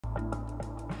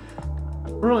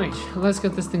Right, let's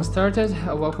get this thing started.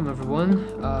 Welcome everyone.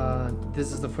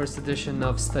 This is the first edition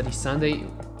of Study Sunday,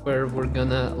 where we're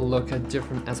gonna look at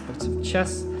different aspects of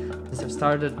chess. Since I've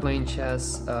started playing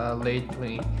chess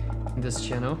lately in this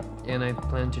channel, and I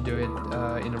plan to do it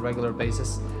in a regular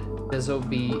basis, this will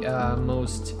be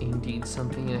most indeed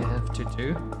something I have to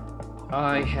do.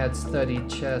 I had studied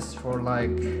chess for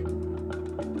like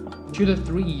 2 to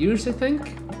 3 years, I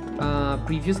think,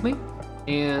 previously,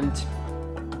 and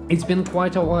it's been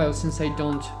quite a while since I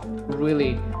don't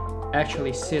really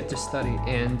actually sit to study,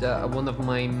 and one of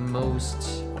my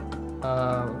most,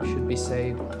 should we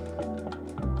say,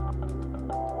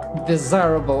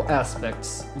 desirable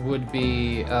aspects would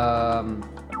be to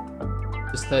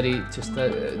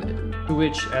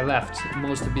which I left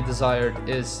most to be desired,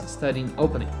 is studying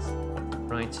openings,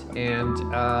 right? And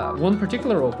one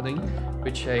particular opening,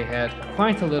 which I had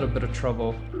quite a little bit of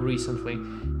trouble recently,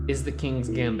 is the King's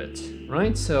Gambit,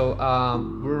 right? So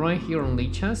we're right here on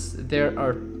Lichess. There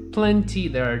are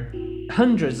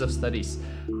hundreds of studies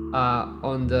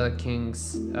on the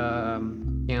King's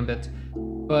Gambit,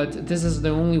 but this is the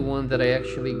only one that I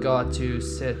actually got to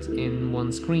sit in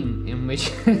one screen, in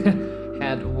which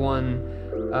had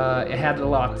it had a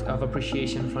lot of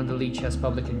appreciation from the Lichess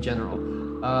public in general.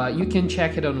 You can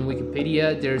check it on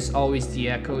Wikipedia. There's always the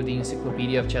Echo, the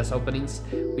Encyclopedia of Chess Openings,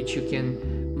 which you can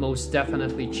most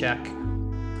definitely check.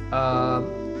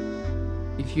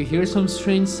 If you hear some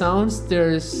strange sounds,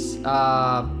 there's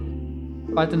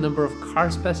quite a number of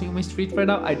cars passing on my street right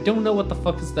now. I don't know what the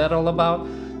fuck is that all about,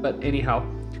 but anyhow,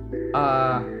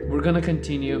 we're gonna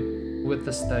continue with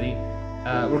the study.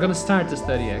 We're gonna start the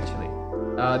study actually,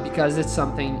 because it's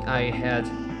something I had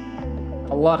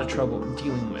a lot of trouble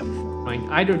dealing with, right?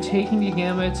 Either taking the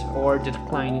gambit or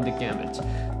declining the gambit.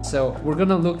 So we're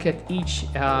gonna look at each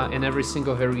and every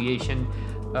single variation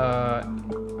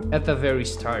at the very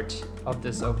start of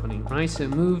this opening, right? So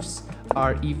moves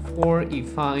are e4,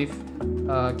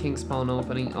 e5, king's pawn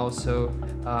opening. Also,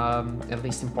 at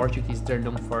least in Portuguese, they're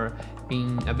known for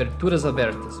being aberturas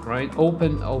abertas, right?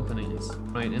 Open openings,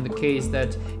 right? In the case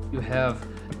that you have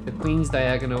the queen's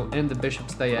diagonal and the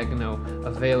bishop's diagonal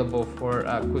available for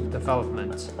quick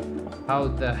development. How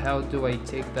the hell do I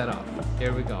take that off?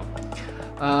 Here we go.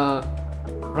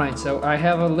 Right, so I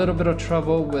have a little bit of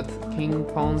trouble with king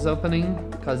pawns opening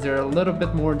because they're a little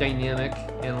bit more dynamic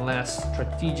and less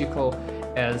strategical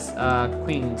as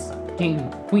queen's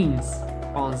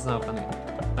pawns opening,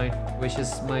 right? Which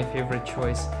is my favorite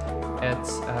choice at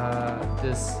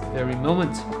this very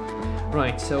moment.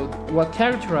 Right, so what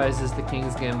characterizes the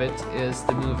King's Gambit is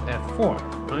the move f4,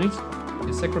 right?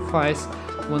 You sacrifice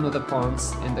one of the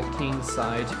pawns in the king's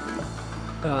side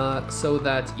so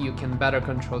that you can better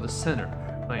control the center,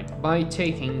 right? By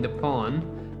taking the pawn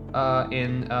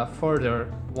and further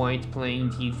white playing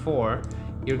d4,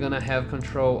 you're gonna have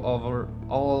control over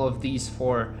all of these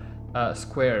 4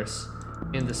 squares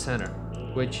in the center,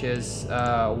 which is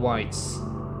white's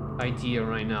idea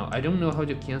right now. I don't know how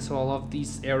to cancel all of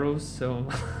these arrows, so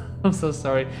I'm so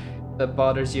sorry that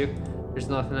bothers you. There's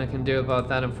nothing I can do about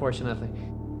that, unfortunately.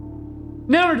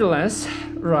 Nevertheless,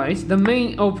 right, the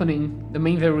main opening, the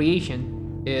main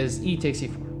variation is e takes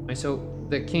e4, right? So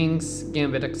the King's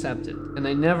Gambit accepted, and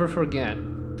I never forget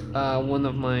one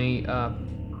of my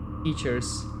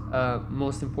teachers'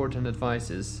 most important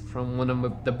advices from one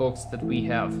of the books that we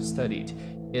have studied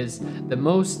is the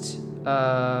most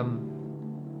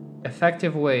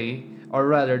effective way, or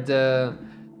rather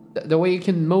the way you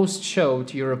can most show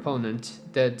to your opponent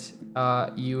that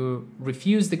you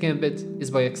refuse the gambit is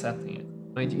by accepting it,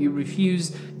 right? You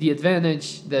refuse the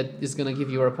advantage that is going to give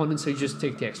your opponent, so you just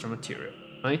take the extra material,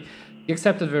 right? The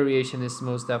accepted variation is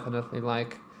most definitely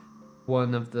like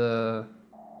one of the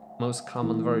most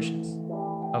common versions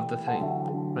of the thing,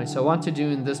 right? So what to do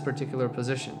in this particular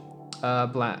position?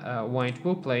 White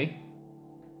will play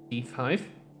d5.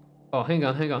 Oh, hang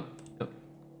on. No,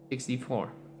 takes d4.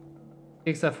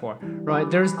 Takes f4. Right,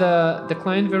 there's the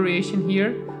declined variation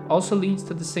here, also leads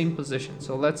to the same position.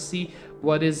 So let's see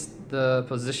what is the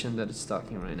position that it's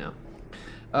talking right now.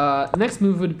 Next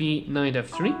move would be knight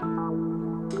f3.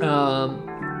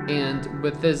 And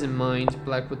with this in mind,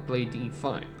 black would play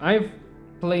d5. I've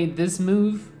played this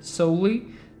move solely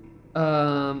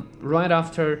right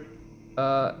after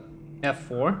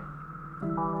f4.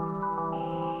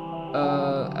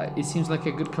 It seems like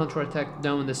a good counterattack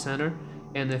down in the center,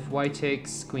 and if white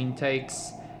takes, queen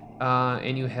takes,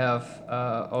 and you have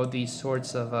all these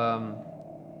sorts of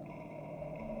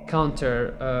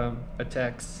counter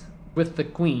attacks with the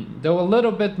queen, though a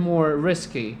little bit more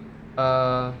risky,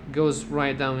 goes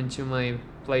right down into my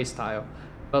playstyle.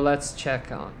 But let's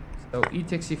check on. So e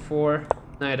takes e4,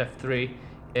 knight f3,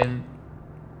 and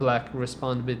black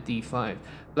respond with d5.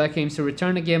 Black aims to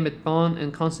return the gambit pawn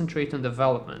and concentrate on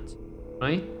development,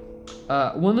 right?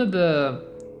 One of the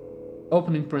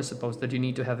opening principles that you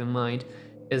need to have in mind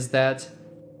is that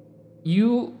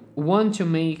you want to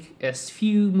make as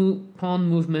few pawn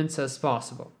movements as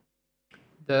possible.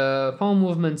 The pawn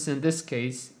movements in this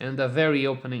case, and the very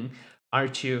opening, are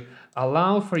to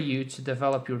allow for you to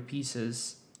develop your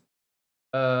pieces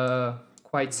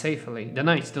quite safely. The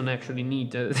knights don't actually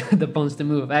need the pawns to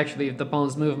move. Actually, if the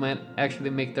pawns move, might actually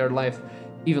make their life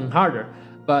even harder.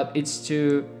 But it's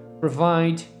to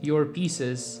provide your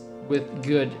pieces with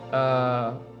good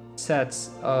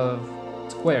sets of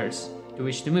squares to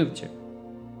which to move to.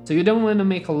 So you don't want to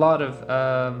make a lot of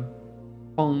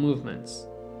pawn movements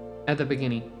at the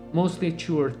beginning, mostly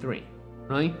 2 or 3,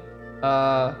 right?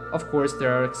 Of course,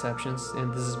 there are exceptions,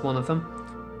 and this is one of them.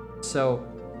 So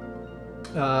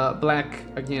black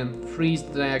again frees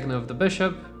the diagonal of the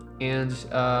bishop and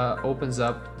opens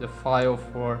up the file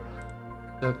for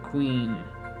the queen,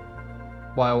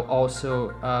 while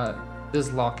also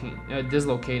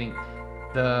dislocating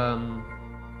the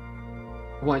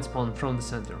white's pawn from the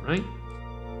center, right?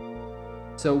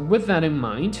 So with that in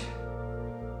mind,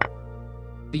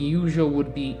 the usual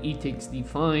would be e takes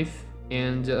d5,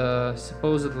 and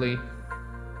supposedly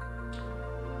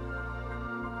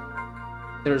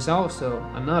there's also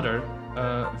another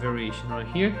variation right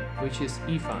here, which is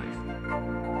e5.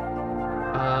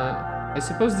 I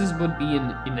suppose this would be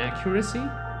an inaccuracy,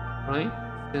 right?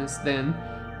 Since then,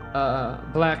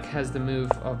 black has the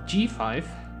move of g5,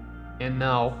 and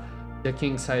now the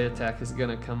kingside attack is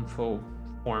gonna come full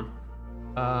form.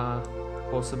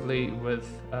 Possibly with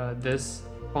this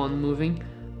pawn moving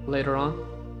later on,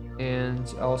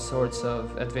 and all sorts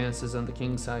of advances on the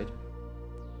king side.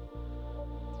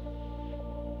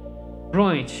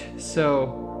 Right, so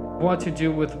what to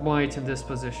do with white in this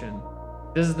position?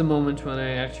 This is the moment when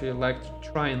I actually like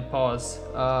to try and pause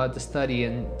the study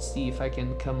and see if I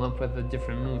can come up with a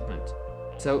different movement.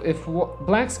 So if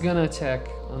black's gonna attack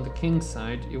on the king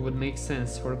side, it would make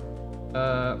sense for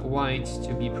white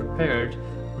to be prepared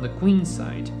on the queen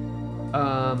side,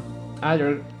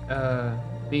 either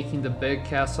making the big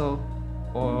castle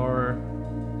or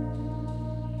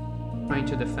trying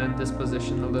to defend this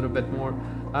position a little bit more.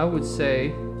 I would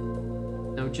say,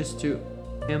 now just to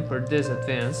hamper this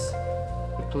advance,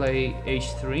 to play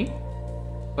h3,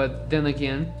 but then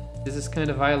again, this is kind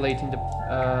of violating the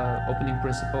opening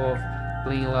principle of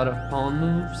playing a lot of pawn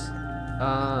moves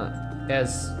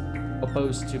as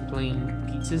opposed to playing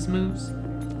pieces moves.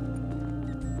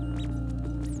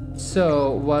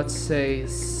 So what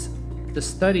says the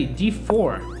study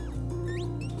d4?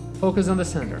 Focus on the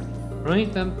center,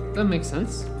 right? That makes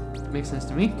sense. Makes sense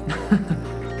to me.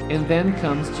 And then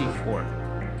comes g4,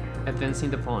 advancing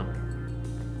the pawn.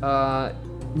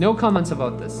 No comments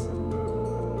about this.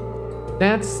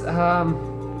 That's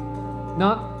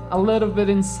not a little bit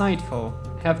insightful,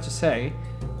 I have to say.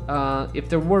 If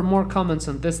there were more comments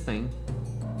on this thing,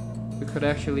 we could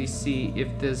actually see if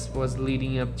this was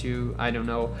leading up to, I don't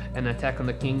know, an attack on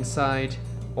the king side,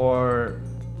 or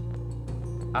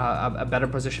a better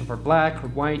position for black or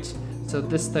white. So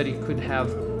this study could have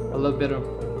a little bit of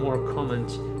more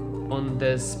comment on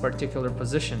this particular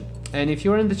position. And if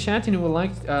you're in the chat and you would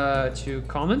like to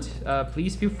comment,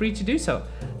 please feel free to do so.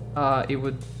 It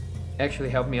would actually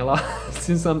help me a lot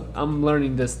since I'm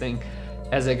learning this thing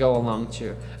as I go along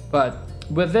too. But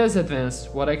with this advance,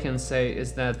 what I can say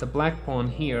is that the black pawn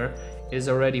here is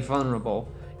already vulnerable,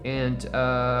 and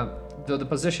the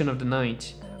position of the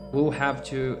knight will have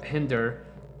to hinder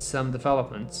some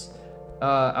developments.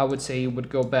 I would say it would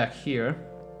go back here,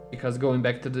 because going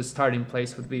back to the starting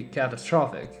place would be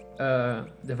catastrophic,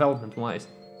 development-wise.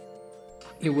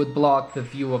 It would block the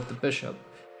view of the bishop.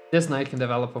 This knight can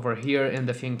develop over here, and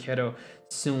the fianchetto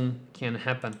soon can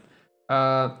happen.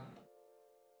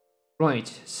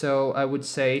 Right, so I would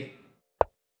say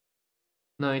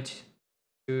knight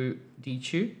to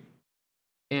d2.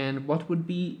 And what would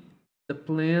be the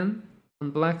plan on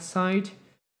black side?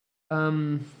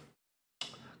 Kind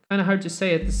of hard to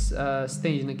say at this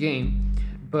stage in the game,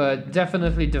 but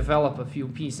definitely develop a few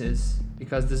pieces,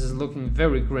 because this is looking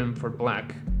very grim for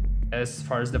black as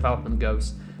far as development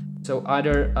goes. So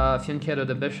either fianchetto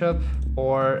the bishop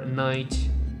or knight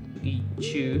to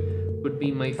e2 would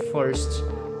be my first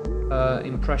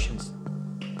impressions.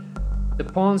 The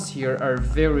pawns here are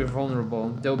very vulnerable.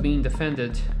 They're being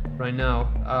defended right now,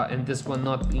 and this one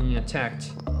not being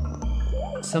attacked.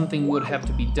 Something would have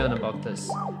to be done about this.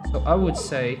 So I would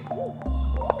say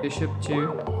bishop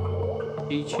to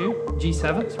g2,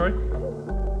 g7, sorry,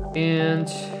 and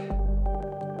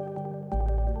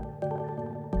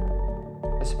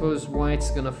suppose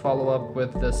white's gonna follow up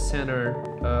with the center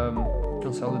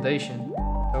consolidation.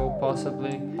 So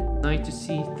possibly knight to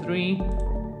c3,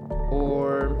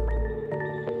 or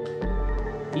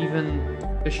even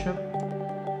bishop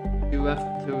to f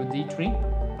to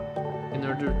d3 in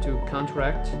order to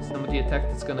counteract some of the attack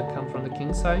that's gonna come from the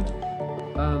king side.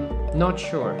 Not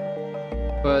sure,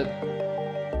 but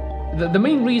the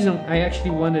main reason I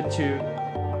actually wanted to...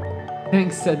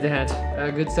 Thanks, said that.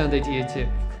 Good Sunday to you too.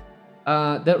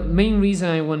 The main reason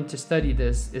I wanted to study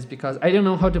this is because I don't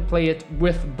know how to play it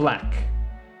with black,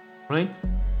 right?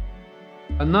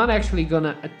 I'm not actually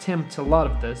gonna attempt a lot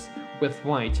of this with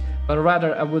white, but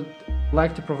rather I would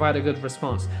like to provide a good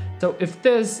response. So if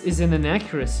this is an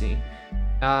inaccuracy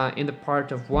in the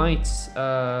part of white's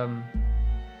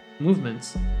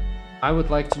movements, I would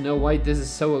like to know why this is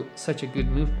such a good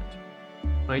movement,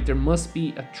 right? There must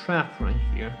be a trap right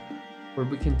here where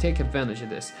we can take advantage of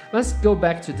this. Let's go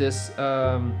back to this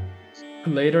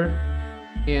later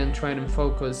and try and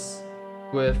focus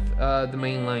with the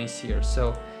main lines here.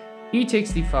 So e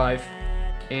takes d5,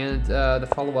 and the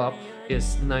follow-up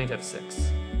is knight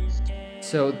f6.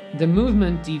 So the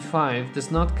movement d5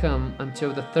 does not come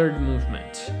until the third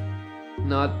movement,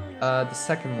 not the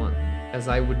second one, as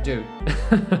I would do.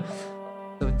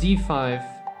 So d5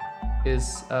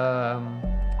 is the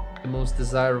most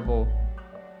desirable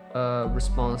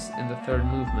response in the third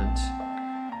movement.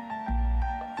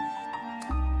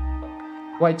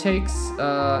 White takes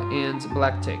and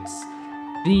black takes.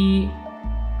 The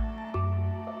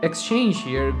exchange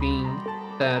here being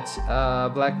that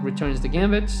black returns the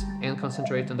gambit and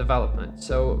concentrates on development.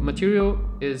 So material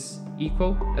is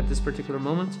equal at this particular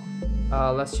moment.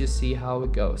 Let's just see how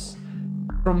it goes.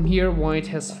 From here, white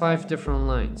has 5 different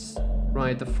lines,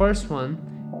 right? The first one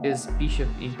is bishop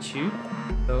e2,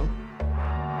 so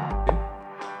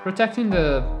protecting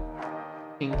the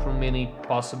king from any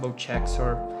possible checks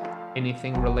or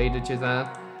anything related to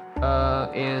that,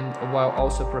 and while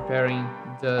also preparing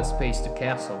the space to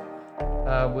castle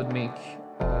would make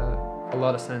a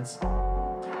lot of sense.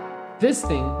 This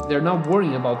thing, they're not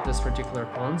worrying about this particular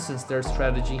pawn since their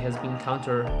strategy has been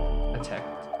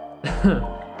counter-attacked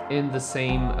in the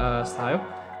same style,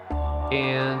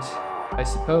 and I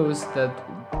suppose that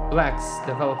black's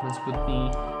developments would be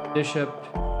bishop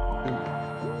to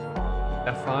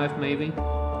f5 maybe,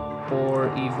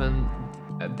 or even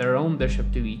their own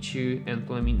bishop to e2 and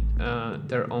claiming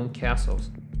their own castles.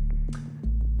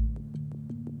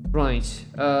 Right,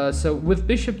 so with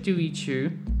bishop to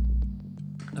e2,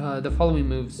 the following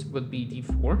moves would be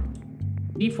d4.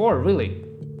 d4, really?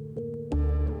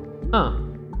 Huh.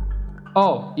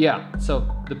 Oh, yeah, so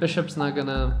the bishop's not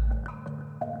gonna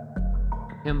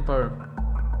hamper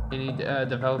any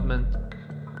development,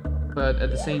 but at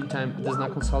the same time it does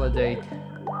not consolidate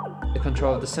the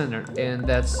control of the center, and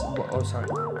that's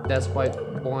that's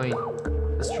what white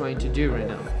is trying to do right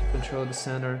now, to control the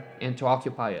center and to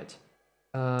occupy it.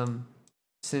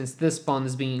 Since this pawn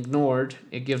is being ignored,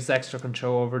 it gives extra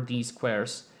control over these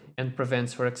squares and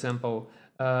prevents, for example,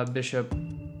 bishop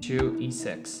to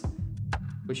e6,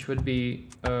 which would be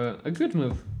a good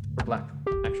move for black,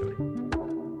 actually.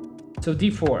 So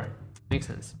d4 makes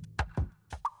sense.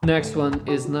 Next one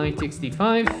is knight takes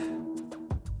d5.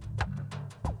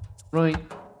 Right,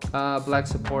 black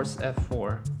supports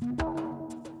f4.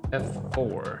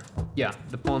 f4. Yeah,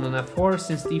 the pawn on f4,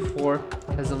 since d4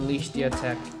 has unleashed the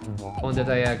attack on the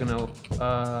diagonal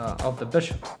of the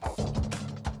bishop.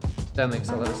 That makes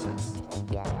a lot of sense.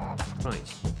 Right,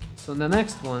 so the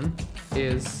next one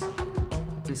is,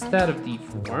 instead of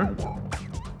d4,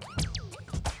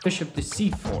 bishop to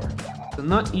c4. So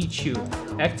not e2,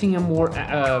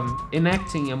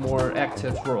 enacting a more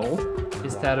active role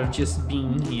instead of just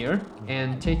being here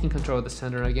and taking control of the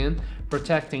center again,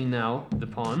 protecting now the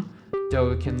pawn,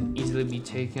 though it can easily be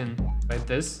taken by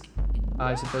this.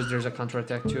 I suppose there's a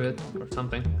counterattack to it or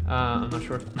something. I'm not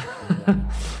sure.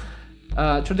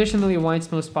 Traditionally white's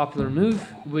most popular move,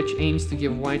 which aims to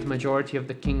give white majority of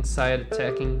the king side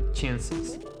attacking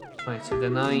chances. Right, so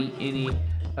denying any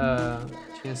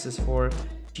chances for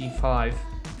g5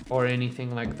 or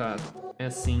anything like that,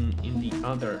 as seen in the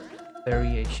other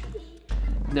variation.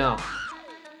 Now,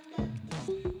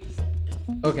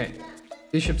 okay,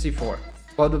 bishop c4.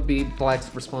 What would be black's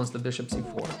response to bishop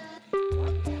c4?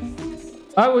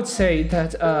 I would say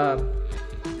that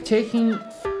taking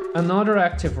another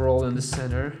active role in the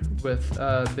center with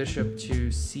bishop to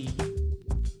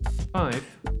c5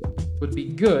 would be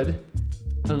good,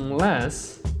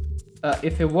 unless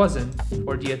if it wasn't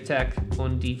for the attack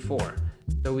on d4.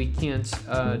 So we can't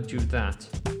do that.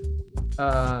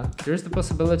 There's the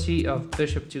possibility of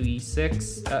bishop to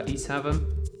e6, e7,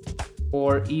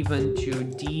 or even to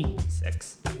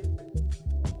d6,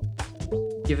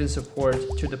 giving support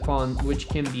to the pawn which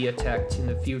can be attacked in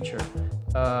the future,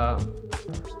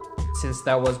 since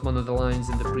that was one of the lines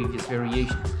in the previous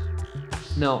variation.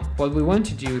 Now, what we want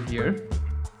to do here,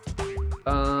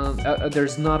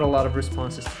 there's not a lot of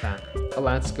responses to that.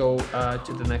 Let's go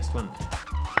to the next one.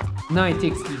 Knight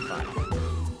takes d5.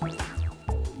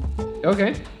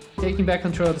 Okay, taking back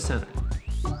control of the center.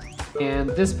 And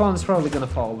this pawn is probably gonna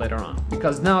fall later on,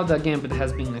 because now the gambit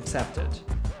has been accepted.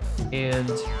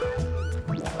 And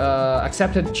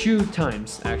accepted 2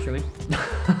 times, actually.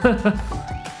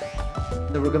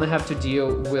 So we're gonna have to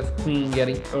deal with queen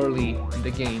getting early in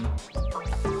the game.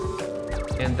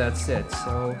 And that's it.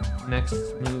 So next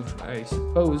move, I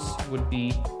suppose, would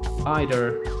be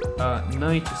either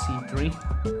knight to c3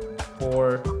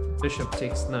 or bishop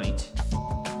takes knight.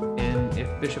 And if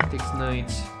bishop takes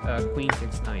knight, queen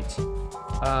takes knight.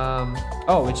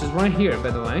 Oh, which is right here,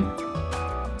 by the way.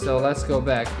 So let's go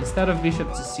back. Instead of bishop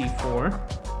to c4,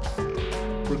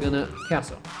 we're gonna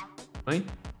castle, right?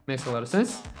 Makes a lot of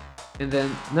sense. And then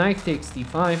knight takes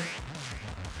d5.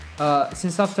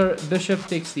 Since after bishop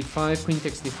takes d5, queen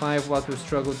takes d5, what will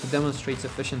struggle to demonstrate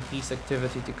sufficient piece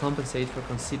activity to compensate for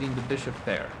conceding the bishop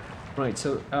pair. Right,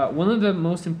 so one of the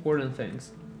most important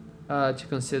things to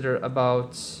consider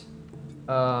about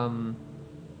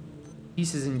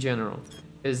pieces in general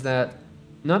is that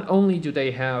not only do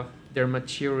they have their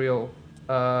material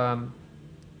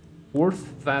worth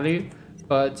value,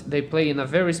 but they play in a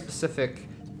very specific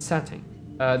setting.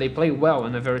 They play well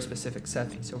in a very specific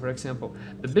setting. So for example,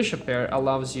 the bishop pair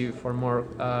allows you for more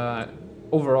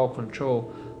overall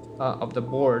control of the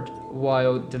board,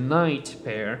 while the knight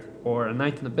pair, or a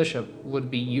knight and a bishop, would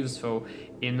be useful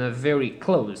in a very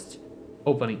closed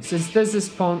opening. Since this is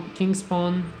king's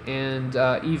pawn and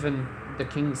even the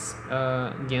king's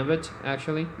gambit,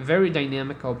 actually, very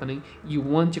dynamic opening, you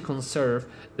want to conserve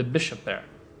the bishop pair.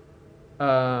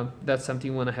 That's something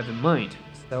you want to have in mind.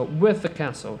 So with the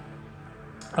castle,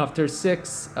 after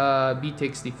 6, b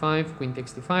takes d5, queen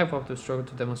takes d5, after struggle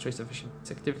to demonstrate sufficient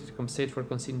activity to compensate for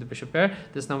conceding the bishop pair.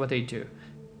 That's not what they do.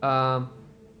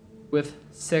 With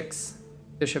 6,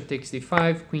 bishop takes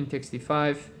d5, queen takes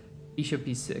d5, bishop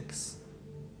e6.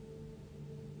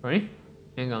 Right?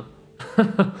 Hang on.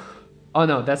 Oh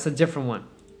no, that's a different one.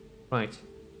 Right.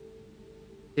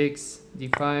 Takes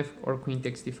d5 or queen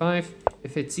takes d5.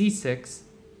 If it's e6,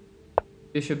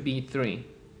 bishop b3.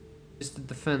 Just to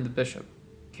defend the bishop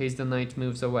in case the knight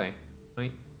moves away.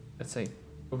 Right? Let's say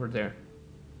over there.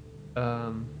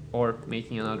 Or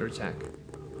making another attack.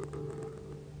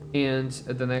 And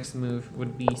the next move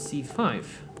would be c5.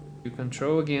 You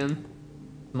control again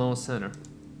small center.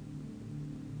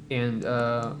 And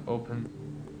open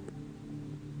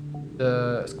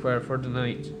the square for the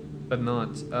knight, but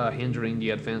not hindering the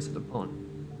advance of the pawn.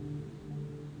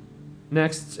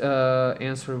 Next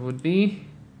answer would be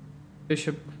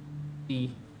bishop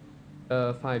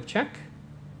d5 check.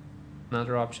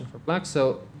 Another option for black.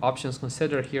 So options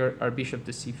considered here are bishop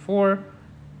to c4,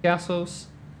 castles,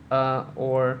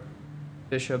 or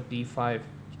bishop d5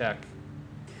 check.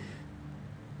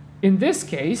 In this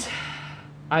case,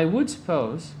 I would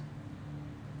suppose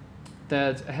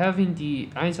that having the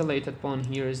isolated pawn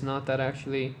here is not that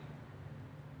actually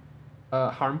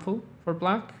harmful for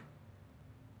black.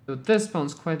 So this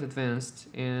pawn's quite advanced,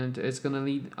 and it's gonna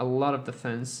need a lot of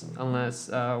defense unless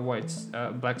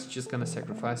black's just gonna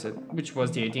sacrifice it, which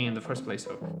was the idea in the first place.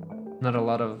 So not a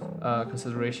lot of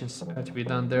considerations to be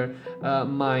done there.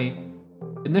 My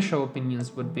initial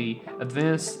opinions would be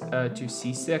advance to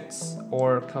c6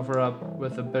 or cover up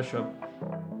with a bishop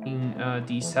in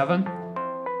d7.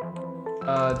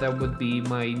 That would be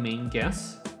my main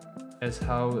guess as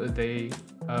how they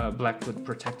black would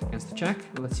protect against the check.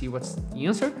 Let's see what's the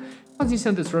answer. Once you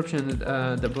send disruption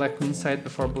the black queen side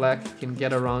before black can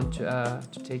get around to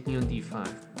taking on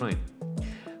d5. Right.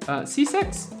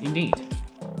 c6, indeed.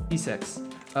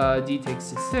 d6. d takes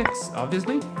c6,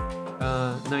 obviously.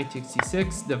 Knight takes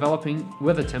c6, developing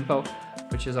with a tempo,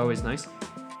 which is always nice.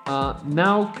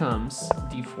 Now comes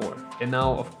d4, and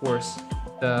now of course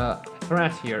the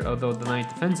threat here, although the knight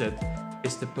defends it,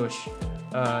 is to push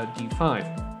d5,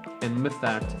 and with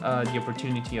that the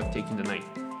opportunity of taking the knight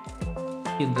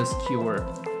in the skewer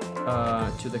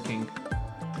to the king.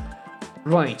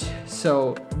 Right,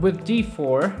 so with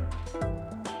d4,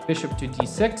 bishop to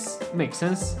d6 makes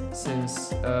sense,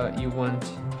 since you want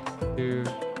to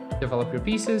develop your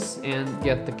pieces and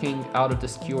get the king out of the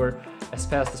skewer as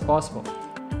fast as possible.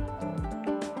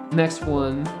 Next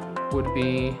one would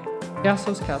be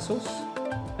castles,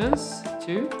 as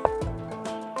to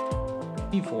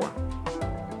d4.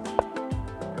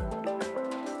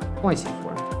 Why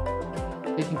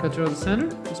c4? Taking control of the center,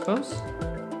 I suppose.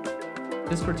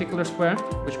 This particular square,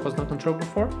 which was not controlled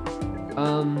before.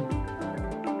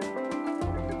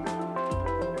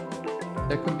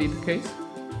 That could be the case.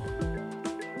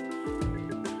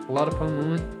 A lot of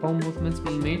pawn movements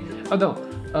being made. Although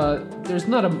there's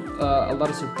not a lot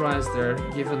of surprise there,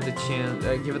 given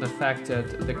the fact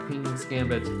that the Queen's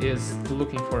Gambit is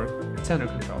looking for center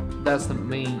control. That's the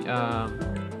main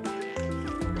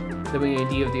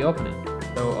idea of the opening.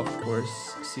 So of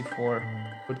course c4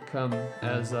 would come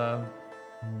as a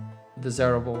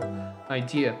desirable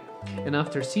idea. And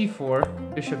after c4,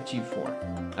 bishop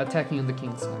g4, attacking on the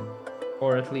king's side,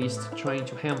 or at least trying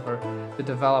to hamper the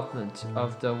development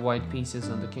of the white pieces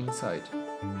on the king's side.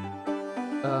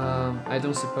 I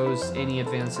don't suppose any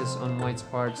advances on white's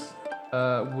parts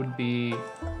would be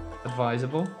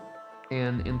advisable,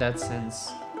 and in that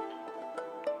sense,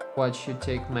 white should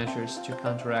take measures to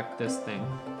counteract this thing.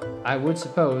 I would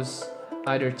suppose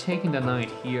either taking the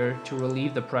knight here to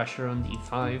relieve the pressure on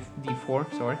d4,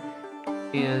 sorry,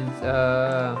 and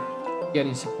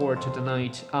getting support to the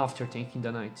knight after taking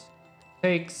the knight.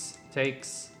 Takes,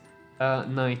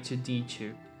 knight to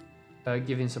d2,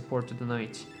 giving support to the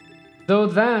knight. Though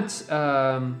that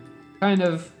kind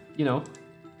of, you know,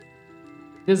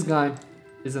 this guy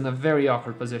is in a very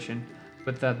awkward position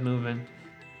with that movement.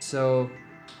 So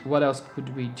what else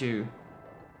could we do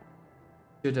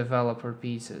to develop our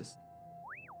pieces?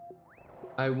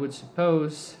 I would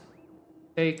suppose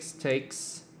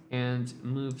takes, and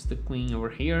moves the queen over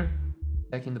here,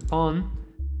 attacking the pawn,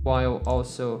 while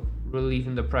also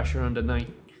relieving the pressure on the knight.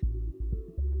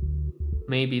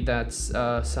 Maybe that's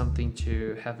something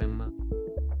to have in mind.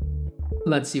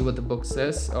 Let's see what the book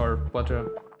says, or what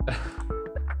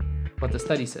the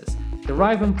study says. The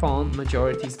rival pawn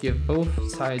majorities give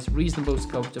both sides reasonable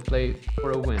scope to play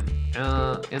for a win.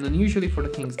 And unusually for the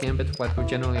King's Gambit, white will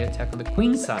generally attack on the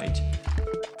queen's side,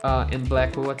 and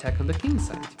black will attack on the king's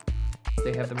side.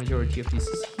 They have the majority of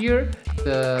pieces here.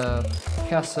 The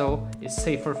castle is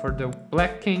safer for the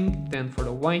black king than for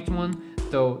the white one,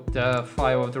 though the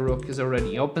file of the rook is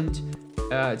already opened.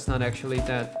 It's not actually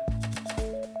that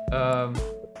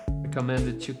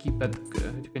recommended to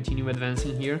to continue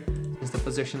advancing here, since the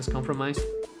position is compromised.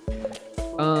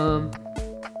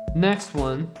 Next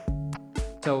one.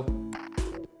 So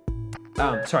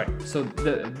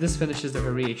this finishes the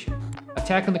variation.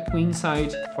 Attack on the queen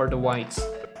side for the whites,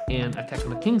 and attack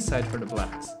on the king's side for the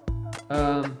blacks.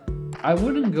 I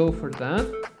wouldn't go for that,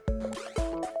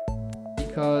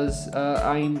 because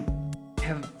I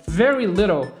have very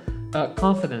little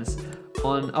confidence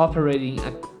on operating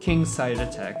a king's side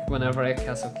attack whenever I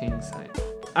castle king's side.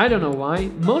 I don't know why.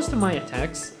 Most of my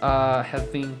attacks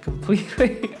have been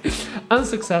completely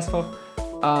unsuccessful,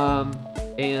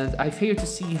 and I fail to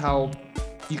see how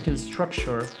you can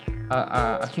structure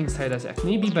a king's side attack.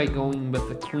 Maybe by going with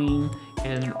the queen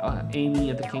and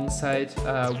aiming at the king's side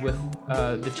with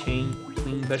the chain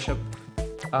queen bishop,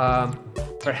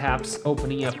 perhaps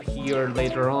opening up here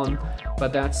later on,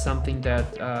 but that's something that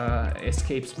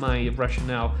escapes my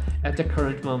rationale at the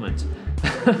current moment.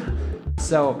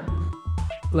 So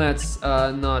let's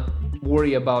not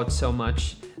worry about so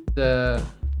much the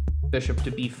bishop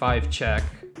to b5 check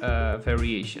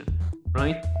variation,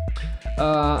 right?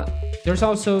 There's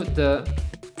also the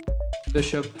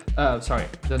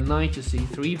the knight to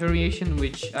c3 variation,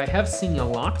 which I have seen a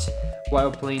lot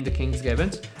while playing the King's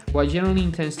Gambit. White generally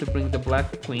intends to bring the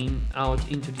black queen out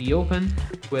into the open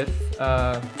with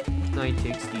knight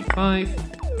takes d5,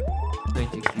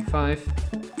 knight takes d5,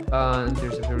 and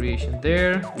there's a variation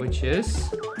there, which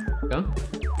is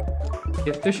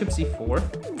if bishop c4.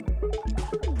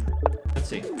 Let's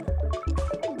see.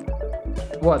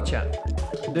 What, chat?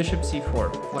 Bishop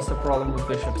c4. What's the problem with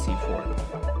bishop c4?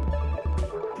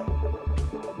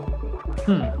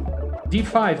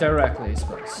 d5 directly, I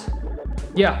suppose.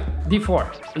 Yeah,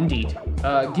 d4, indeed.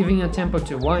 Giving a tempo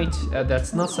to white,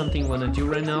 that's not something you want to do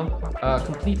right now.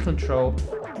 Complete control.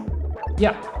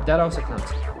 Yeah, that also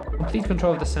counts. Complete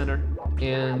control of the center,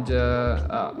 and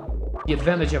the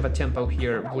advantage of a tempo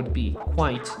here would be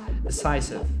quite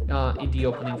decisive in the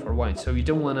opening for white. So you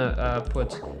don't want to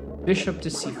put bishop to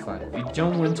c5. You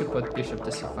don't want to put bishop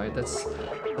to c5. That's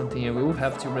something I will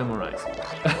have to memorize.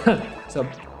 So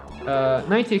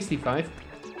knight takes d5.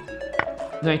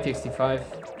 Knight takes d5,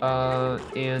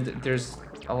 and there's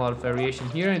a lot of variation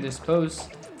here, and I suppose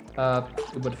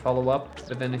we would follow up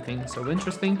with anything so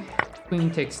interesting. Queen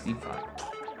takes d5.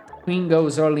 Queen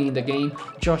goes early in the game.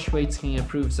 Josh Waitzkin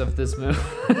approves of this move.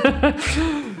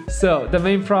 So the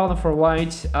main problem for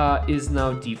white is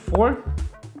now d4,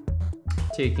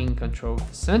 taking control of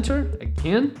the center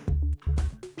again.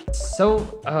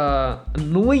 so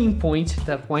annoying point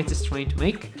that white is trying to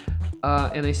make.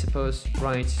 And I suppose,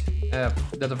 right,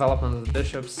 the development of the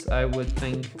bishops, I would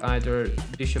think either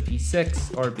bishop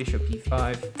e6 or bishop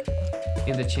e5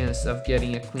 in the chance of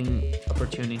getting a clean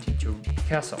opportunity to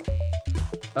castle.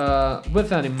 With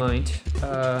that in mind,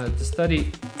 the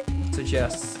study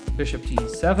suggests bishop to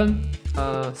e7,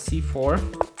 c4,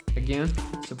 again,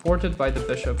 supported by the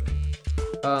bishop,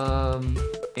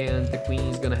 and the queen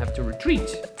is gonna have to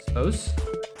retreat, I suppose.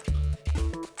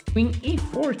 Queen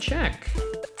e4 check.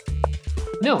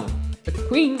 No, the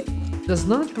queen does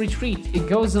not retreat, it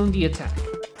goes on the attack.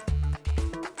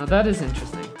 Now that is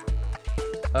interesting.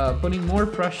 Putting more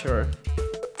pressure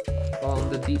on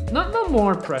the d... Not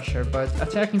more pressure, but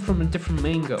attacking from a different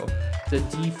angle, the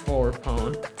d4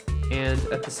 pawn, and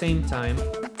at the same time,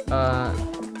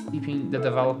 keeping the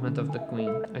development of the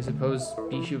queen. I suppose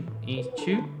bishop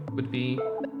e2 would be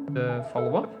the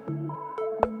follow-up.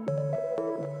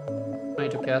 Trying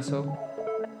to castle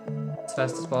as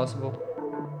fast as possible.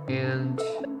 And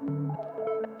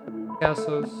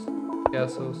castles.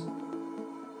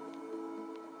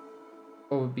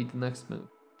 What would be the next move?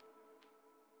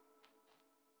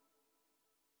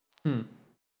 I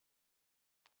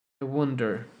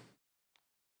wonder.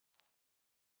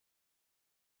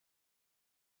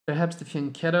 Perhaps the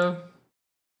fianchetto?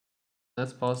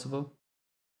 That's possible.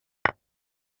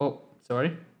 Oh,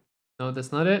 sorry. No,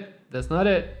 that's not it. That's not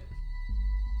it.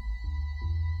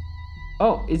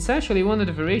 Oh, it's actually one of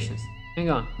the variations. Hang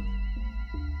on.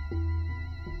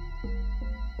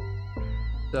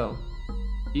 So,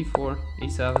 d4,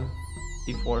 e7,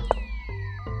 d4.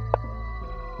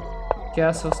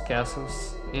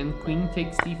 Castles, and queen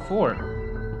takes d4.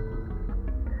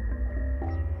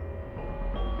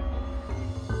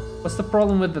 What's the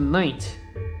problem with the knight?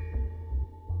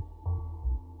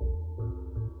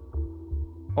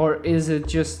 Or is it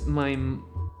just my...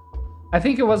 I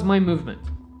think it was my movement.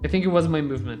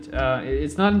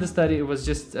 It's not in the study, it was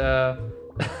just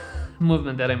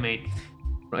movement that I made.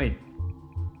 Right.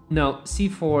 Now,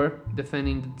 c4,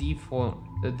 defending the d4,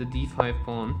 the d5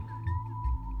 pawn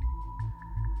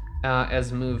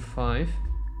as move 5.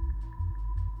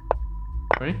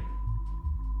 Sorry.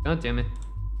 God damn it.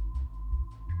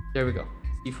 There we go.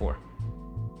 c4.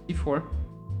 c4.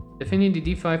 Defending the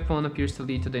d5 pawn appears to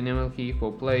lead to dynamically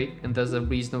equal play and thus a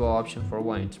reasonable option for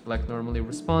white. Black normally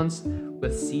responds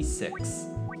with c6.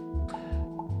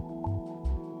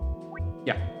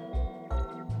 Yeah.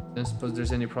 Don't suppose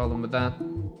there's any problem with that.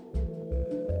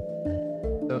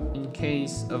 So in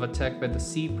case of attack by the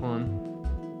c pawn,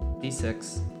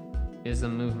 d6 is a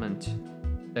movement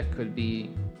that could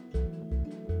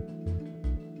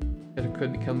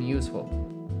become useful.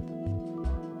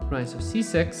 Right, so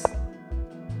c6,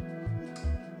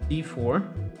 d4.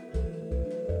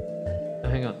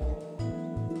 Hang on.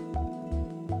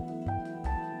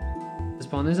 This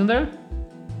pawn isn't there?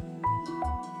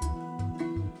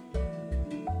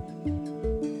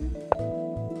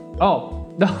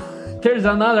 Oh, no, there's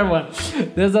another one.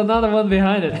 There's another one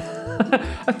behind it.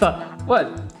 I thought,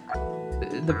 what?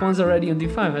 The pawn's already on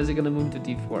d5, how's it gonna move to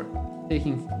d4?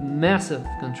 Taking massive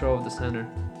control of the center.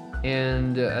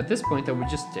 And at this point I would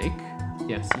just take,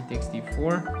 yeah, c takes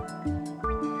d4,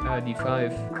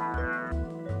 d5,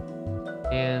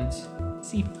 and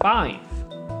c5.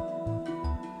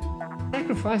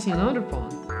 Sacrificing another pawn.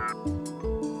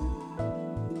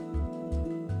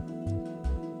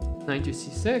 Knight to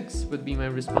c6 would be my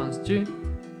response too.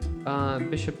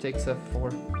 Bishop takes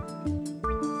f4.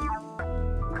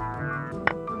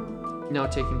 Now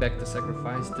taking back the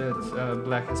sacrifice that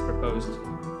black has proposed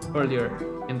earlier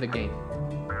in the game.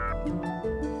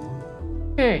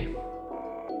 Okay.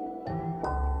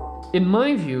 In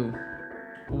my view,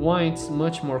 white's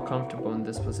much more comfortable in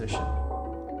this position.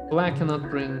 Black cannot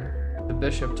bring the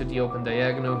bishop to the open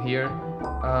diagonal here.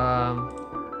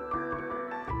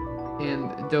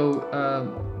 And though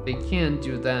they can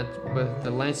do that with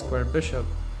the light square bishop,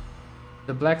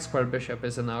 the black square bishop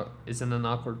is in an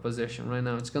awkward position right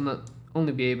now. It's gonna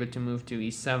only be able to move to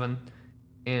e7,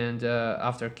 and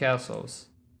after castles,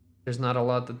 there's not a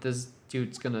lot that this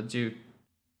dude's gonna do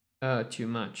too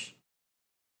much.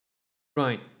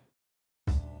 Right.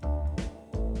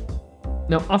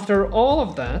 Now, after all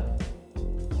of that,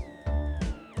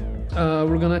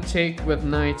 we're gonna take with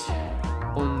knight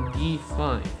on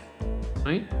d5,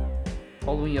 right?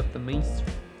 Following up the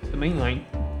main line.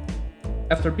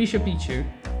 After bishop e2,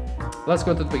 let's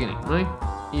go to the beginning, right?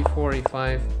 e4,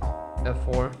 e5,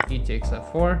 f4, e takes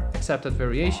f4, accepted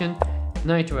variation,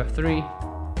 knight to f3,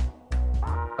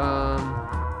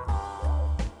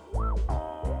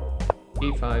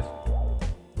 e5,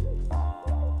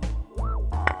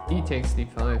 E takes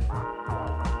d5.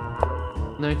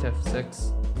 Knight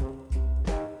f6.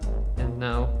 And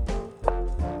now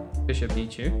bishop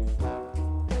e2.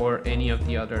 Or any of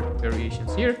the other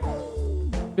variations here.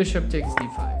 Bishop takes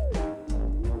d5.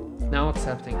 Now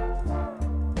accepting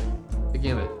the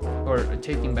gambit, or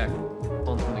taking back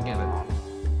on from the gambit.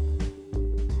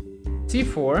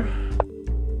 c4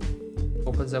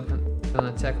 opens up an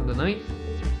attack on the knight,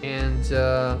 and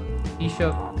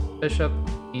bishop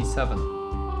e7.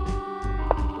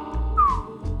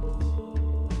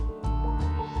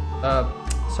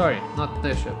 Sorry, not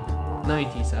bishop,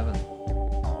 knight e7.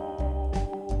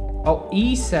 Oh,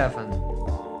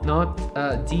 e7, not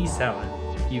d7.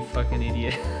 You fucking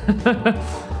idiot.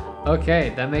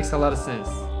 Okay, that makes a lot of sense.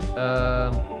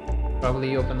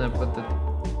 Probably open up with the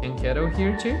Enketo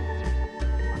here too.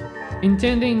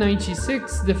 Intending knight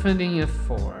g6, defending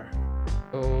f4.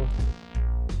 So,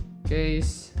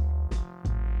 case.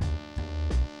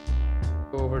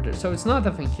 Go over there. So it's not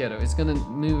a Enketo. It's gonna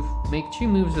make 2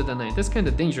 moves with the knight. That's kind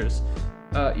of dangerous.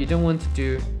 You don't want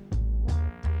to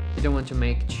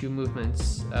make 2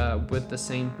 movements with the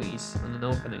same piece on an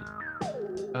opening.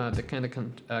 That kind of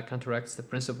counteracts the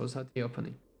principles of the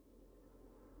opening.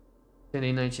 Then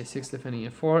a knight g6 defending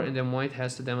f4, and then white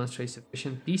has to demonstrate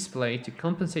sufficient piece play to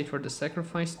compensate for the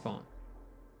sacrificed pawn.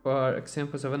 For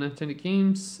examples of unattended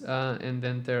games, and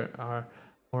then there are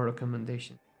more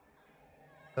recommendations.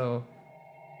 So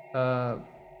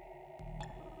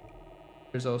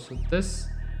there's also this.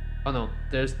 Oh no,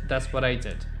 that's what I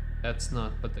did. That's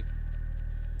not what the.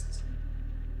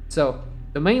 So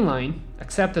the main line,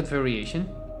 accepted variation,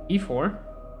 e4,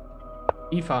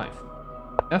 e5,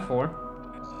 f4,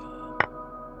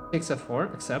 takes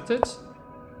f4, accepted,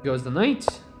 goes the knight,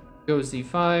 goes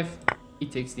d5, he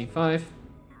takes d5,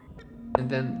 and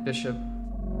then bishop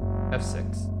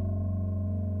f6.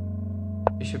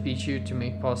 Bishop e2 to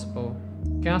make possible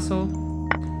castle,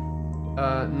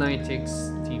 knight takes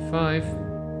d5,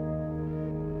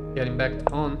 getting back the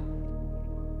pawn,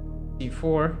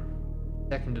 d4,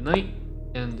 attacking the knight,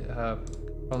 and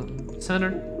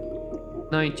center,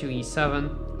 knight to e7,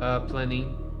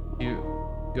 planning to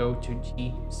go to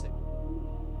g6.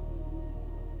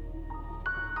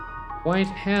 White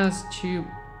has 2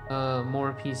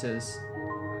 more pieces,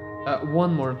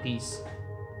 1 more piece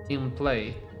in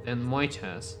play than white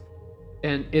has,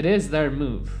 and it is their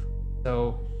move,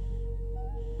 so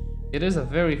it is a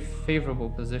very favorable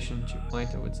position to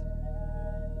white, I would say.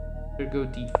 Here go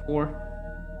d4,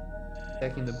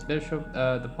 attacking the bishop,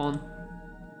 the pawn.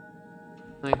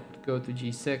 Knight go to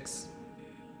g6,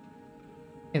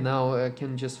 and now I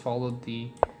can just follow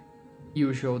the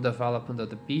usual development of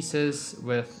the pieces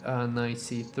with knight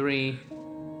c3.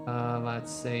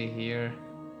 Let's say here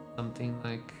something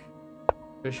like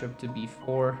bishop to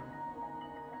b4,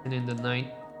 and in the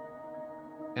knight.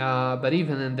 But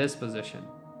even in this position,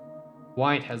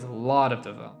 white has a lot of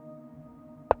development.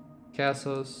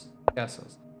 Castles,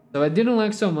 castles. So I didn't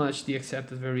like so much the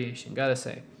accepted variation, gotta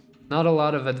say. Not a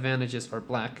lot of advantages for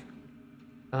black,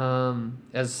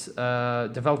 as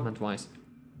development-wise.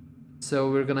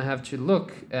 So we're gonna have to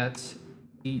look at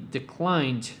the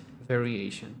declined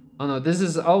variation. Oh no, this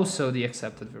is also the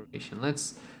accepted variation.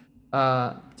 Let's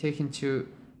take into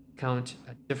account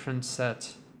a different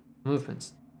set of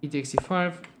movements. E takes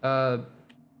e5,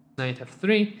 knight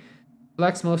f3.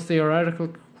 Black's most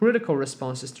theoretical critical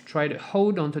response is to try to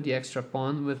hold onto the extra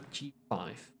pawn with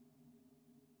g5.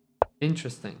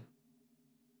 Interesting.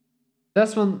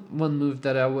 That's one move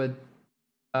that I would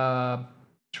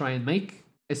try and make.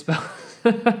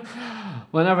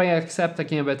 Whenever I accept a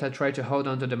gambit, I try to hold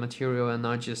onto the material and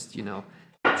not just, you know,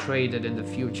 trade it in the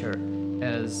future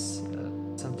as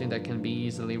something that can be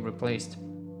easily replaced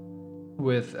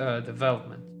with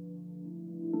development.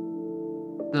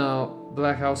 Now,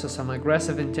 black also has some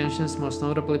aggressive intentions, most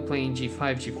notably playing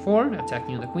g5, g4,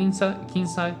 attacking on the queen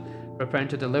side, preparing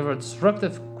to deliver a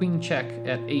disruptive queen check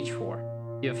at h4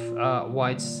 if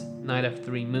white's knight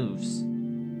f3 moves.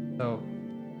 So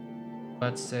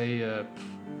let's say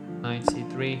knight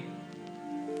c3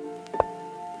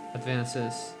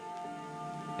 advances,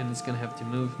 and it's gonna have to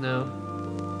move now.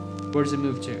 Where's it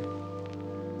move to?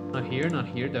 Not here,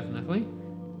 definitely.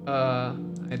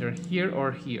 Either here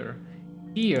or here.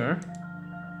 Here,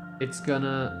 it's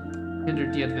gonna hinder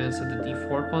the advance of the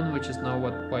d4 pawn, which is not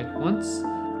what white wants.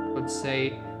 Let's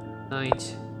say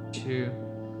knight to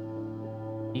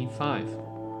e5,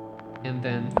 and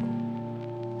then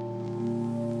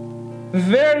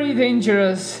very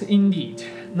dangerous indeed.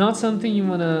 Not something you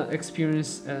wanna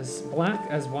experience as black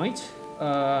as white.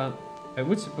 I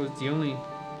would suppose the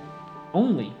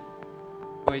only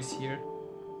choice here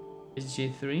is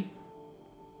g3.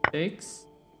 takes,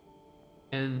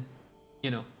 and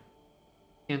you know,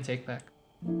 can't take back.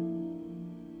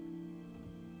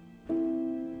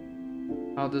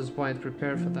 How does white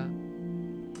prepare for that?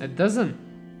 It doesn't,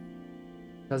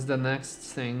 because the next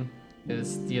thing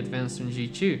is the advance on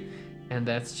g2, and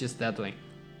that's just deadly.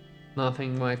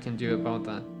 Nothing white can do about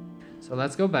that. So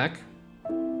let's go back.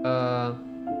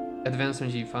 Advance on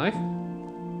g5.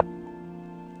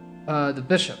 The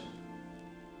bishop.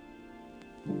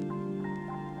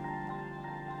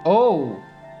 Oh,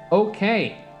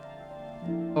 okay.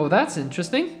 Oh, that's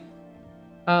interesting.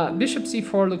 Bishop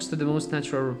c4 looks to the most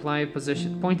natural reply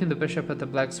position, pointing the bishop at the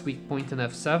black's weak point in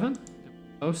f7.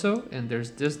 Also, and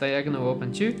there's this diagonal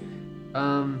open too.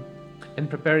 And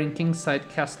preparing kingside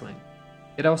castling.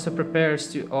 It also prepares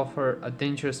to offer a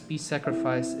dangerous piece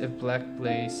sacrifice if black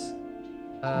plays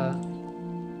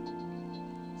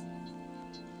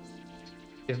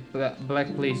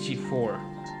black plays g4,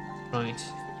 right?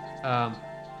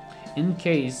 In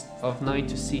case of knight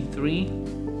to c3,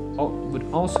 would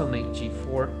also make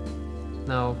g4.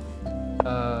 Now,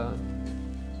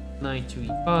 knight to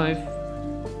e5,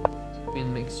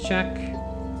 queen makes check,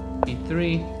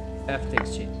 e3, f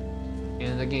takes g,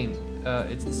 and again,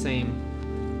 it's the same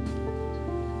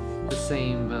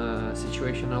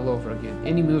situation all over again.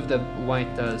 Any move that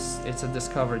white does, it's a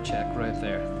discover check right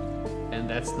there, and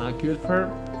that's not good for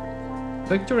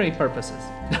victory purposes.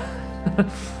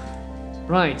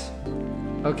 Right.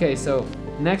 Okay, so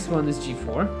next one is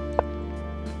g4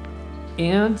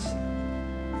 and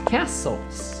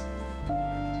castles.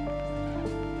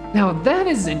 Now that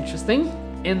is interesting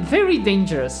and very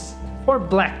dangerous for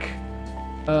black.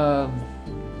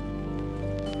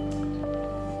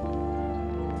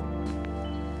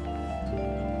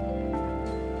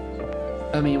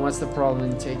 I mean, what's the problem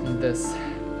in taking this?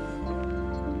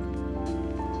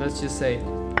 Let's just say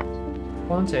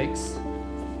pawn takes,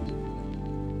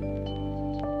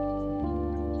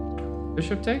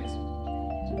 bishop takes,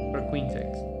 or queen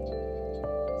takes.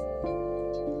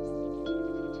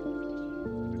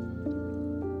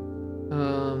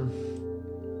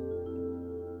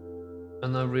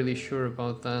 I'm not really sure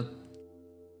about that.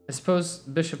 I suppose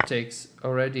bishop takes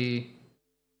already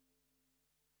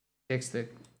takes the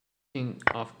king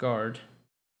off guard.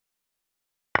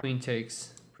 Queen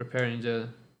takes, preparing the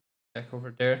deck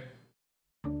over there.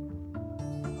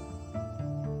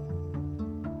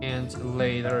 And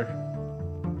later,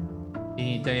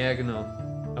 the diagonal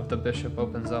of the bishop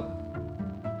opens up.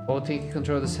 Both taking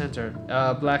control of the center.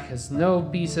 Black has no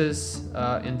pieces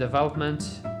in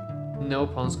development, no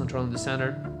pawns controlling the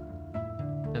center,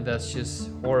 and that's just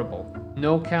horrible.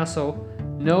 No castle,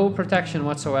 no protection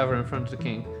whatsoever in front of the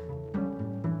king.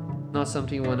 Not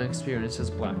something you want to experience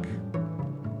as black.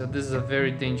 So this is a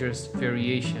very dangerous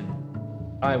variation,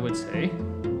 I would say.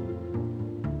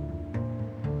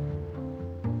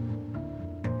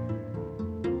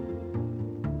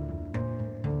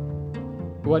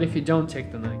 What if you don't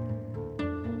take the knight?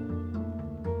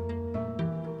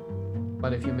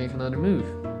 What if you make another move?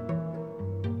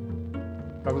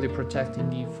 Probably protecting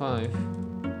d5.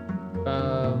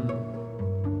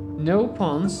 No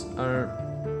pawns are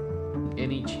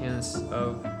any chance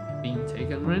of being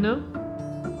taken right now.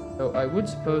 So I would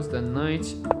suppose the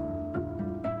knight...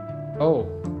 Oh,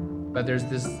 but there's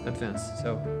this advance,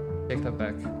 so take that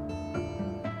back.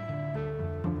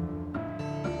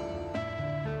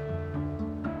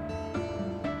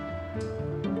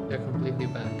 They're completely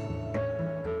back.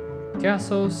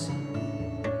 Castles.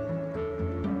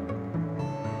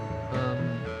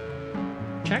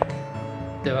 Check.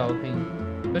 Developing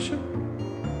bishop.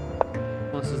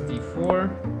 Once is d4.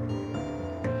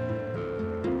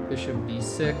 Bishop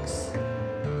b6.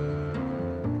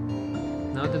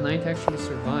 Now the knight actually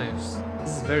survives.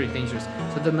 This is very dangerous.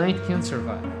 So the knight can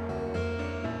survive.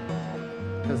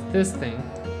 Because this thing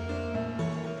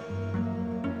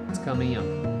is coming up.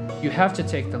 You have to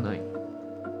take the knight.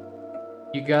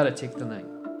 You gotta take the knight.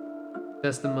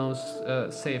 That's the most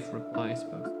safe reply, I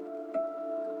suppose.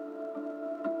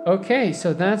 Okay,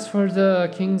 so that's for the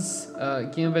King's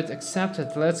Gambit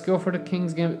accepted. Let's go for the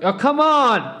King's Gambit. Oh, come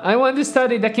on! I want to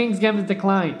study the King's Gambit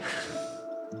decline.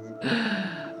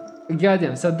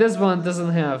 Goddamn, so this one doesn't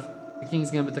have the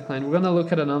King's Gambit decline. We're gonna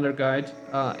look at another guide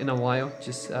in a while.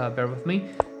 Just bear with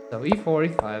me. So e4,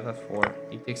 e5, f4,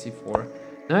 e takes e4,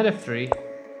 knight f3,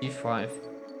 e5.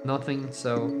 Nothing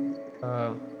so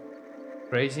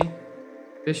crazy.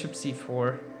 Bishop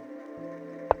c4,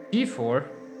 g4.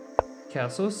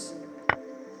 Castles,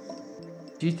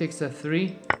 g takes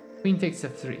f3, queen takes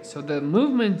f3. So the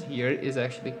movement here is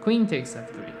actually queen takes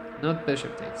f3, not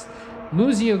bishop takes.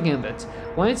 Muzio Gambit.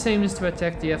 White's aim is to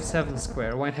attack the f7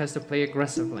 square. White has to play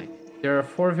aggressively. There are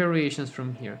 4 variations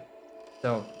from here.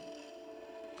 So,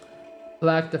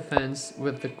 black defends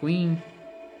with the queen.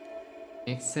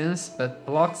 Makes sense, but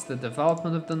blocks the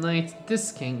development of the knight.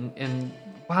 This king, and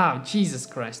wow, Jesus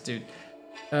Christ, dude.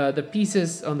 The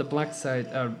pieces on the black side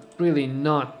are really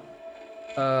not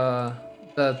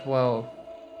that well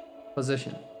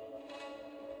positioned,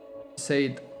 to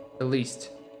say the least.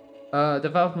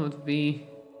 Development would be...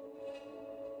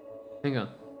 Hang on.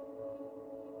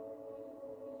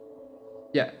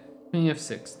 Yeah, queen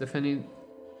f6, defending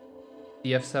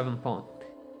the f7 pawn.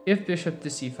 If bishop to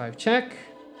c5 check,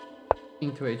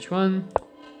 king to h1,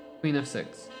 queen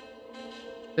f6.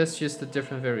 That's just a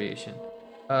different variation.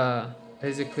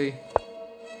 Basically,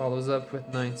 follows up with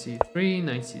knight c3,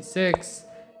 knight c6,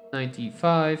 knight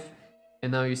e5,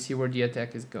 and now you see where the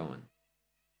attack is going.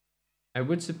 I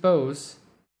would suppose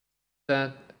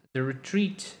that the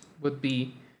retreat would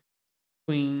be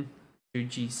queen to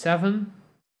g7,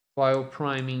 while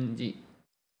priming the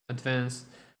advance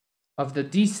of the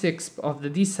d6 of the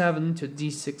d7 to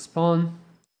d6 pawn,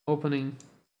 opening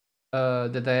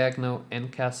the diagonal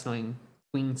and castling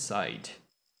queenside.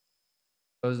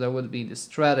 Because that would be the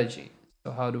strategy.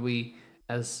 So how do we,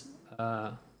 as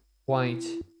white?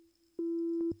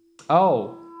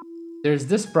 Oh, there's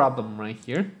this problem right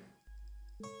here.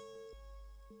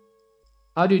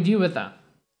 How do you deal with that?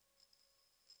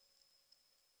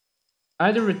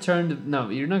 Either return the... No,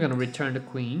 you're not going to return the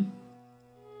queen.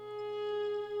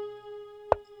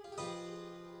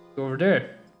 Go over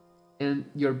there. And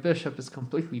your bishop is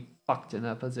completely fucked in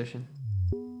that position.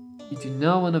 You do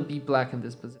not want to be black in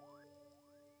this position.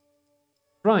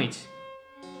 Right.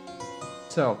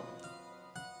 So,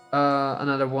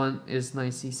 another one is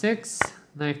knight c6.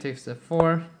 Knight takes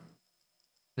f4.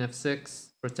 f6,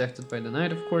 protected by the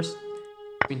knight, of course.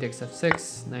 Queen takes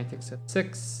f6, knight takes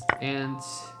f6, and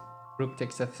rook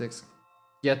takes f6.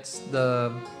 Gets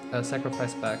the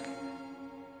sacrifice back.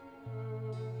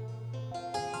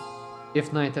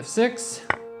 If knight f6,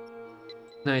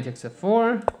 knight takes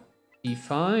f4,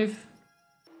 e5,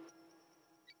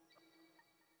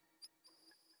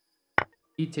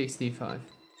 he takes d5.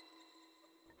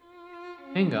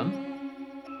 Hang on.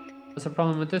 What's the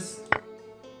problem with this?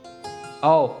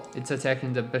 Oh, it's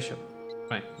attacking the bishop.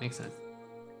 Right, makes sense.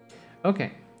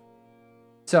 Okay.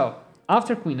 So,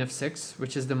 after queen f6,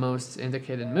 which is the most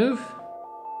indicated move,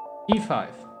 e5.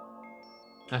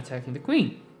 Attacking the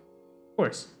queen. Of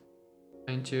course.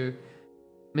 Trying to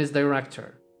misdirect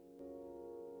her.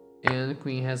 And the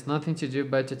queen has nothing to do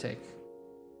but to take.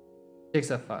 Takes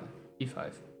f5,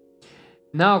 e5.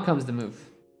 Now comes the move.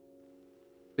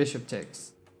 Bishop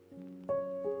takes.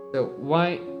 So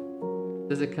why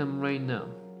does it come right now?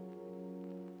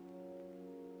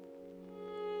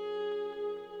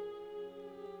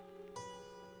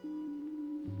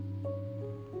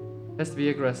 Has to be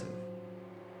aggressive.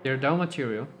 They're down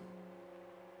material.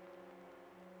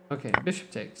 Okay, bishop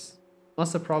takes.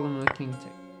 What's the problem with king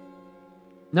take?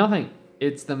 Nothing.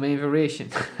 It's the main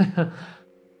variation.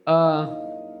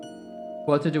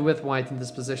 What to do with white in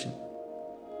this position?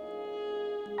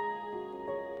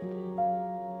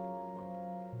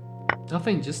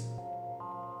 Nothing, just...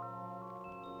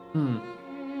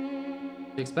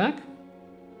 Takes back?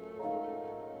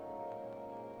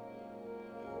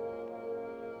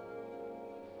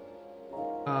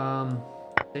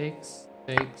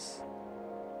 Takes.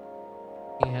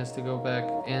 He has to go back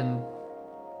and...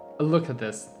 Look at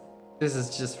this. This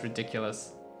is just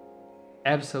ridiculous.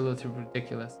 Absolutely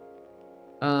ridiculous.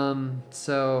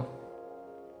 So...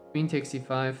 Queen takes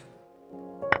e5.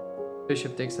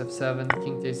 Bishop takes f7,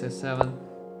 king takes f7,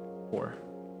 4.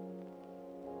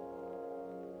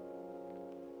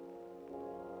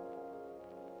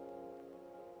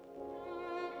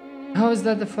 How is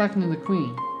that deflecting the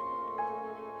queen?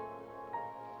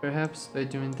 Perhaps by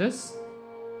doing this?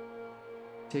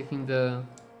 Taking the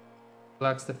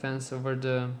black's defense over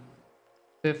the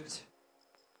 5th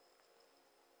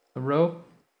row.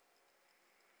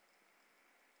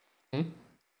 Okay.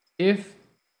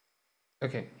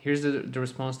 Okay, here's the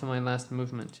response to my last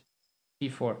movement.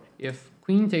 e4. If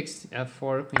queen takes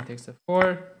f4, queen takes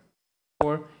f4,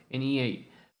 4, and e8.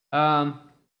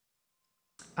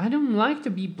 I don't like to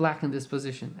be black in this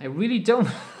position. I really don't.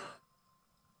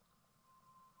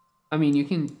 I mean, you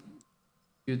can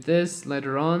do this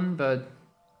later on, but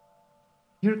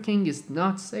your king is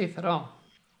not safe at all.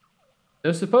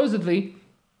 So supposedly,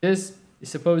 this is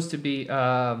supposed to be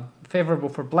favorable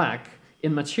for black.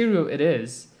 In material, it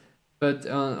is. But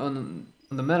on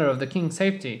the matter of the king's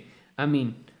safety, I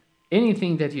mean,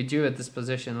 anything that you do at this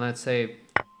position, let's say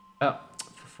Oh,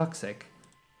 for fuck's sake.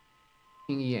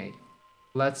 King e8.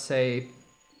 Let's say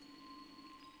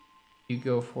you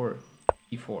go for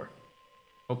e4,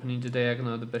 opening the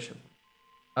diagonal of the bishop.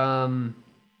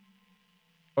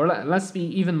 Or let's be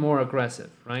even more aggressive,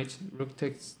 right? Rook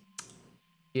takes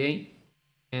e8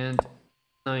 and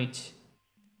knight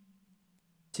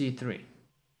c3.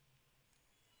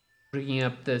 Bringing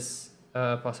up this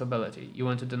possibility. You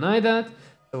want to deny that,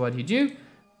 so what do you do?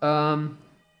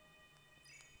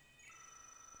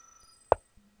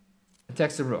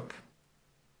 Attacks the rook.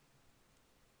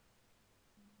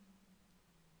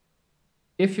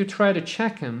 If you try to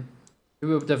check him, he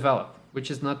will develop, which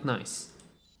is not nice.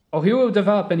 Oh, he will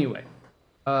develop anyway.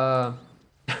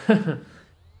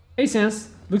 Hey Sans,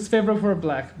 looks favorable for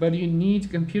black, but you need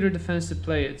computer defense to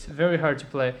play it. Very hard to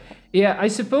play. Yeah, I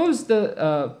suppose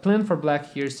the plan for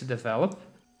black here is to develop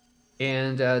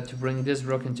and to bring this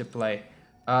rook into play.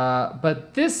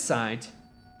 But this side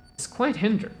is quite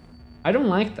hindered. I don't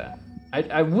like that.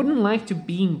 I wouldn't like to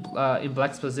be in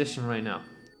black's position right now.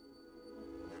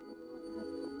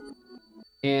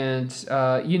 And,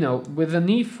 you know, with an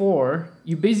e4,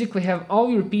 you basically have all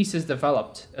your pieces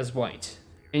developed as white.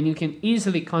 And you can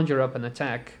easily conjure up an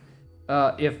attack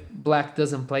if black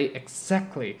doesn't play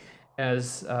exactly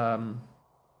as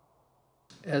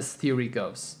theory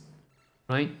goes,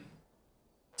 right?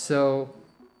 So,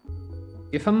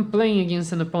 if I'm playing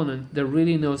against an opponent that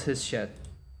really knows his shit,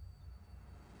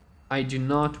 I do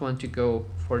not want to go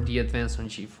for the advance on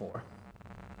g4.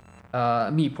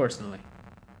 Me personally.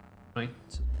 Right?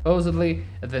 Supposedly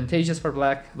advantageous for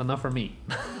black, but not for me.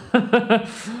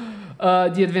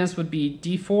 The advance would be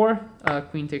d4,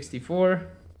 queen takes d4,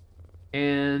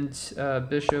 and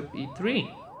bishop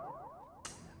e3.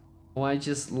 White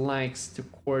just likes to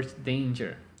court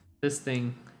danger. This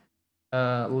thing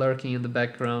lurking in the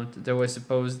background, though I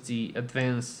suppose the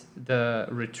advance, the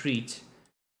retreat,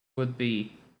 would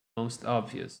be most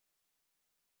obvious.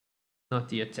 Not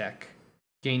the attack.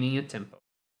 Gaining a tempo.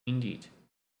 Indeed.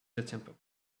 The tempo.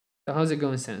 So how's it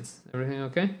going, Sans? Everything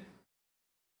okay?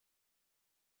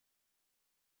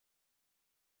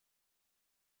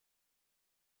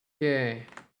 Okay.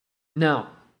 Now,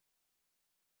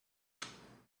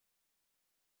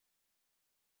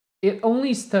 it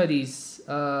only studies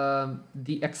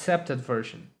the accepted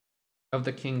version of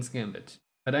the King's Gambit,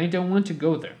 but I don't want to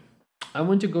go there. I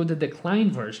want to go the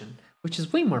declined version, which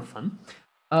is way more fun.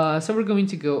 So we're going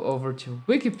to go over to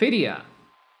Wikipedia.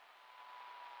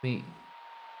 Me.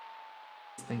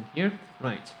 This thing here,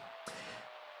 right?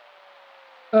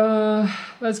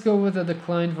 Let's go with the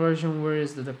declined version. Where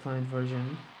is the declined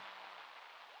version?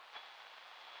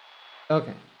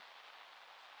 Okay.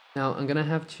 Now I'm gonna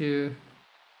have to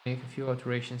make a few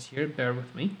alterations here. Bear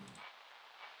with me,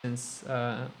 since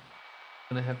I'm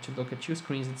gonna have to look at two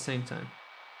screens at the same time.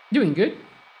 Doing good.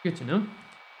 Good to know.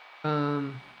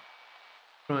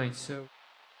 Right. So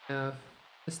have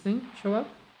this thing show up.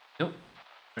 Nope.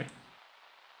 Right.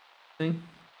 Thing.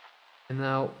 And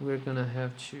now we're gonna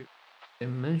have to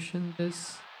dimension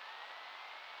this.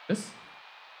 This.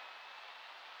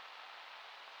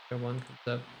 One comes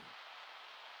up.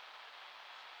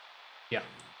 Yeah.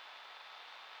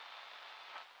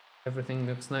 Everything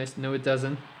looks nice. No, it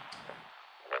doesn't.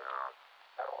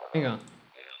 Hang on.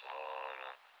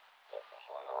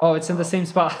 Oh, it's in the same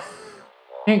spot.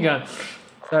 Hang on.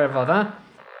 Sorry about that.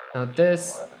 Now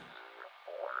this.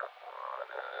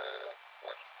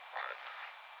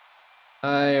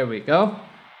 There we go.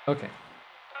 Okay.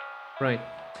 Right.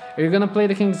 Are you gonna play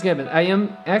the King's Gambit? I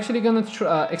am actually gonna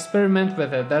experiment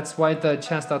with it. That's why the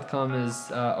chess.com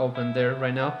is open there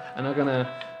right now. I'm not gonna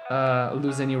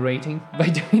lose any rating by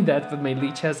doing that with my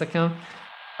Lee Chess account.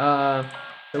 So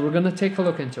we're gonna take a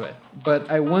look into it. But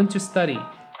I want to study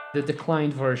the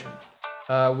declined version,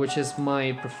 which is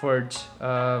my preferred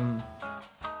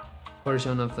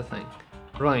version of the thing.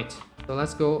 Right. So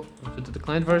let's go to the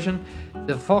declined version.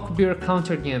 The Falkbeer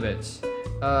counter gambit.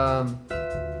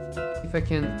 If I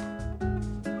can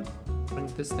bring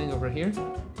this thing over here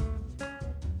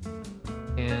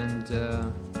and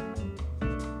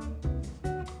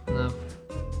enough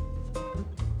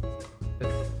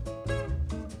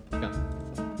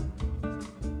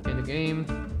in the game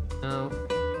now.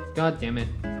 God damn it!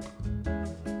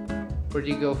 Where do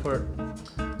you go for?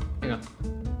 Hang on,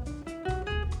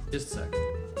 just a sec.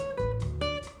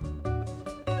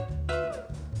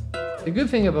 The good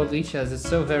thing about Lee Chess is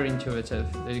so very intuitive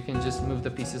that you can just move the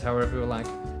pieces however you like.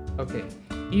 Okay,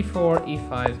 e4,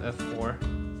 e5, f4.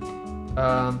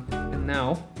 And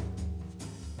now,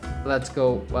 let's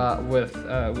go with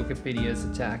Wikipedia's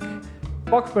attack.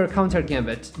 Falkbeer counter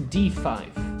gambit, d5.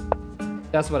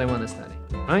 That's what I want to study,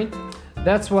 right?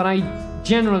 That's what I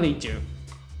generally do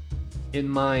in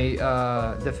my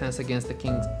defense against the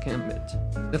King's Gambit.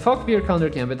 The Falkbeer counter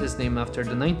gambit is named after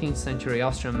the 19th century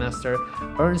Austrian master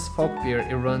Ernst Falkbeer.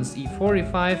 It runs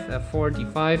e4, e5, f4,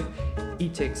 d5, e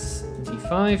takes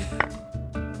d5,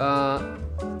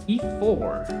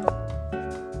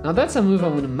 e4. Now that's a move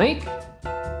I'm gonna make.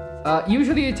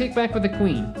 Usually I take back with the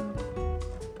queen.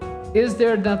 Is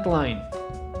there that line?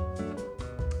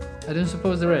 I don't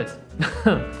suppose there is.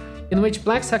 In which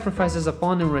black sacrifices a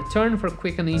pawn in return for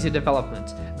quick and easy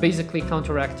development, basically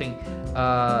counteracting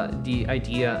the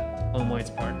idea on white's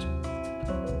part.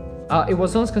 It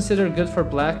was once considered good for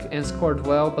black and scored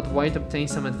well, but white obtained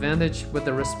some advantage with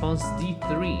the response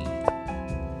d3.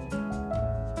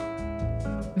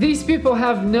 These people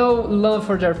have no love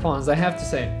for their pawns, I have to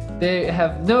say. They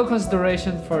have no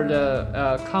consideration for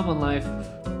the common life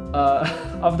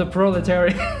of the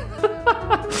proletariat.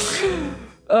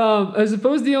 I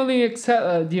suppose the only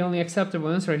acceptable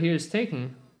answer here is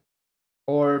taking,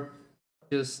 or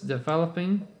just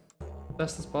developing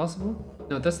best as possible.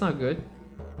 No, that's not good.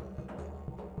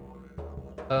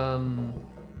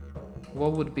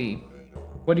 What would be?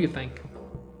 What do you think?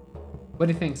 What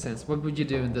do you think, Sense? What would you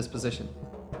do in this position?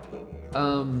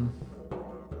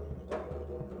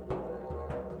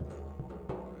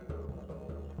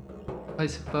 I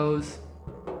suppose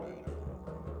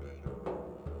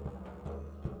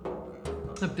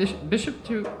a bishop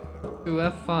to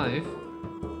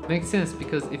f5 makes sense,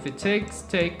 because if it takes,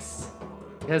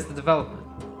 it has the development.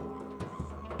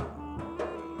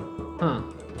 Huh.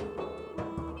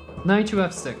 Knight to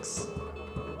f6.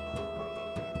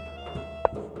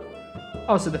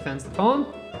 Also defends the pawn.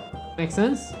 Makes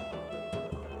sense.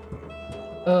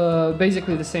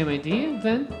 Basically the same idea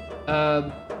then.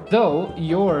 Though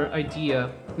your idea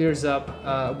clears up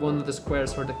one of the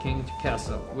squares for the king to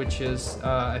castle, which is,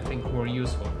 I think, more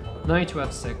useful. Knight to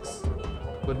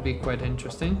f6 would be quite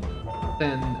interesting.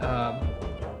 Then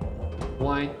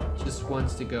white just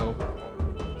wants to go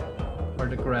for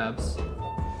the grabs.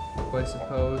 So I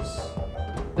suppose...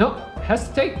 No! Has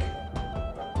to take!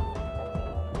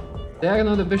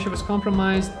 Diagonal, the bishop is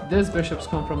compromised, this bishop's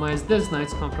compromised, this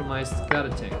knight's compromised, gotta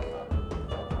take.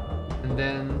 And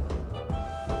then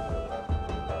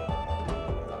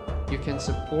you can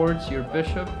support your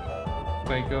bishop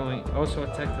by going, also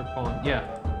attack the pawn, yeah.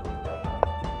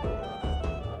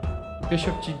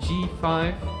 Bishop to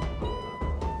g5,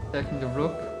 attacking the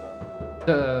rook,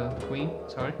 the queen,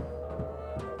 sorry.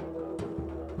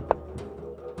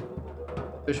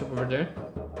 Bishop over there.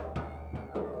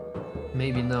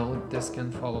 Maybe now this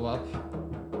can follow up,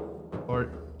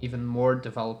 or even more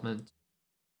development.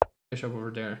 Bishop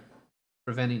over there,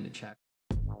 preventing the check.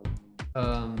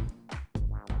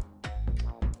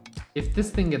 If this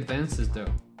thing advances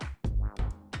though,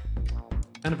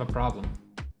 kind of a problem.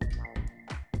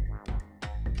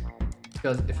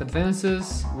 Because if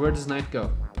advances, where does knight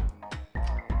go?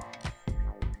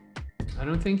 I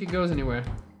don't think it goes anywhere.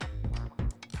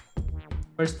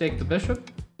 First take the bishop.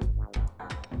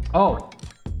 Oh,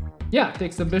 yeah,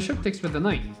 takes the bishop, takes with the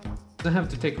knight. Doesn't have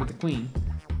to take with the queen.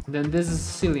 And then this is a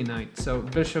silly knight, so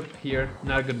bishop here,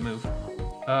 not a good move.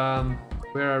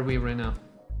 Where are we right now?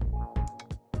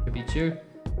 b2,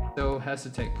 so has to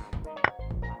take.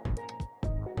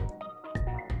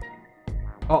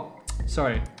 Oh,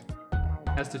 sorry,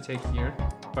 has to take here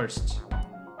first.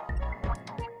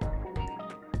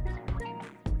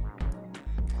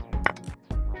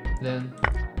 Then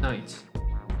knight.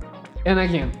 And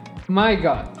again, my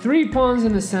god, 3 pawns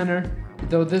in the center,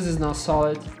 though this is not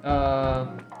solid.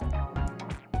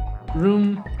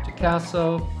 Room to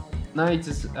castle, knight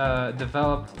is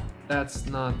developed, that's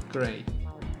not great.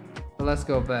 So let's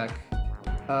go back.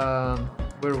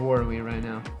 Where were we right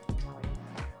now?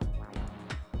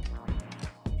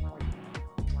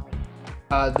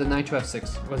 The knight to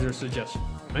f6 was your suggestion,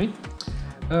 right?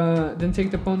 Then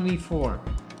take the pawn e4.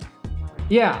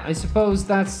 Yeah, I suppose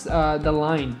that's the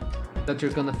line that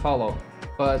you're gonna follow,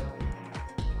 but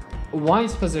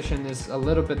white's position is a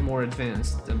little bit more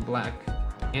advanced than black,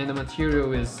 and the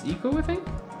material is equal, I think,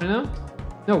 right now?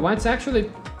 No, white's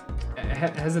actually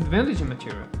has advantage in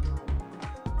material,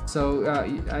 so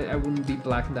I wouldn't be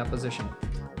black in that position.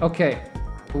 Okay,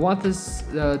 what does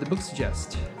the book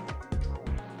suggest?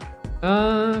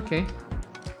 Okay,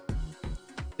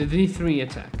 the d3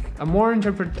 attack. A more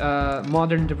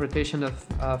modern interpretation of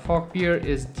Falkbeer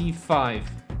is d5.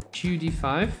 Chew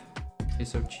d5. Okay,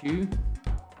 so chew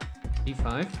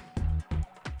d5.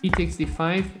 He takes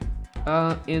d5,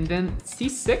 and then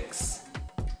c6,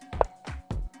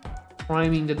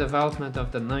 priming the development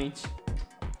of the knight,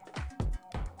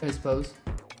 I suppose.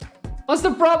 What's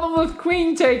the problem with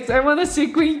queen takes? I want to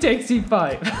see queen take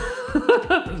c5.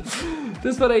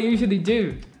 That's what I usually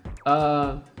do.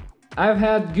 I've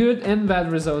had good and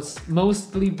bad results.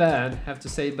 Mostly bad, have to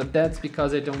say, but that's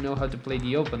because I don't know how to play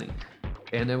the opening.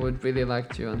 And I would really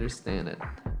like to understand it.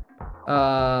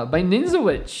 By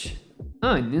Ninzawitch.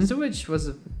 Ah, Ninzawitch was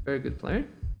a very good player.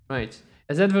 Right.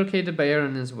 As advocated by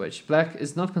Aaron Ninzawitch, Black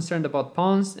is not concerned about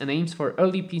pawns and aims for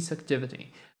early piece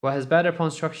activity, while has better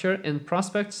pawn structure and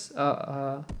prospects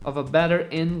of a better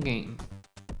endgame.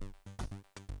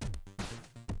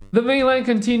 The main line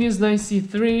continues, knight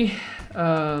c3.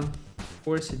 Of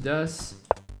course it does.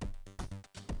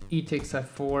 E takes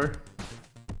f4.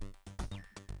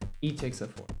 E takes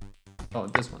f4. Oh,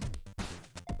 this one.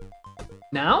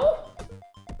 Now?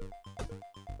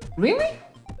 Really?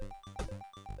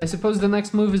 I suppose the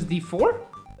next move is d4?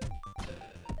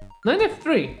 Knight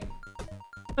f3.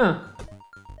 Huh.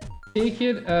 Take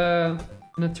it in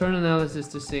a turn analysis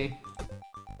to see.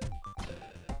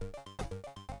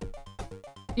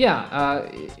 Yeah,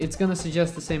 it's gonna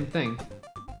suggest the same thing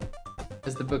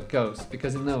as the book goes,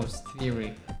 because it knows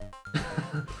theory.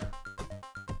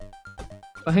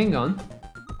 But hang on.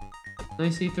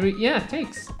 Knight c3. Yeah, it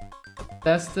takes.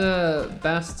 That's the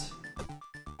best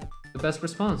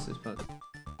response, I suppose.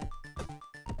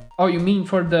 Oh, you mean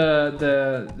for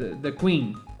the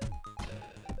queen?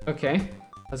 Okay,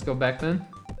 let's go back then.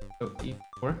 So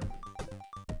e4,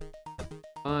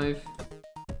 5,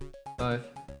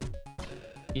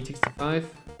 e takes d5,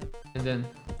 and then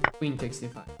queen takes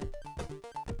d5.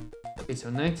 Okay, so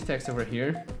knight attacks over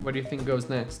here. What do you think goes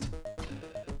next?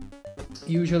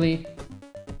 Usually,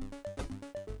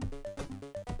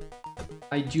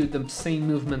 I do the same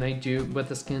movement I do with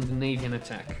a Scandinavian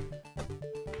attack.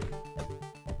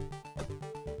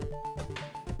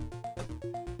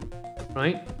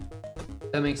 Right?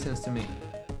 That makes sense to me.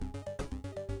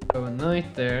 Go a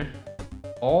knight there.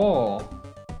 Oh!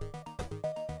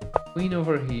 Queen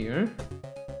over here.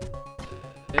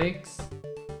 Takes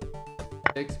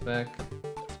back.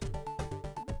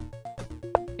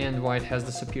 And white has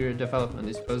the superior development.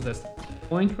 I suppose that's the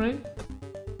point, right?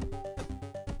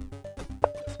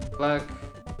 Black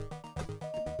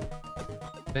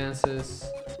advances.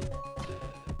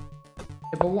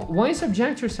 Yeah, but why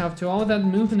subject yourself to all that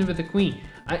movement with the queen?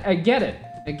 I get it.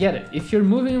 I get it. If you're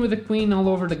moving with the queen all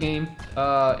over the game,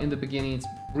 in the beginning, it's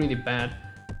really bad.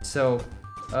 So,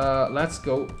 let's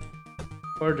go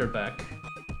further back.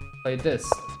 Play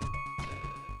this.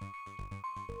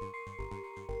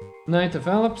 Knight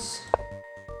develops.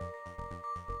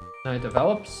 Knight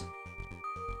develops.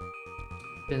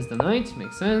 Pins the knight,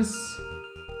 makes sense.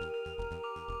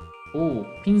 Oh,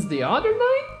 pins the other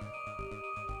knight?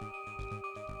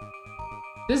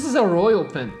 This is a royal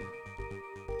pin.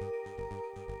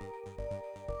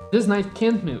 This knight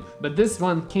can't move, but this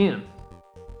one can.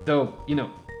 Though, you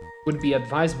know, would be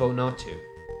advisable not to.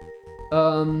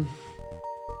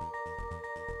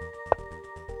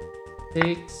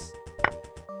 Takes.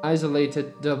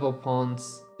 Isolated double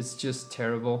pawns. It's just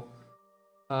terrible.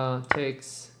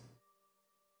 Takes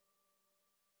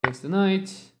the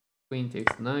knight. Queen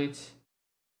takes the knight.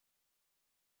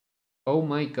 Oh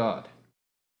my god.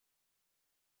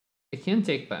 I can't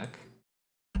take back.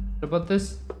 What about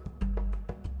this?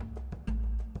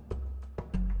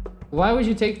 Why would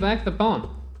you take back the pawn?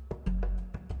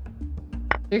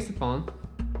 Takes the pawn.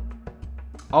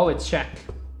 Oh, it's check.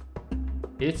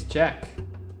 It's check.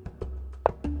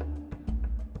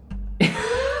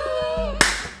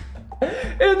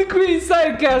 And queen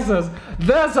side castles.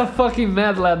 That's a fucking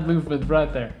mad lad movement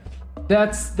right there.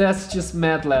 That's just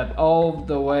mad lad all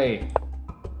the way.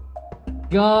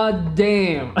 God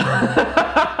damn.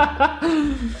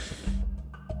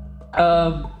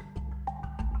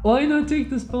 Why not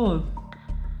take this pawn?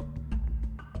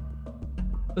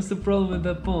 What's the problem with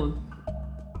that pawn?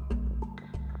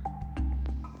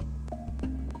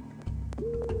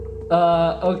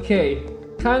 Okay.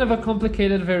 Kind of a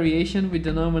complicated variation. We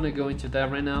do not want to go into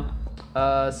that right now.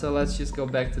 So let's just go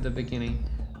back to the beginning.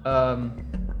 No,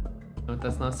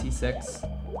 that's not c6.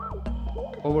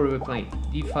 What were we playing?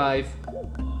 d5,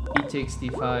 e takes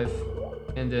d5,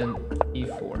 and then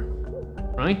e4.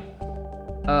 Right?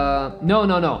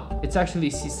 No. It's actually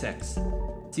c6.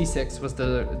 c6 was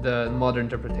the modern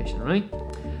interpretation, right?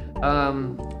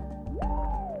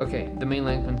 Okay, the main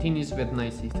line continues with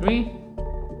knight c3.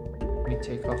 Let me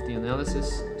take off the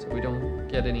analysis so we don't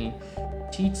get any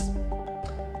cheats.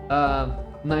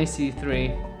 Knight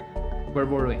c3. Where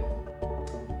were we?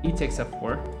 E takes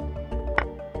f4.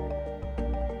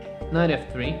 Knight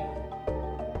f3.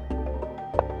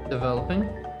 Developing.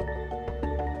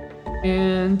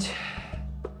 And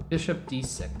bishop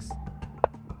d6.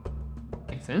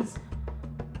 makes sense.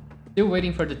 Still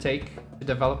waiting for the take to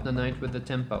develop the knight with the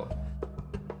tempo.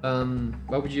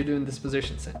 What would you do in this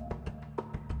position, Sen?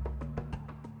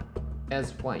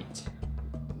 As white.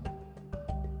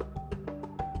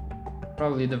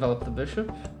 Probably develop the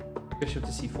bishop. Bishop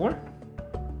to c4.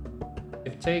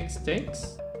 If takes,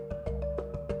 takes.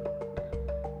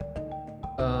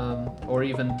 Or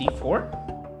even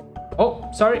d4. Oh,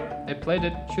 sorry, I played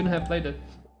it. Shouldn't have played it.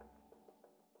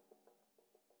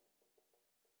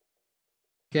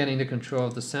 Getting the control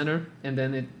of the center, and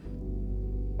then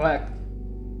black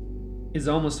is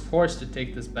almost forced to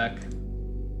take this back.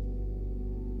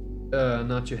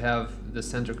 Not to have the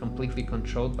center completely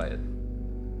controlled by it.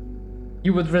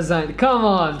 You would resign. Come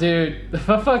on, dude.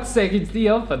 For fuck's sake, it's the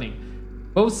opening.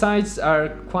 Both sides are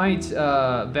quite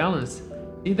balanced.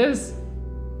 See this?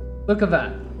 Look at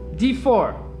that.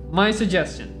 d4, my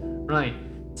suggestion. Right.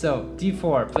 So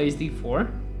d4 plays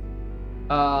d4.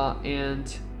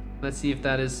 And let's see if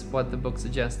that is what the book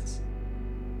suggests.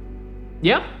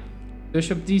 Yeah.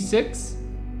 Bishop d6.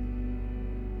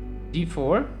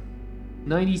 d4.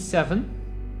 97.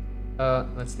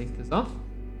 Let's take this off.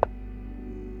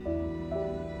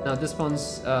 Now this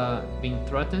one's being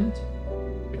threatened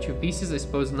with 2 pieces. I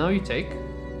suppose now you take.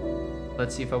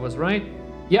 Let's see if I was right.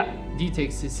 Yeah, d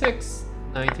takes c6,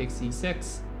 knight takes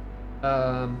c6.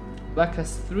 Black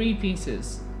has 3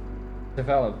 pieces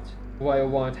developed, while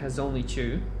white has only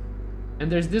 2. And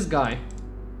there's this guy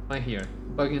right here,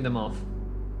 bugging them off.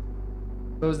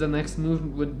 Suppose the next move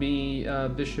would be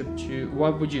bishop to...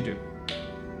 What would you do?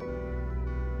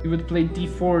 You would play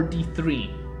d4, d3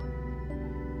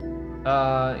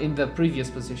 in the previous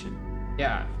position.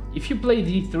 Yeah, if you play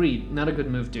d3, not a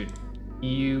good move, dude.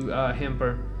 You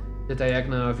hamper the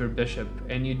diagonal of your bishop,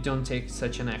 and you don't take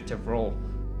such an active role.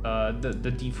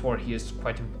 The d4 here is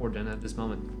quite important at this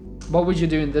moment. What would you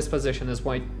do in this position as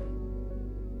white?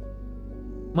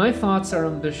 My thoughts are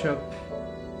on bishop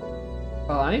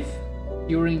 5,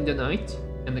 curing the knight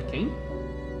and the king,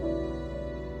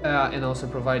 and also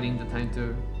providing the time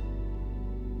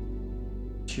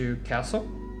to castle.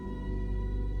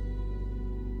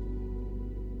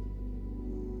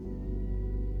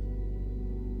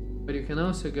 But you can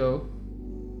also go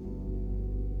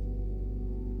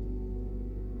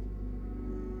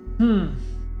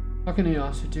what can you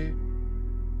also do?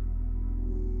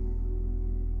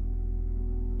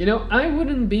 You know, I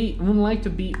wouldn't like to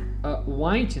be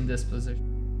white in this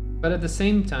position, but at the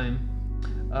same time,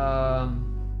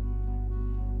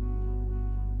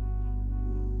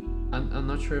 I'm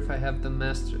not sure if I have the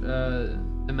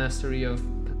mastery of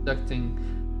conducting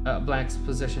black's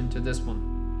position to this one.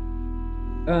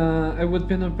 I would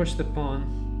pin or push the pawn.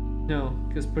 No,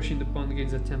 because pushing the pawn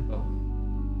gains a tempo.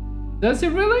 Does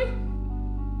it really?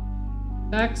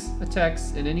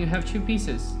 Attacks, and then you have 2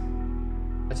 pieces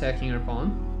attacking your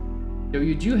pawn. So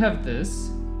you do have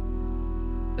this.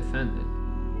 Defend it.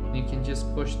 And you can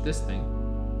just push this thing.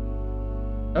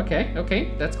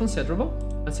 Okay, that's considerable.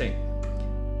 Let's see.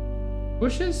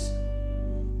 Pushes?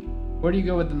 Where do you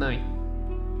go with the knight?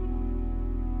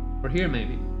 Or here,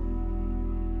 maybe?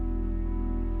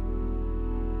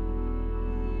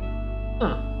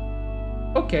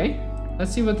 Okay,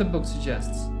 let's see what the book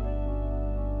suggests.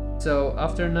 So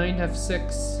after knight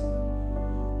f6,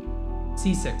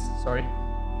 c6, sorry,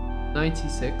 knight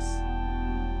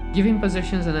c6, giving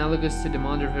positions analogous to the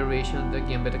modern variation of the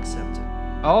Gambit accepted.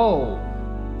 Oh,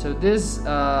 so this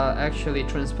actually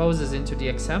transposes into the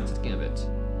accepted Gambit.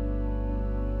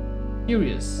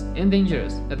 Curious and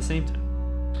dangerous at the same time.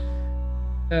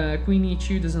 Queen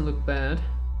e2 doesn't look bad.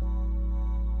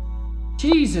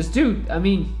 Jesus, dude, I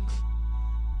mean,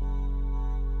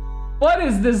 what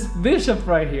is this bishop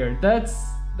right here?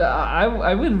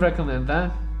 I wouldn't recommend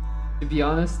that, to be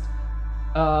honest.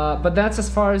 But that's as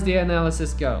far as the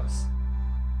analysis goes,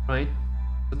 right?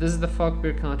 So this is the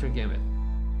Falkbeer counter Gambit.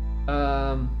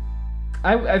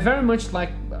 I very much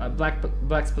like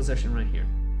black's position right here,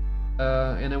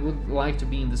 and I would like to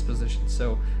be in this position.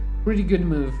 So pretty good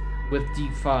move with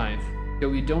d5. So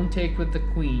we don't take with the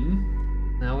queen.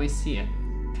 Now we see it.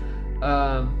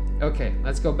 Okay,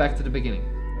 let's go back to the beginning.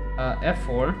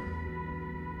 F4.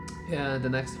 And the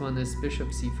next one is bishop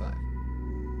c5.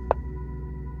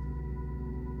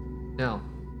 Now,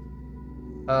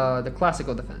 the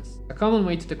classical defense. A common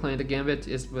way to decline the gambit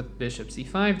is with bishop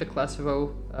c5. The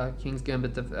classical king's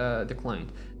gambit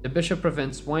declined. The bishop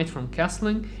prevents white from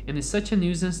castling and is such a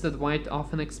nuisance that white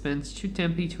often expends 2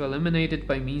 tempi to eliminate it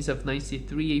by means of knight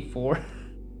c3, a4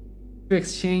 to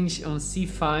exchange on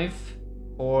c5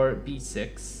 or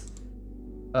b6.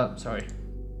 Sorry.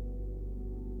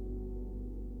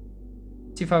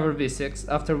 c5 or b6,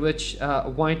 after which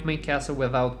white may castle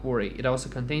without worry. It also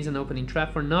contains an opening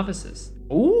trap for novices.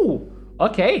 Ooh,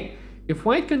 okay. If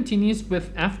white continues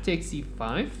with f takes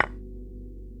e5,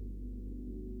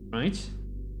 right?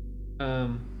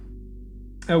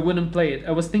 I wouldn't play it.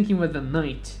 I was thinking with the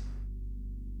knight.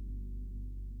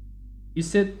 You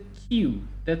said q,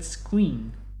 that's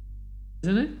queen,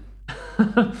 isn't it?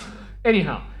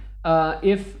 Anyhow,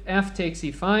 if f takes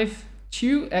e5,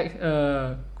 q,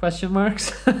 question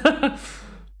marks.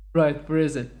 Right, where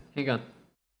is it? Hang on.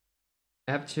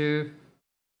 I have to,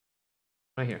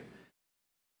 right here.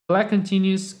 Black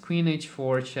continues, queen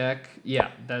h4 check.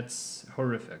 Yeah, that's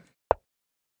horrific.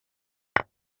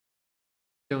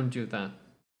 Don't do that.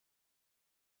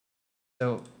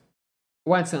 So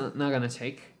white's not gonna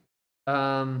take.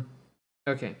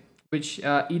 Okay, which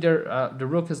either the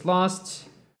rook is lost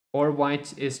or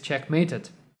white is checkmated.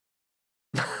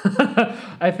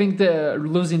 I think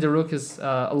losing the rook is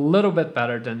a little bit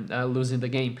better than losing the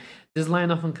game. This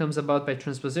line often comes about by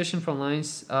transposition from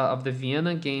lines of the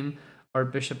Vienna game or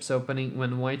bishop's opening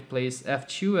when white plays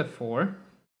f2, f4.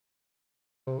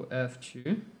 So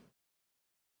f2.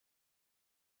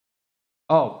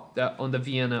 Oh, on the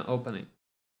Vienna opening.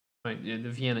 Right, the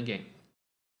Vienna game.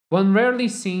 One rarely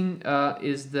seen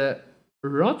is the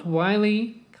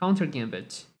Rottweiler counter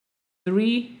gambit.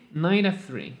 3, knight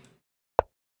f3.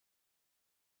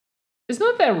 It's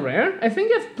not that rare. I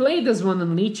think I've played this one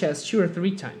in Lee chess 2 or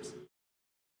 3 times.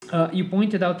 You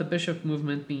pointed out the bishop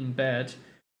movement being bad.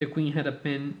 The queen had a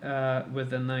pin with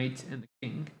the knight and the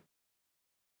king.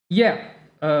 Yeah,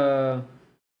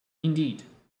 indeed.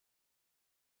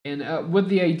 And with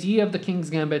the idea of the King's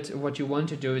Gambit, what you want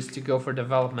to do is to go for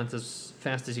development as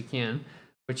fast as you can,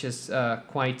 which is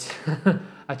quite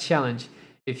a challenge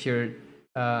if you're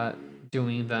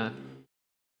doing that.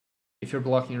 If you're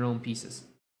blocking your own pieces,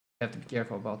 you have to be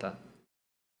careful about that.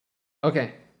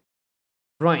 Okay,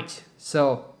 right.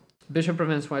 So bishop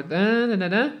prevents white.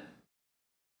 Knight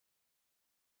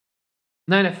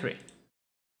f3.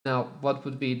 Now, what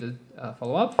would be the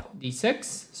follow-up?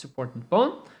 d6, supporting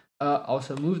pawn.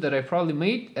 Also a move that I probably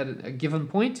made at a given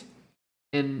point.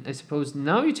 And I suppose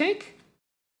now you take?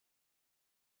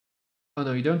 Oh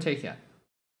no, you don't take yet.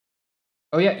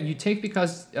 Oh yeah, you take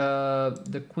because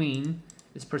the queen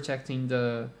is protecting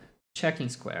the checking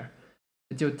square.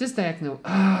 Dude, this diagonal...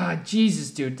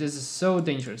 Jesus, dude, this is so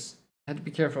dangerous. I have to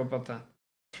be careful about that.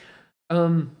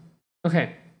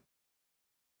 Okay.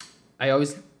 I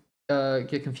always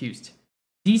get confused.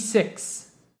 d6.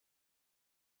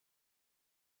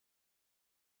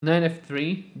 Knight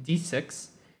f3, d6,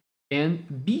 and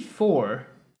b4.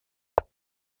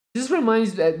 This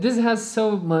reminds me, this has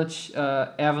so much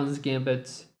Evans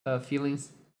Gambit feelings.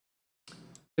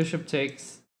 Bishop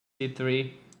takes,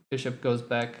 c3, bishop goes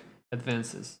back,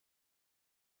 advances.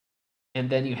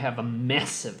 And then you have a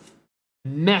massive,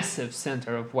 massive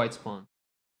center of white's pawn.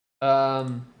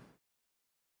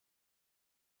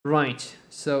 Right,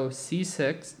 so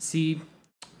c6,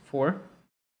 c4,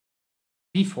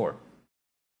 b4.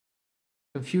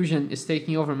 Confusion is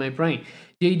taking over my brain.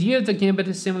 The idea of the gambit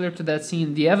is similar to that seen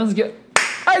in the Evans game.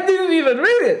 I didn't even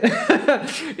read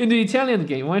it! In the Italian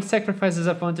game, white sacrifices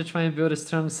a pawn to try and build a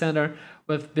strong center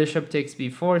with bishop takes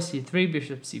b4, c3,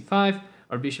 bishop c5,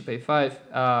 or bishop a5,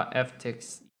 f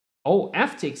takes... Oh,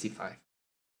 f takes e5.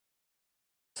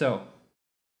 So,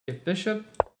 if bishop...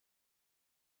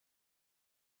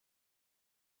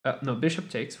 no, bishop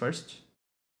takes first.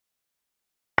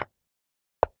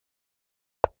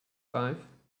 5.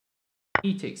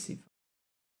 E takes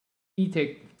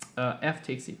c5. F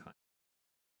takes c5.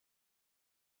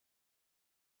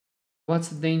 What's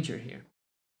the danger here?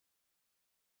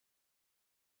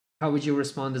 How would you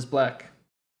respond as black?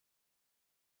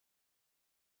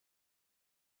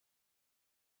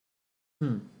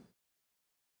 You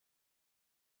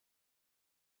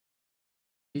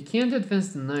can't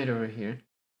advance the knight over here.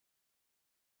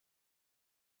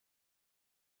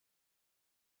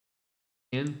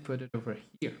 And put it over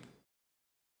here.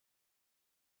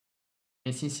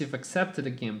 And since you've accepted a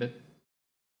gambit,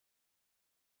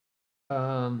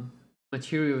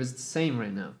 material is the same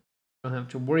right now. You don't have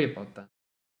to worry about that.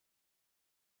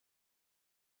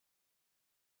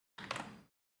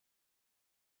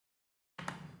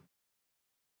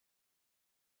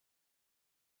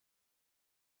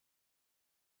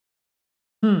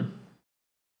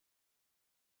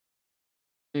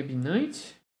 Maybe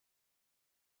knight.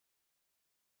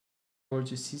 Or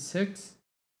to c6.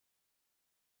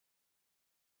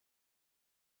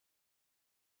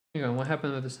 Hang on, what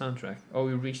happened with the soundtrack? Oh,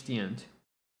 we reached the end.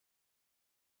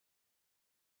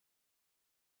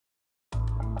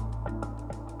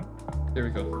 There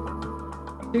we go.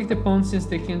 Take the pawn since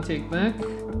they can take back.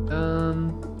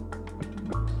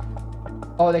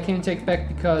 Oh, they can take back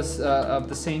because of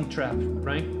the same trap,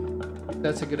 right?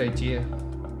 That's a good idea.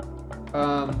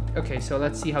 Okay, so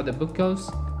let's see how the book goes.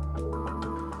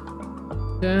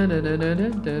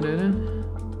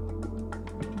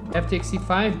 F takes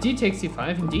c5, d takes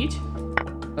c5, indeed.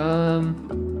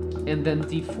 And then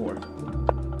d4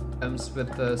 comes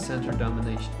with the center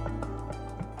domination.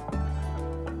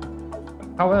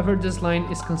 However, this line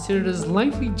is considered as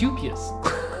slightly dubious.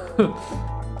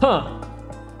 Huh.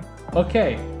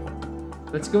 Okay.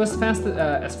 Let's go as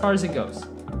far as it goes.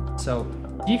 So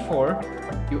d4,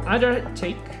 you either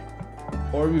take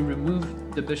or you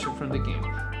remove the bishop from the game.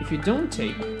 If you don't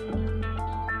take,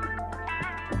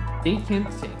 they can't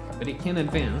take, but they can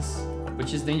advance,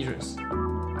 which is dangerous.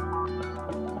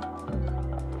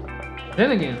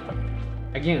 Then again,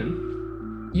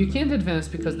 you can't advance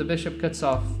because the bishop cuts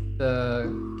off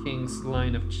the king's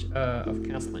line of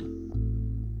castling.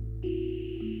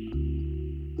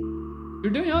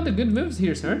 You're doing all the good moves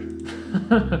here, sir.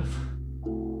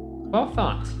 Well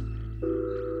thought.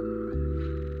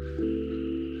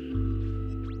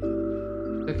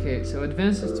 Okay, so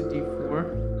advances to d4.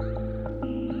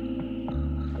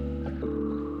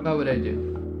 What would I do?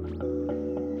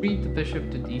 Retreat the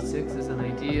bishop to d6 is an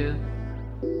idea.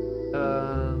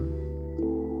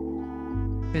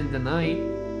 Pin the knight,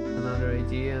 another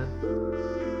idea.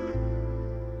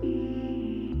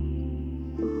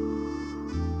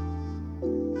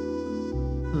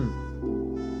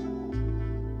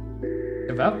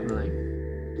 Give up the knight.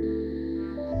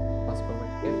 Possible way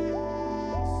to get.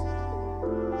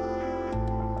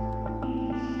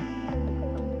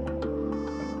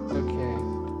 Okay.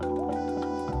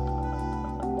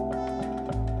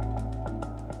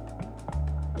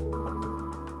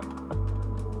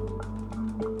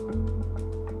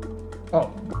 Oh,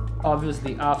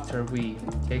 obviously after we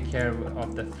take care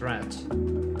of the threat.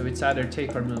 So it's either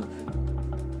take or move.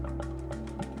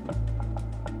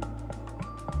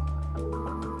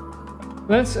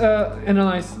 Let's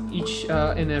analyze each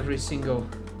and every single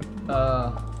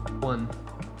one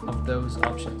of those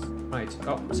options. Right.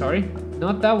 Oh, sorry.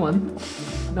 Not that one.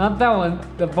 Not that one.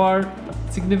 The bar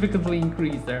significantly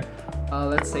increased there.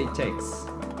 Let's say takes.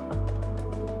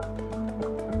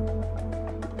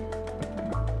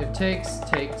 If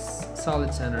takes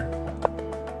solid center.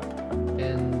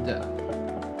 And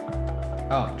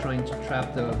trying to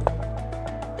trap the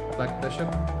black bishop.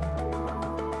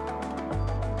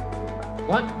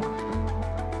 What?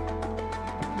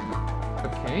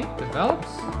 Okay,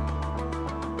 develops.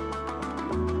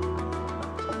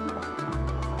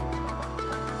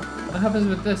 What happens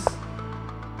with this?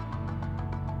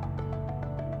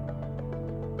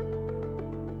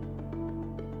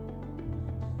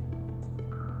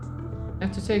 You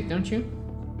have to take, don't you?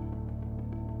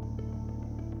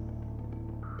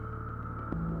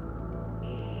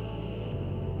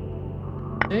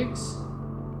 Takes.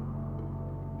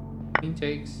 Queen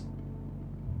takes,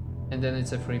 and then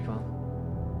it's a free pawn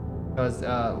because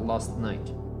lost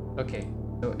knight. Okay,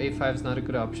 so a5 is not a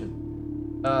good option.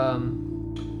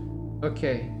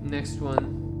 Okay, next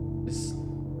one is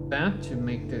that to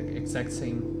make the exact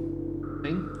same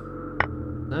thing.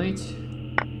 Knight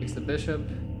takes the bishop,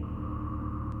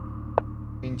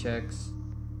 queen checks,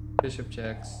 bishop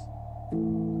checks,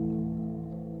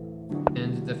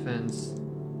 and the defense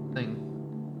thing.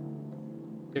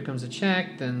 Here comes a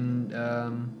check, then,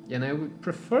 and I would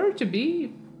prefer to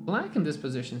be black in this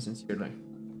position sincerely.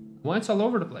 White's all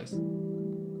over the place.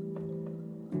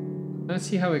 Let's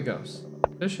see how it goes.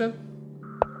 Bishop,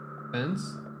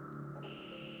 defends,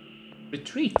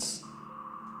 retreats.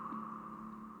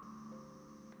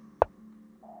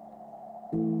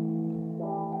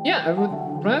 Yeah, I would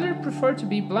rather prefer to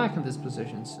be black in this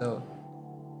position, so...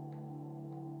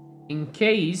 In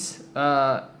case,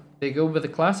 they go with the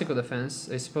classical defense,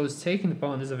 I suppose taking the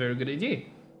pawn is a very good idea.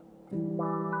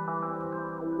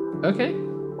 Okay,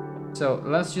 so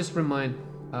let's just remind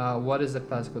what is the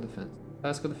classical defense.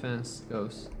 Classical defense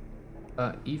goes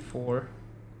e4,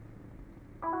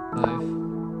 5,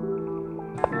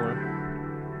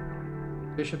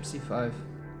 e4, bishop c5.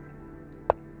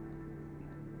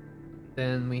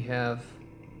 Then we have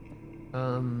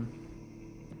sorry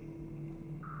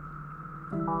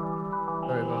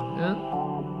about that.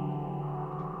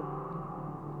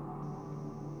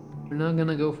 We're not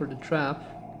gonna go for the trap.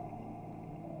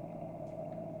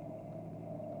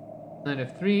 Knight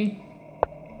f3,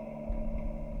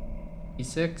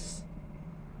 e6,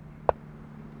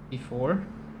 e4,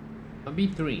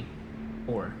 b3,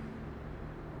 4.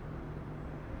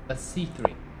 That's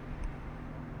c3.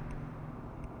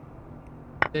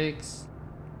 Takes,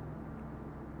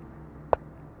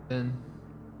 Then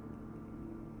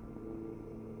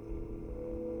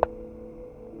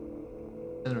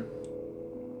center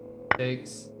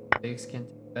takes can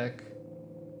take back.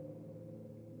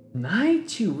 Knight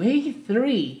to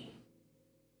a3.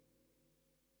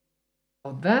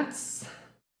 Oh, that's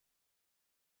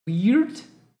weird.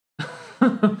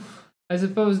 I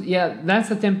suppose, yeah, that's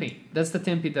the tempi. That's the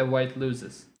tempi that white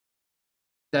loses.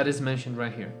 That is mentioned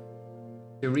right here.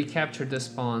 To recapture the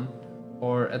pawn,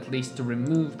 or at least to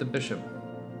remove the bishop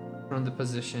from the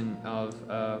position of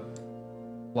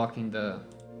blocking the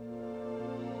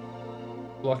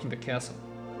castle.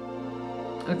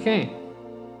 Okay.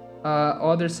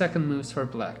 Other second moves for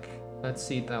black. Let's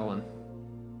see that one.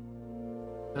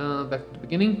 Back to the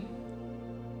beginning.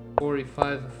 4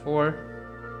 e5 4.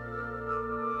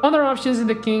 Other options in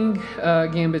the king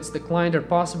gambits declined are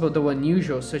possible though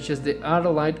unusual, such as the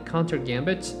Adelaide counter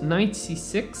gambit, knight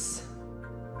c6,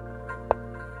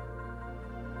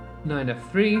 knight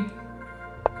f3,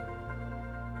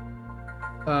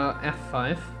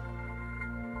 f5.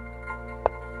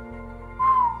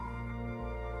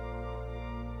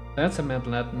 That's a mad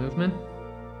lad movement.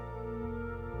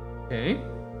 Okay.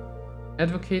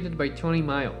 Advocated by Tony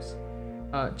Miles.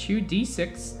 Chew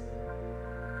d6.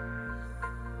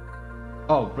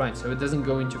 Oh, right, so it doesn't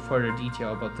go into further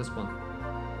detail about this one.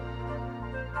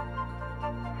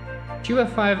 Chew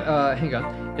f5, hang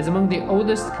on, is among the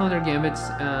oldest counter gambits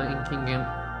in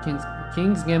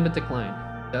King's Gambit Decline.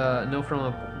 Known from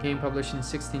a game published in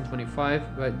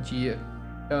 1625 by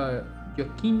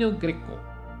Gioacchino Greco.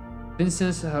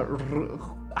 Vincent,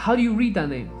 how do you read that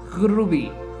name?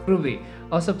 Ruby.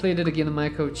 Also played it against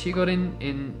Michael Chigorin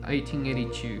in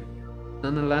 1882.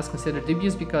 Nonetheless considered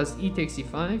dubious because e takes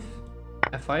e5,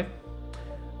 f5,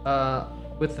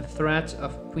 with the threat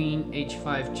of queen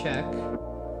h5 check.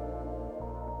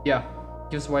 Yeah,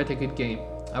 gives white a good game.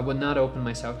 I would not open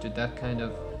myself to that kind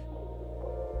of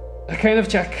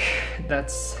check.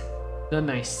 That's not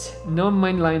nice. No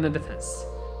main line of defense.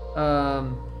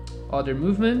 Other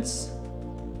movements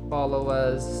follow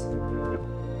as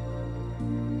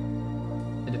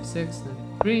knight f6, knight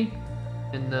f3,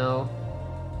 and now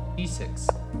e6.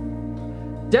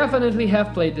 Definitely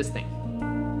have played this thing.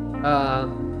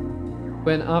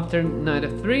 When after knight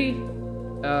f3,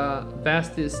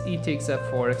 Bastis e takes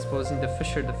f4, exposing the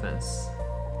Fischer defense.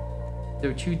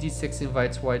 Though chew d6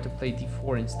 invites white to play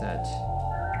d4 instead.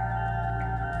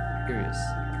 Curious.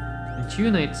 And chew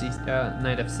knight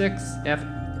f6,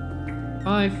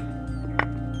 f5,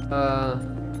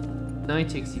 knight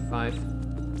takes e5,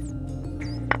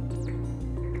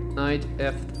 knight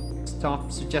f.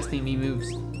 Stop suggesting me moves.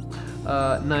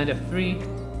 Knight f3.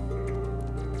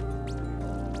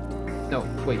 No,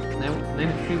 wait. Knight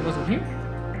f3 wasn't here.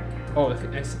 Oh, I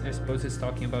suppose it's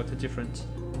talking about a different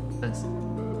sense.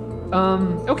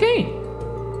 Okay.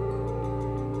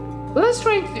 Let's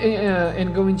try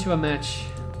and go into a match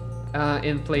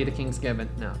and play the King's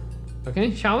Gambit now.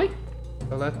 Okay, shall we?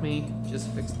 So let me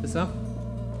just fix this up.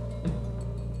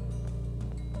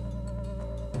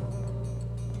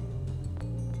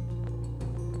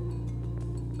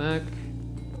 Back.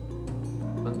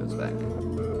 One goes back.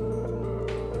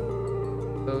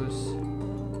 Goes.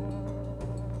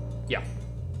 Yeah,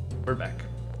 we're back.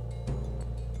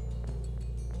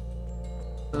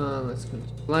 Let's go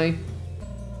to play.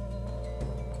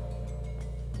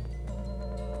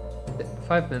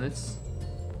 5 minutes.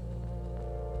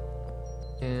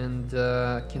 And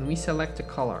can we select a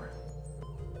color?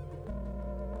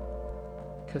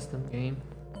 Custom game.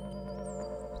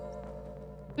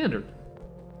 Standard.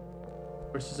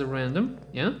 Versus a random,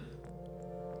 yeah?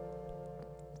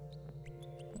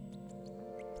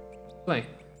 Play.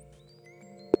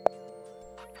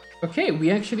 Okay, we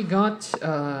actually got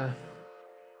the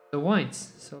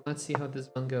whites, so let's see how this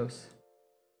one goes.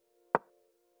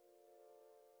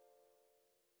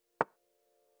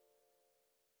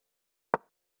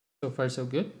 So far, so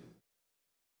good.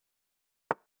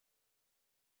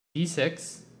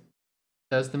 D6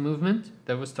 does the movement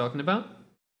that I was talking about.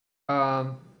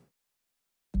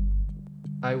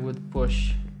 I would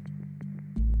push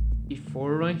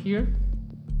E4 right here.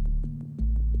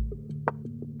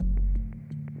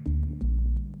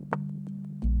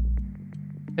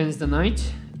 Defends the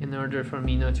knight in order for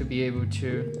me not to be able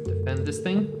to defend this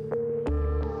thing.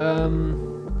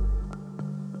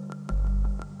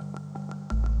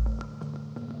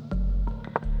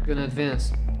 Gonna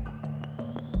advance.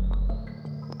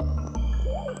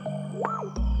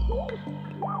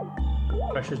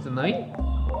 Pressures the knight.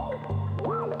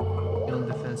 On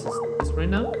defense is this right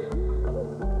now.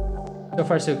 So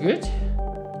far so good.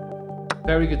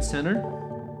 Very good center.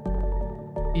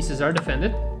 Pieces are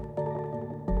defended.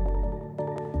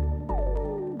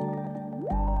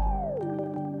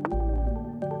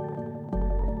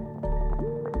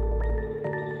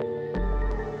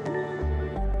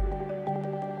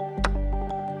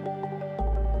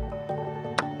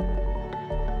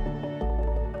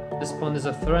 pawn is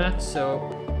a threat, so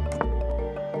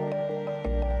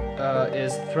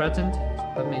is threatened.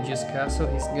 Let me just castle.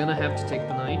 He's gonna have to take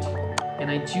the knight,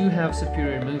 and I do have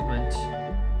superior movement.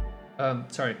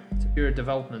 Sorry, superior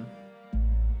development.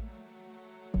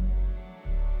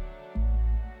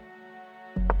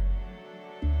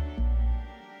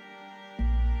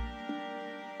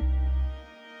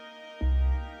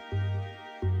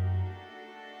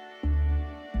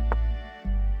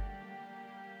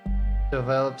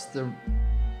 Develops the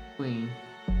queen.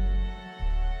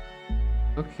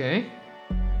 Okay.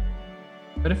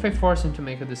 What if I force him to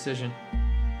make a decision?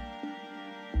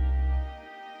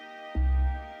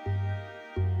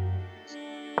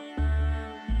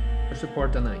 Or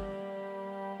support the knight.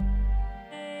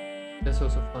 That's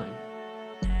also fine.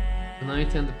 The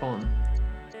knight and the pawn.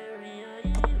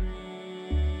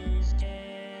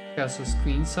 Castle's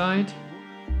queen side.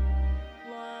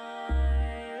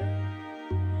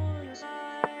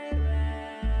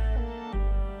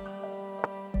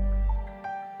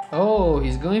 Oh,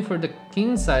 he's going for the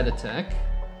king side attack,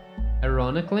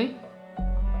 ironically.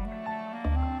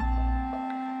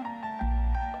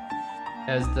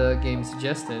 As the game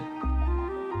suggested.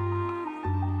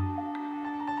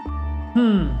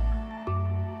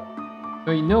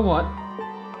 Well, you know what?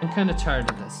 I'm kind of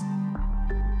tired of this.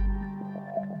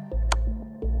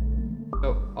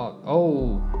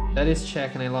 Oh, that is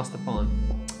check and I lost the pawn.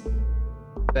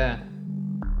 Bad.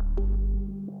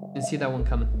 Didn't see that one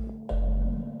coming.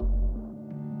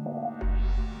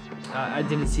 I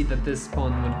didn't see that this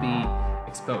pawn would be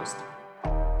exposed,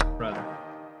 rather.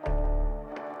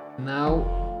 Now,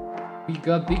 we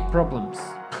got big problems.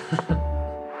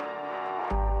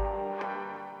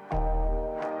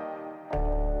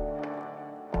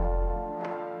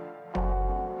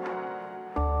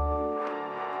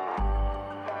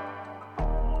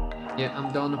 Yeah,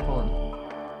 I'm down a pawn.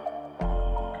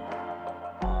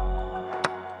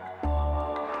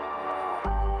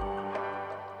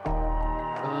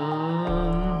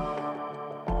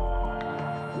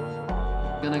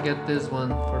 Gonna get this one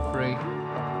for free.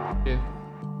 Okay.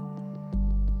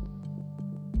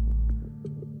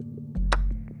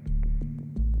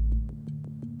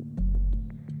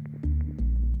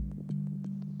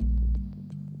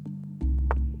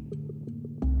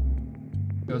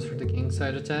 Goes for the king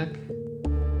side attack.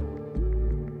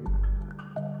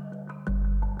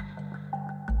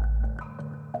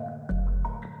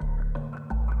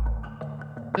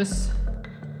 This.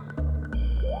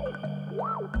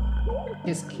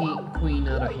 His queen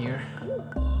out of here.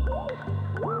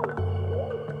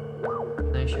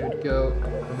 I should go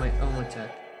for my own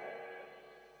attack.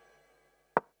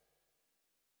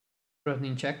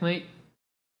 Threatening checkmate.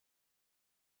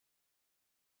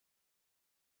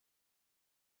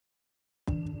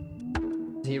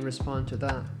 Does he respond to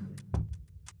that?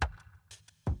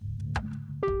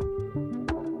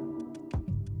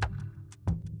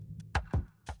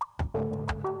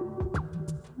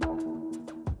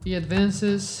 He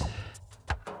advances.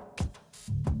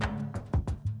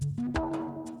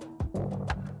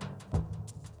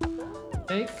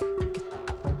 Take.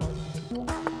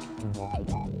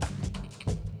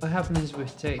 What happens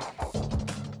with take?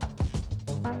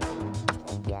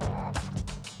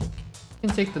 He can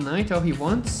take the knight all he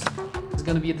wants. It's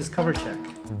gonna be a discover check.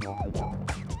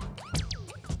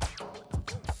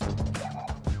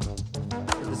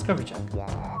 A discover check.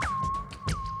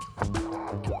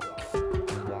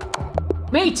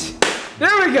 Mate!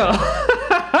 There we go!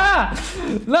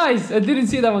 Nice! I didn't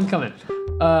see that one coming.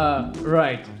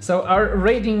 Right. So our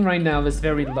rating right now is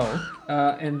very low.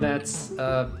 And that's,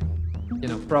 you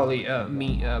know, probably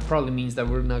means that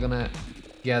we're not gonna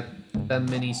get that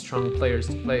many strong players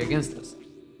to play against us.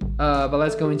 But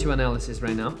let's go into analysis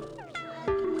right now.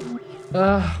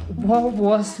 What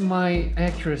was my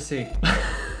accuracy?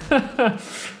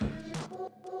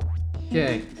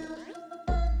 Okay.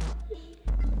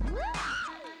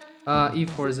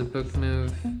 E4 is a book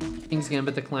move. King's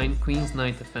Gambit decline, Queen's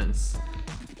Knight defense.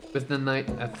 With the Knight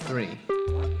F3.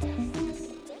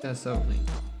 That's opening.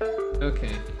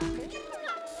 Okay.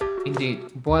 Indeed,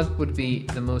 what would be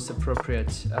the most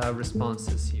appropriate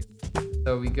responses here?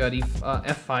 So we got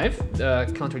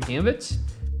F5, counter Gambit,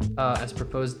 as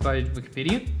proposed by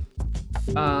Wikipedia.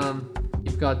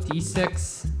 You've got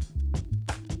D6.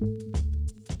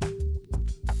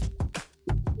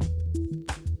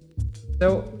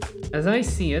 So, as I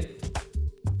see it,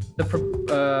 the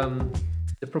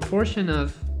proportion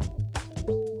of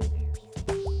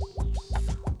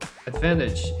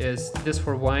advantage is this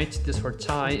for white, this for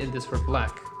tie, and this for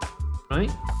black,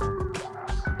 right?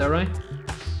 Is that right?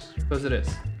 Because it is.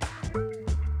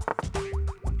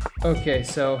 Okay,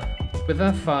 so With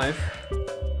f5,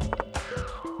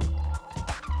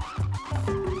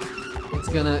 it's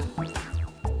gonna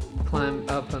climb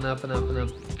up and up and up and up.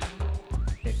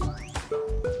 Okay.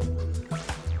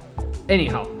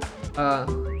 Anyhow,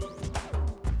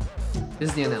 this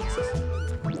is the analysis.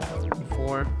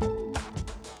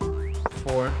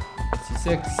 4,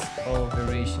 6, all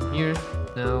variation here.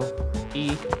 Now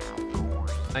E.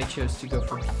 I chose to go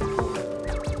for 4.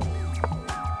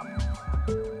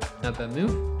 Not bad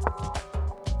move.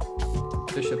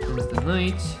 Bishop wins the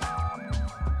knight.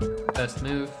 Best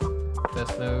move.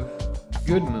 Best move.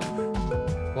 Good move.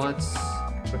 What's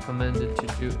recommended to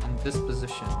do in this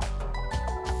position?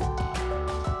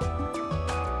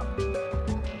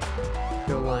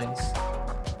 Go lines.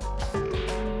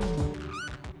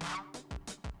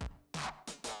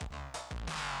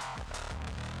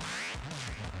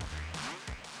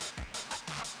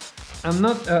 I'm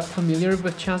not familiar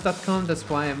with chance.com, that's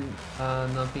why I'm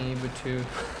not being able to.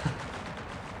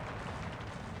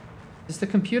 Does the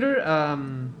computer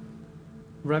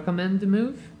recommend the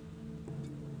move?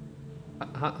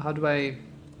 How do I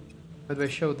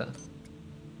show that?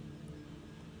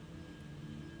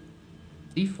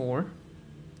 D4.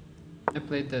 I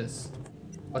played this.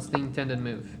 What's the intended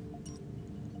move?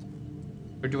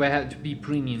 Or do I have to be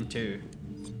premium to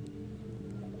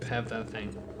have that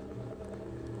thing?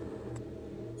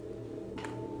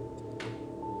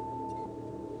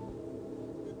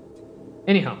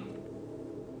 Anyhow,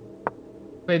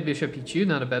 played bishop e2,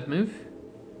 not a bad move.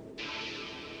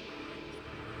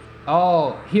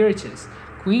 Oh, here it is.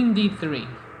 Queen d3.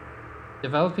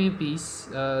 Developing a piece,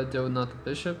 though not the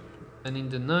bishop. And in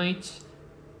the knight.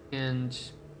 And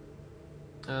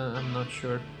I'm not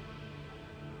sure.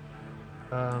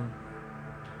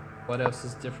 What else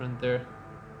is different there?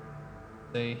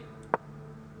 Say,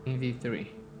 Queen v3.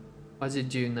 What does it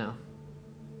do now?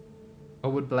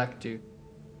 What would black do?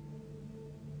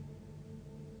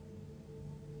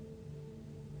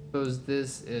 Suppose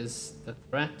this is the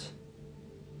threat.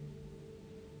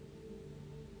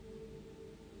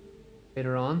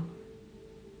 Later on.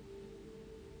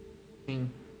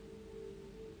 King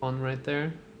pawn right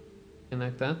there. And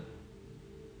like that.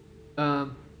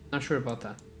 Not sure about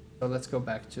that. So let's go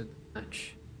back to the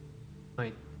match.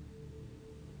 Right.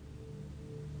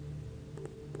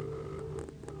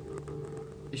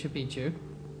 Bishop e2.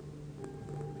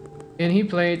 And he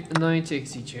played knight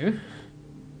takes e2.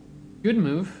 Good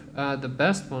move. The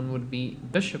best one would be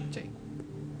bishop take.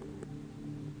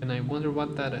 And I wonder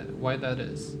what that is, why that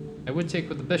is. I would take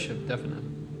with the bishop,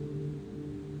 definitely.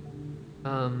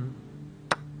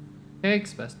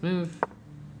 Takes, best move.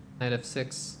 Knight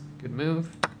f6, good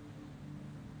move.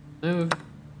 Move.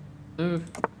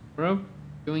 Bro,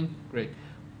 doing great.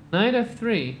 Knight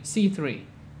f3, c3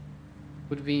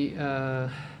 would be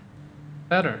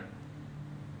better.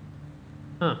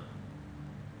 Huh.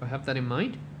 Do I have that in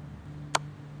mind?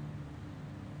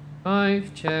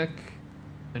 5, check.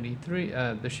 93,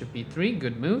 bishop e3,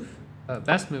 good move.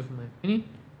 Best move in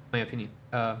my opinion.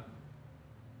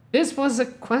 This was a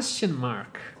question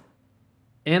mark.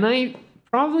 And I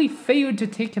probably failed to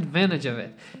take advantage of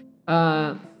it.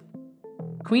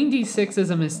 Queen d6 is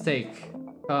a mistake.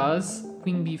 Because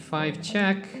queen b5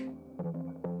 check.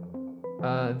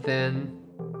 Then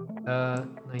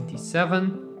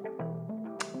 97.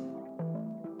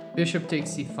 Bishop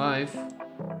takes c5.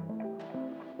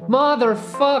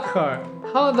 Motherfucker!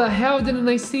 How the hell didn't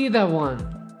I see that one?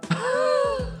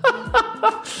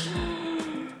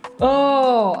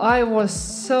 Oh, I was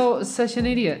such an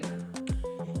idiot.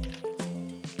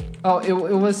 Oh, it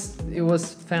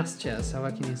was fast chess.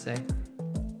 What can you say?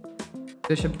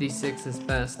 Bishop d6 is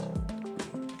best.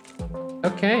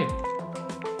 Okay,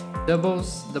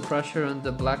 doubles the pressure on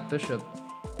the black bishop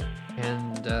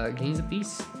and gains a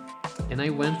piece. And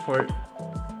I went for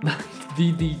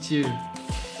dd2.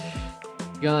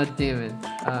 God damn it.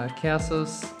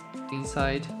 Castles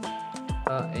inside.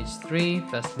 H3,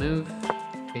 best move.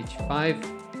 H5.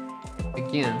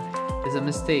 Again, is a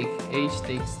mistake. H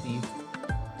takes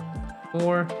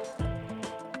d4.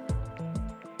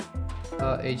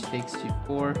 H takes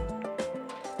g4.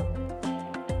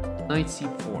 Knight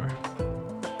c4.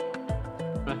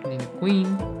 Reckoning the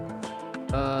queen.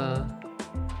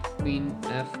 Queen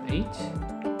f8.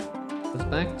 Goes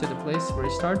back to the place where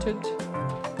it started.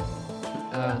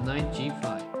 Knight g5.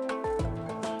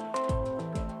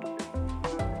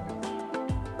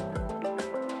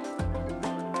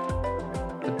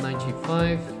 At knight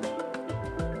g5.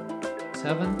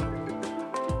 7.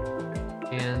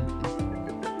 And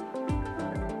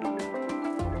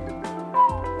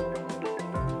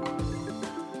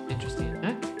interesting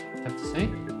attack, I have to say.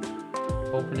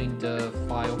 Opening the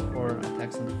file for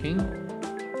king.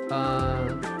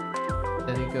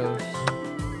 Then it goes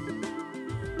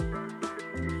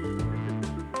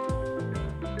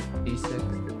d6.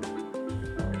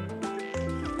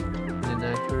 And then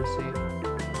accuracy.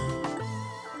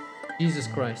 Jesus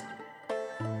Christ.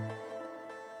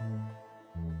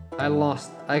 I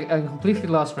lost. I'm completely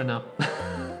lost right now.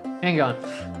 Hang on.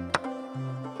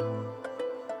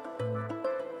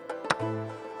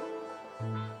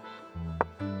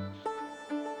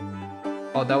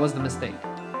 Oh, that was the mistake.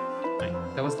 Right,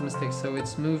 that was the mistake. So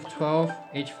it's move 12,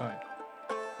 h5.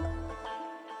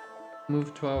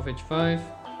 Move 12, h5.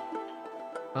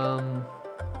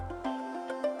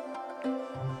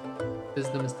 This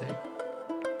is the mistake.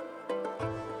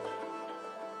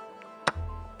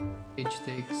 H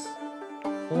takes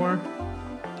 4.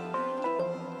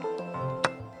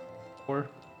 4.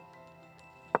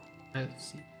 Let's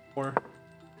see. 4.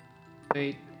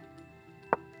 8.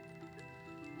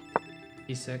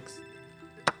 E6.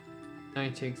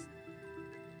 Knight takes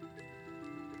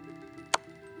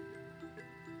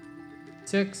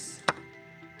 6.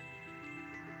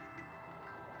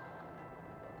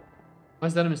 Why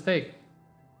is that a mistake?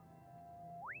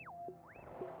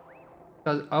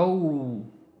 Because, oh,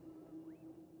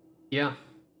 yeah,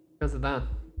 because of that.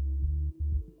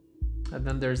 And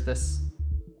then there's this.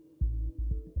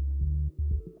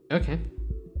 Okay,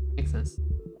 makes sense.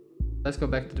 Let's go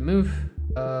back to the move.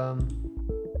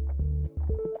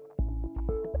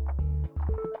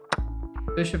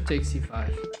 Bishop takes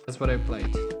c5. That's what I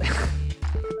played.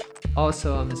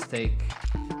 Also a mistake.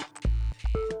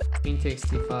 Queen takes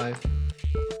d5.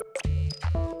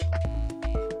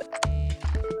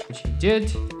 Which he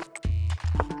did.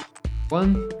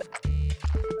 1.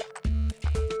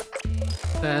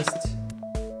 Fast.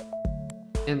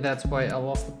 And that's why I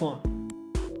lost the pawn.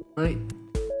 Right.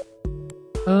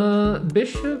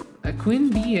 Bishop, queen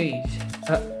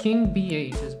b8. King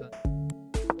b8 is better.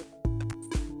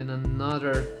 And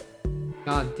another,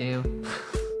 goddamn,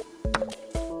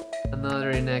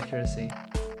 another inaccuracy.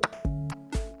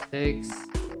 Takes.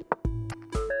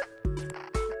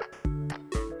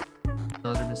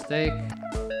 Another mistake.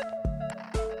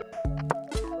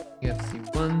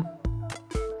 Fc1.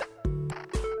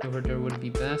 Over there would be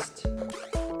best.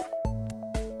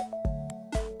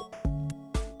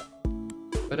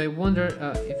 But I wonder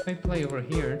if I play over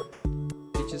here,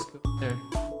 it just goes there.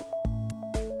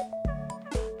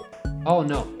 Oh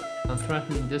no, I'm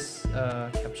threatening this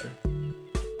capture.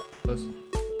 Close.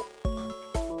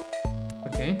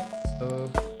 Okay, so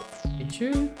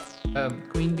b2,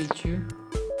 queen b2,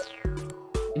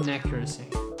 inaccuracy.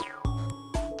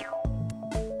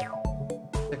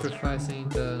 Sacrificing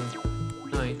the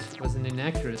knight was an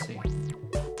inaccuracy.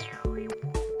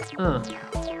 Huh.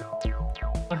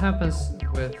 What happens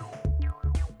with...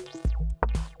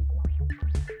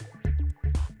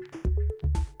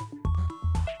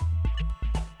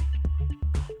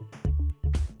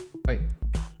 Wait.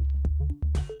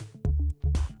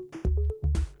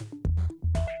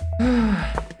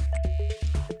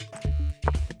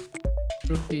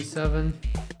 Rook d7.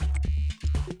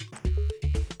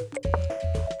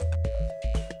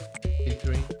 d3.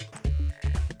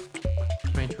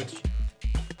 Trying to exchange.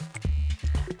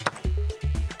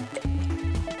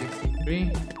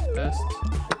 63. Best.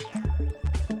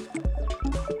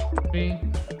 3.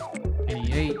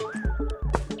 88.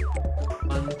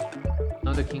 1.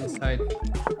 Now the king side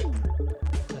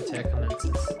attack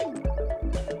commences.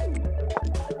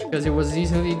 Because it was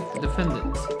easily defendable.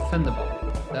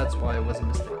 That's why it was a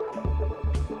mistake.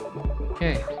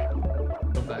 Okay,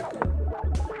 go back.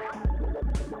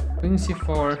 Queen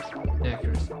c4,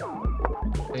 inaccuracy.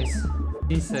 Place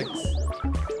d6,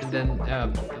 and then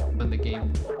win the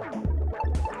game.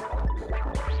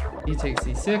 He takes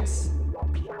c6.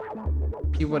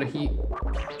 See what he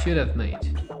should have made.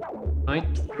 Right?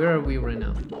 Where are we right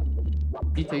now?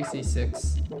 He takes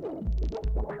c6.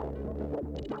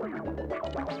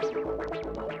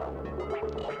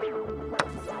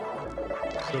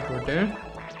 Over there.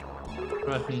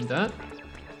 Threatening that.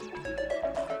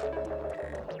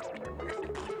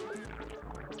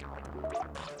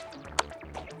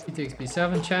 He takes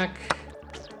b7 check.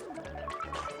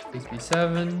 Takes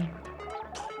b7.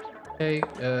 Okay,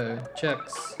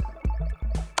 checks.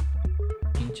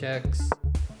 King checks.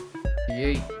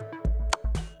 d8.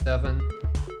 7.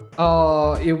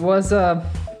 Oh, it was a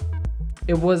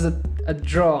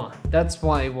draw. That's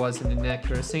why it was an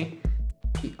inaccuracy.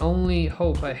 The only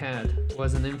hope I had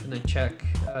was an infinite check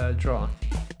draw,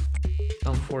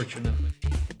 unfortunately.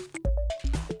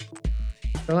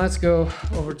 So let's go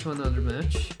over to another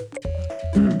match.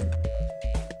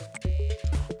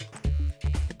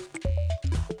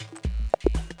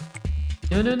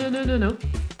 No, no, no, no, no, no.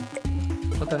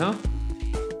 What the hell?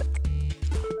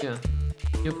 Yeah.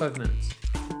 You have 5 minutes.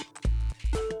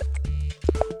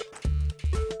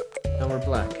 Now we're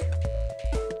black.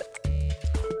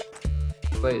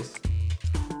 Place.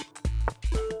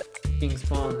 King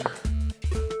spawn.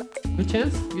 Good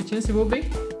chance? Good chance it will be?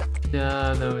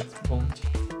 No, no, it won't.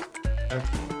 Okay.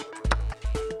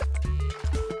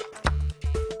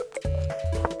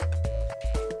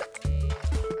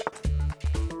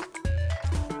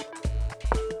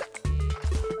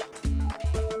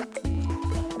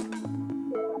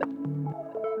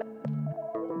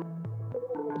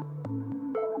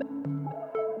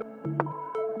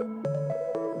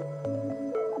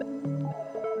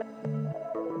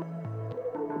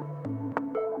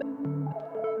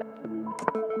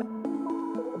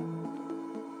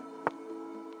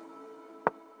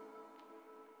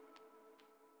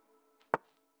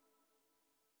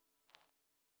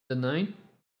 The 9.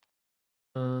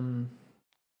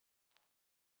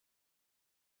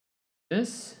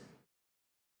 This.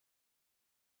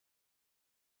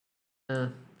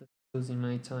 That's losing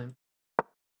my time.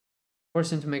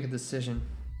 Force him to make a decision.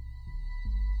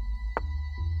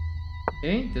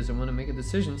 Okay, doesn't want to make a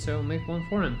decision, so I'll make one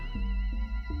for him.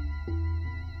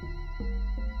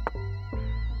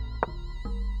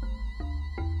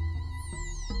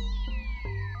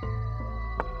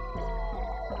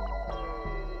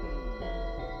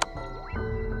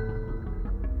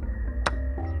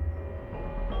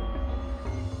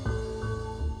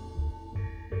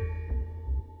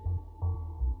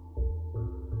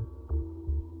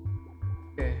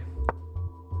 Okay.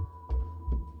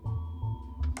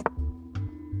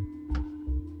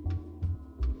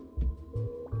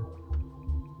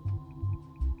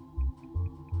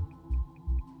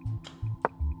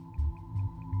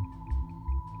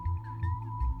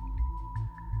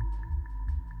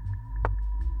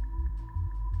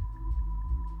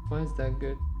 Why is that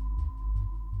good?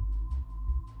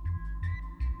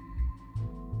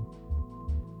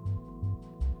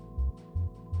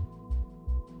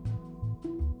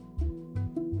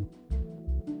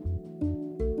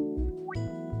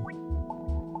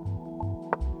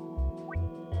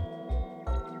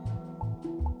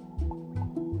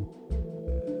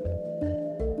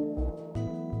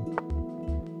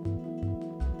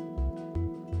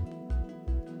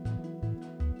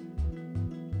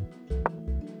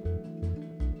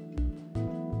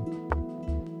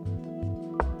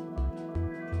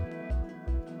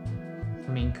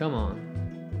 I mean, come on.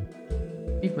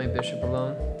 Leave my bishop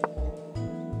alone.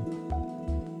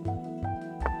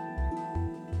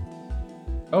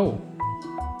 Oh.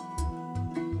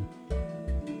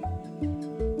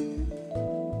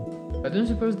 I don't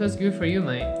suppose that's good for you,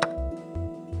 mate.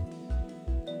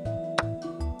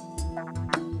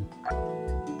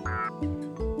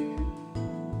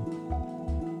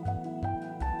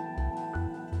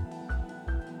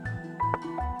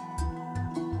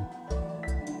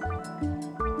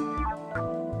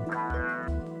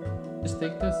 Just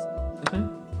take this. Okay.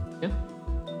 Yeah.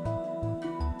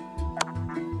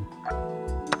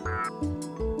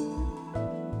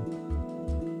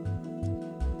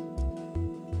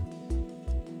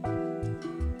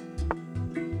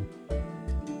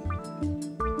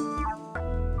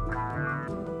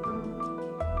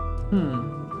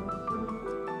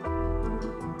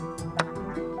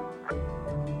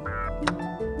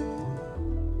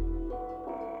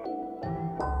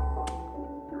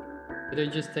 Did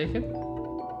I just take it?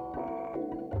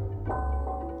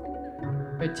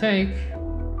 If I take,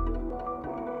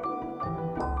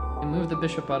 I move the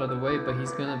bishop out of the way, but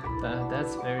he's gonna.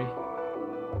 That's very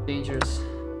dangerous.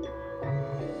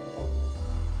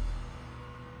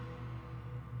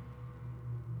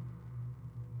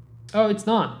 Oh, it's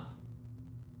not.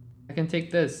 I can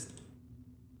take this.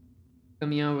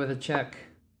 Coming out with a check.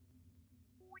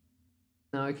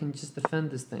 Now I can just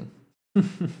defend this thing.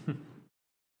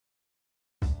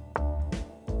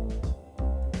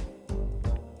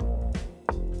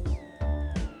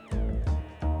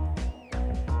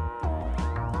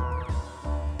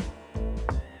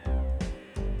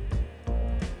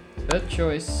 Bad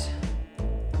choice.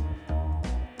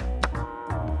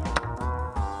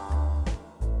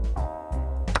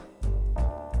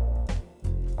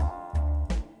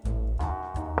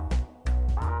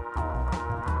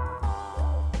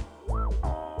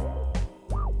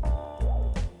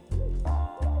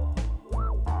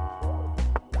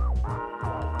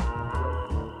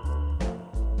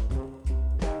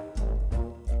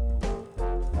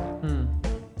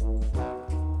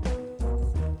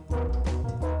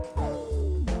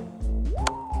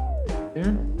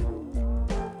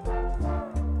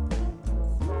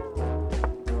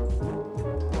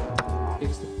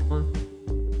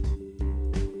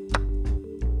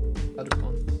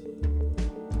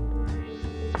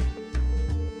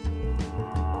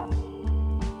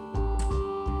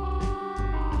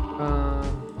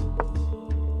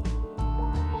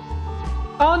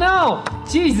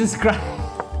 Jesus Christ!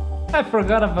 I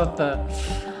forgot about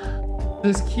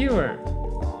the skewer.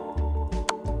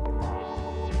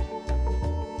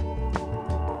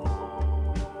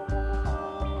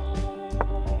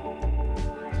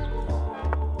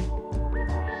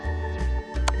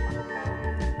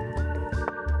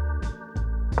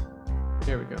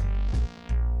 Here we go.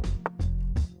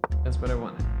 That's what I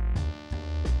wanted.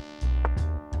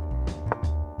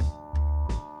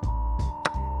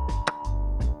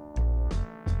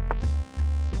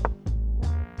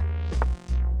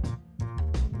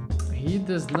 He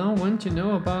does not want to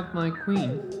know about my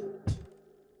queen.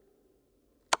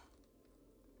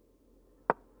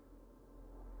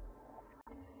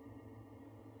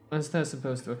 What's that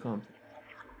supposed to accomplish?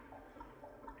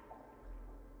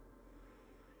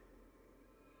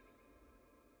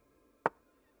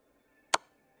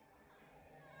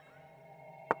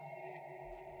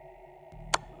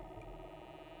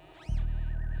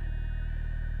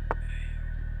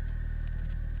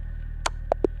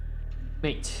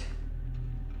 Mate.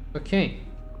 Okay.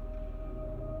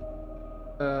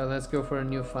 Let's go for a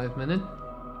new 5-minute.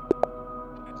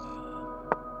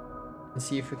 And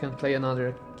see if we can play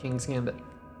another King's Gambit.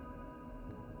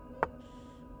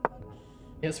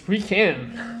 Yes, we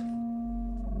can!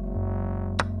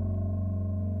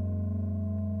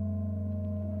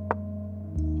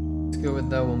 Let's go with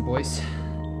that one, boys.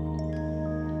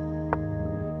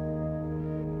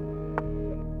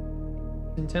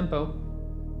 In tempo.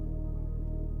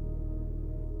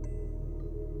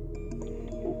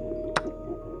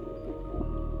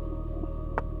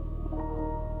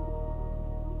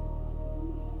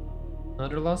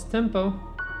 Another lost tempo.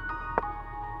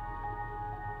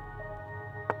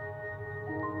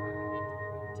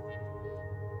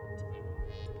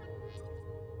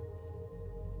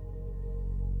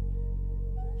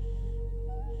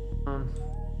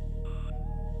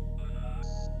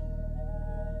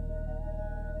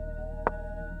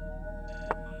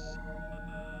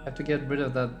 Have to get rid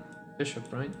of that bishop,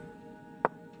 right?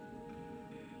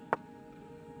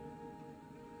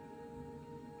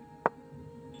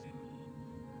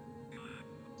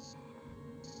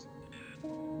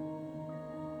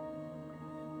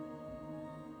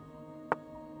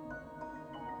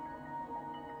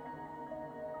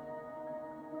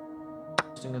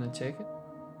 I'm gonna take it.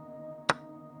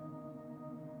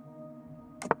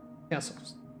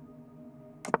 Castles.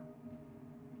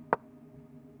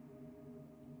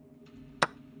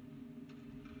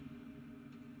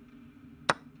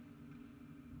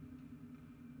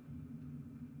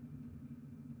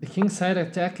 The king's side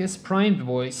attack is primed,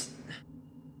 boys.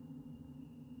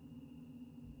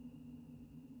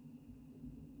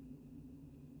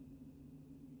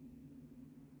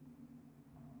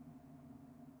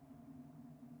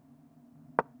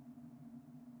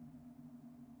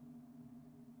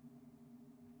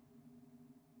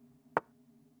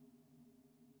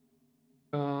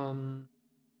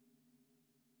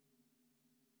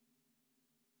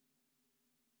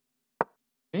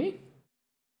 Okay.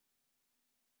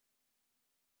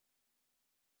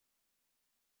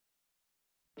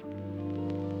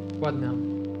 What now?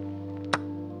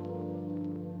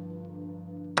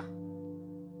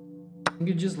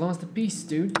 You just lost a piece,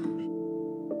 dude.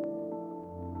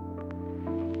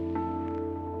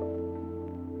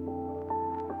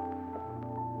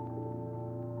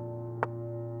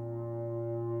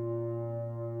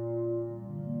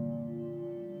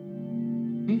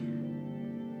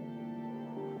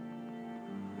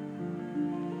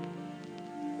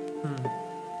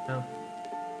 No.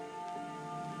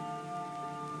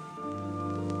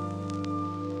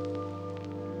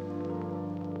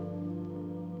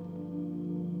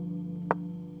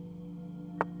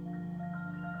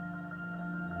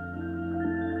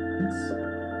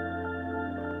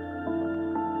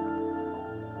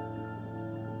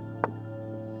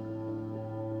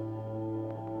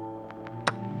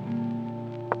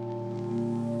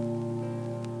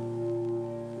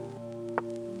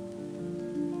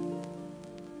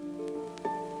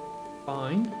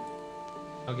 Fine.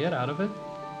 I'll get out of it.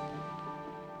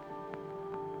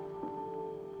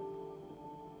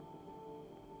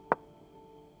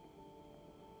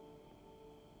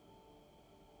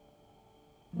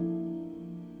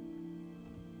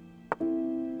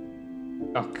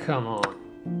 Oh, come on.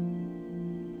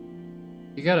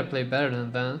 You gotta play better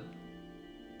than that.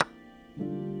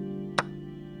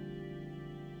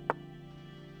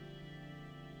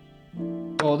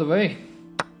 All the way.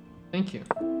 Thank you.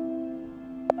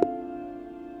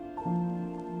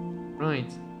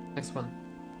 Right, next one.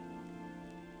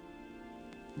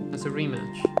 That's a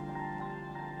rematch.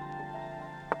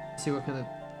 Let's see what kind of...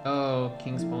 Oh,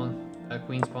 king spawn.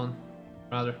 Queen spawn.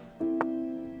 Rather.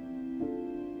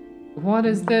 What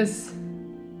is this?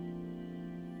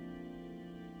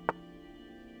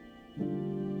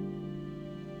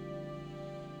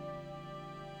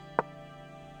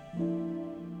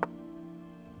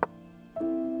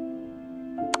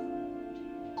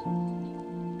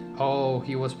 Oh,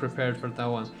 he was prepared for that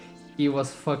one. He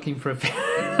was fucking prepared.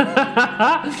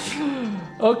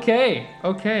 Okay,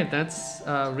 okay, that's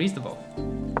reasonable.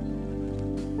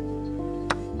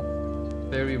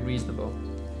 Very reasonable.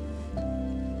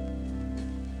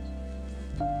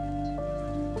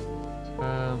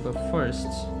 But first,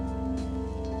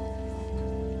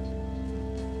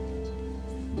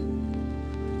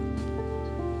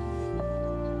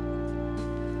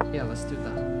 yeah, let's do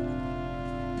that.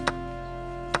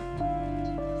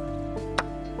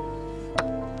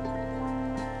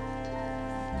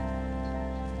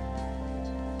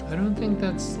 I don't think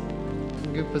that's a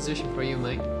good position for you,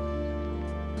 mate.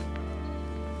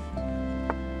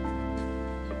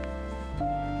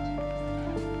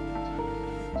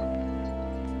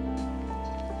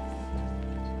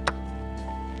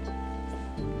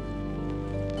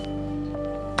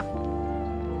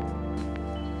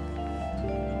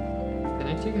 Can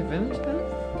I take advantage of that?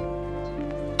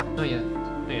 Not yet.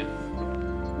 Not yet.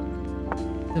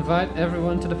 Invite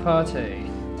everyone to the party.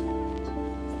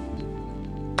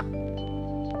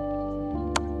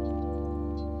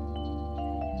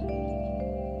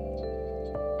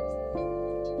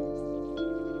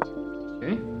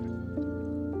 Okay.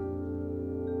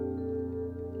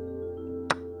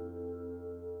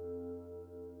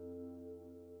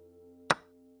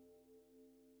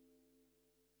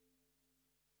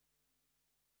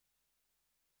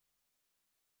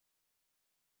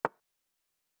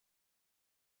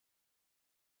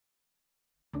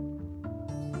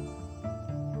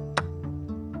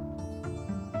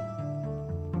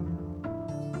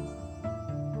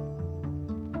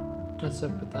 What's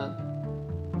up with that?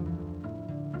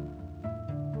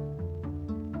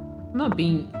 I'm not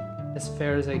being as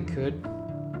fair as I could.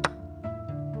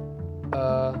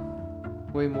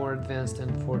 Way more advanced than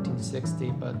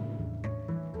 1460, but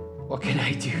what can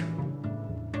I do?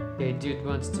 Okay, dude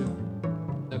wants to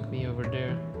knock me over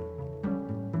there.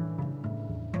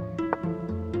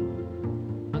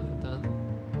 Not with that.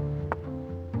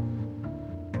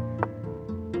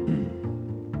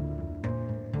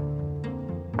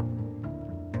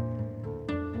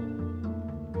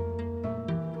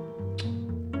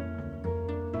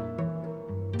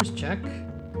 Just check.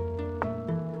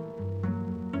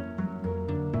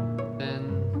 Then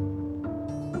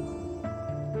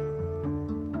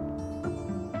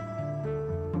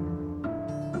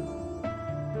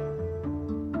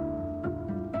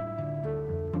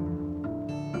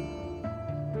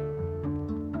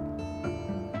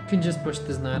you can just push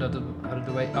this knight out of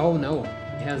the way. Oh no,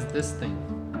 he has this thing.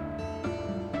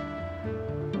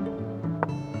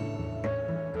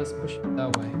 Let's push it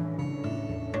that way.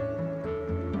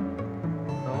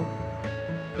 No,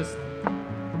 this.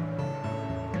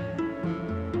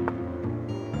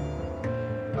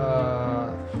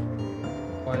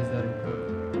 Why is that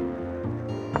important?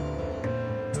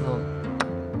 It's not.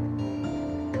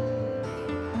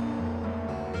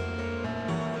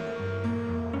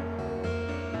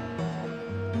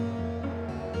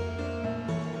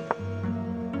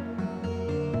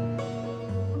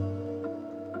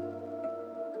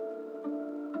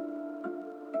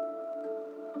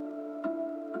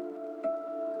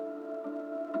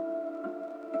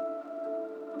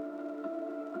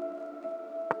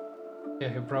 Yeah,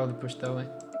 he'll probably push that way.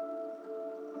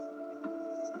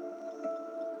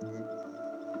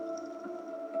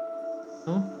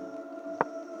 No?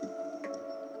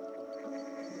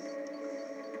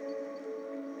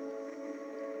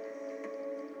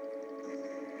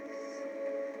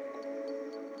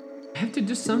 I have to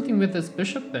do something with this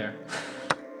bishop there.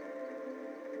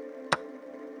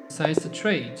 Decides to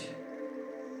trade.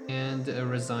 And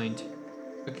resigned.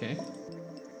 Okay.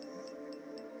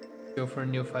 Go for a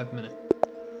new 5 minute.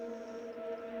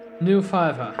 New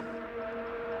 5, huh?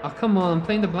 Oh, come on, I'm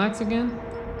playing the blacks again?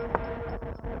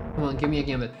 Come on, give me a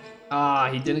gambit. Ah,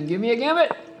 he didn't give me a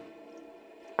gambit!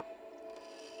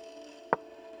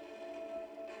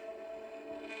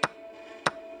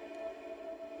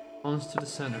 Pawns to the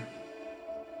center.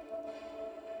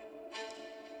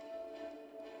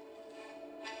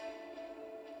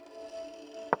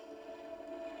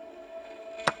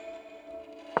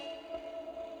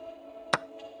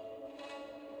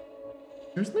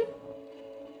 Seriously?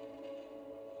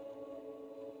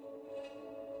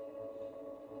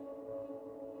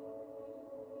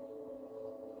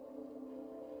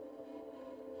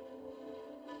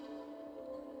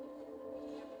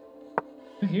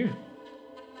 I hear it.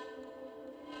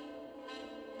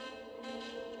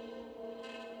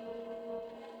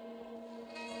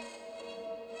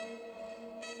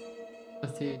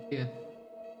 What's the idea?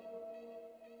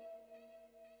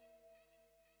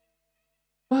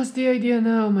 What's the idea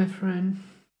now, my friend?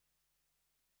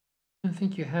 I don't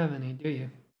think you have any, do you?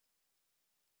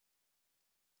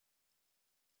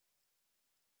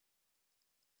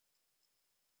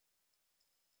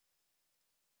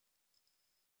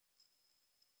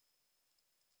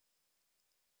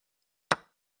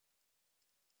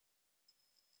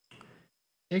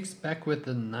 Takes back with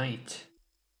the night.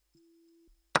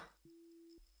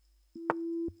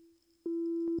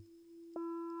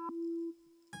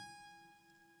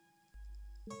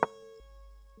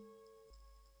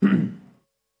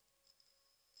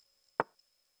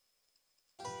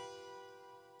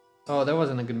 Oh, that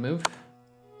wasn't a good move.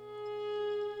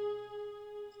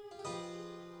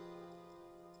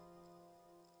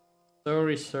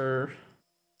 Sorry, sir.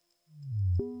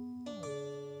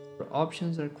 Your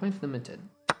options are quite limited.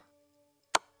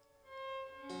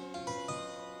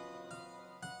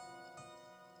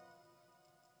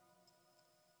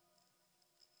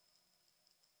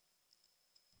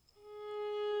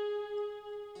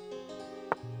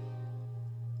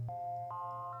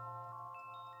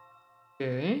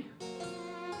 Okay.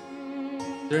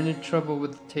 Is there any trouble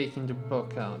with taking the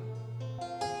book out?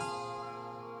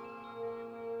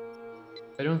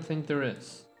 I don't think there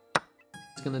is.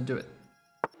 It's gonna do it.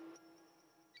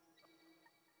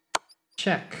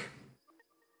 Check.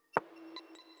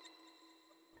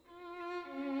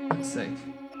 Let's see.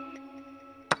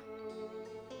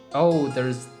 Oh,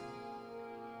 there's...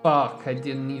 Fuck, I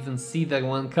didn't even see that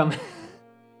one coming.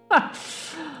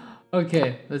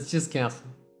 Okay, let's just cancel.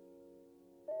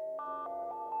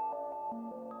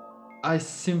 I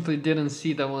simply didn't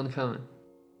see that one coming.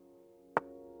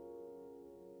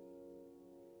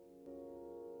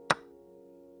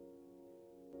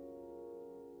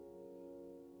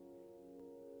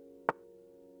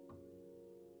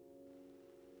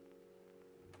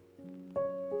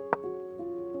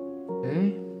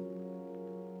 Okay.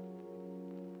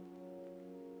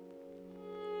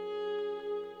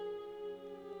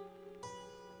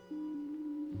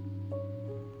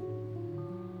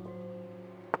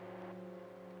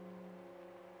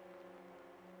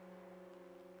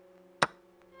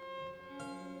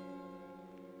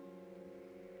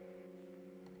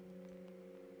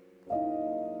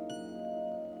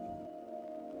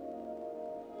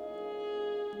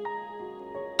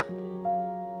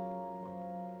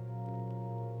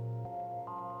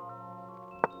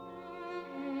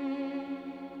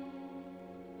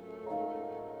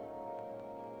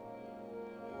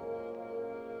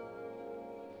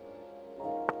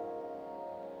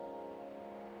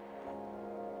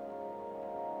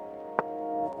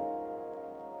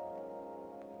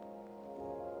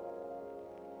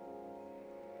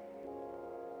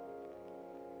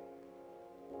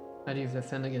 How do you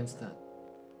defend against that?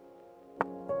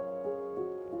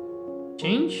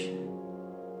 Change?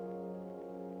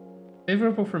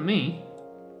 Favorable for me.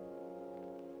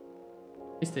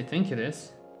 At least I think it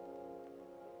is.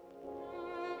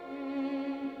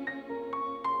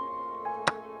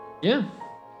 Yeah.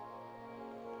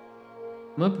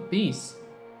 I'm up a piece.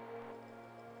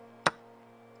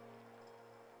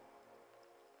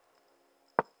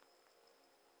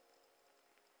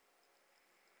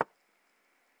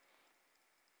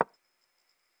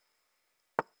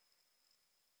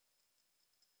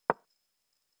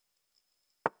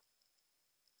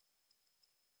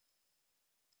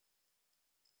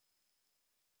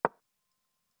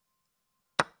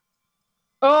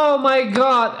 Oh my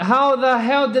god, how the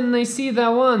hell didn't I see that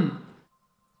one?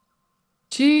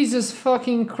 Jesus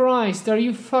fucking Christ, are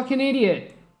you fucking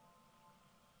idiot?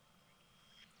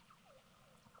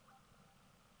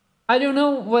 I don't know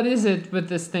what is it with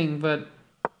this thing, but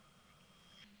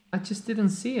I just didn't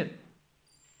see it.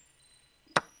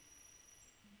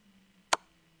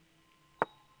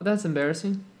 That's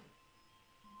embarrassing.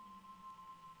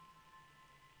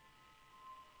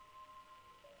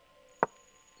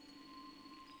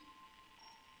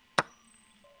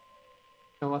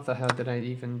 Now what the hell did I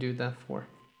even do that for?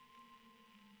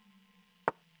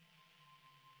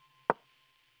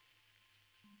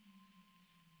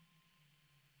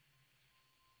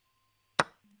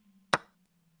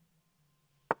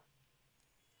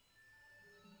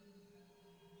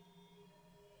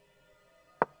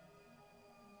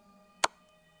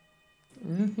 I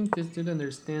don't think this dude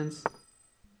understands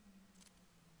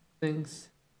things.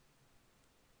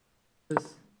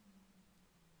 This.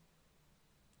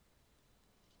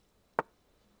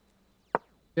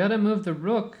 Gotta move the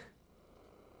rook.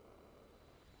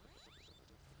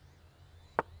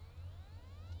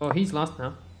 Oh, he's lost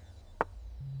now.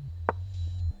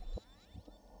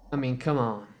 I mean, come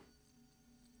on.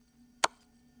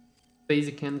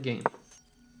 Basic end game.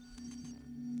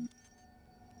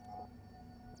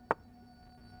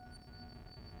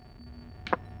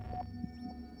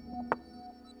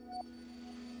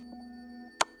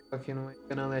 Fucking way,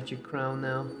 gonna let you crown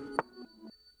now.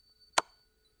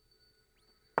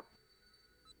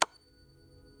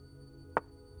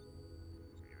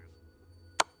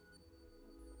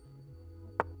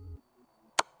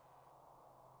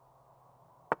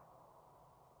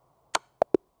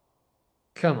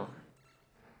 Come on.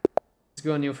 Let's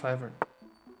go a new fiver.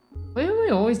 Why am I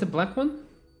always the black one?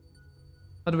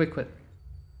 How do I quit?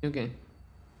 New game.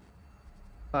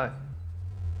 5.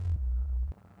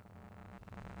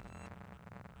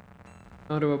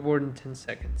 Auto abort in 10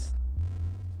 seconds.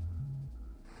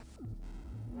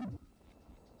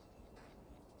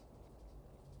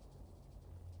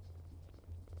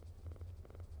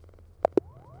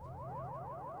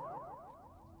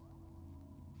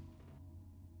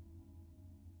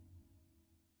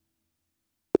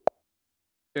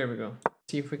 There we go.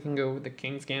 See if we can go with the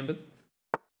King's Gambit.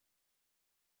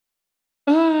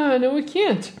 Ah, no we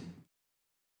can't!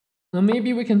 Well,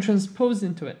 maybe we can transpose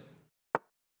into it.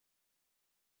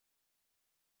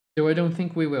 Though I don't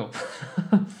think we will.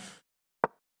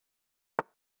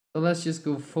 So let's just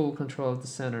go full control of the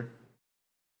center.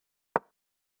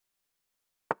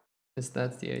 Because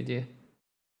that's the idea.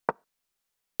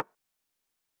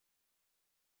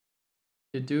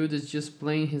 The dude is just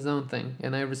playing his own thing,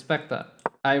 and I respect that.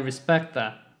 I respect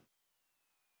that.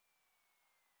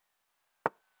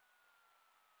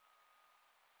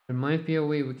 There might be a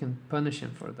way we can punish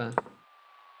him for that.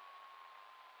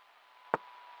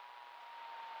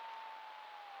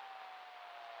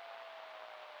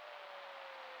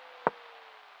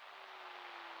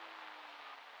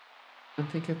 I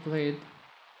think I played.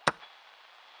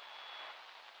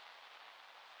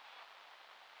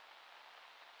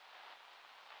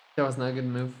 That was not a good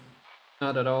move.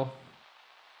 Not at all.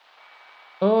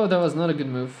 Oh, that was not a good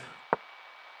move.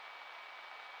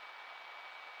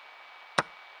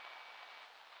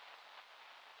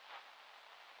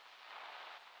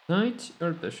 Knight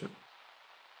or bishop?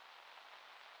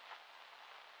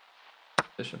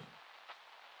 Bishop.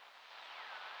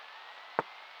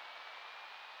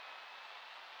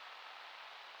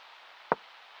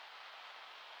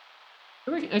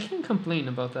 I can't complain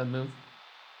about that move.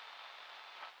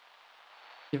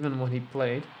 Given what he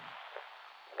played.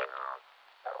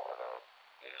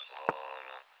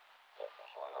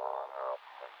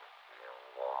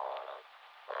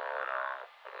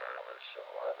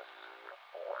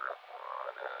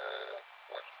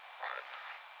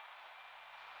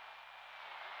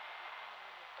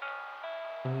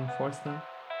 Can we enforce that?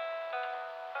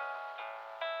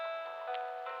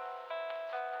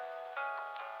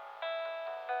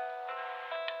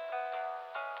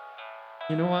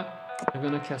 You know what? I'm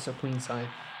gonna cast a queen side.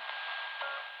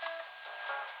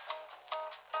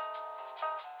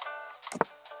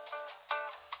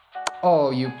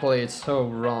 Oh, you played so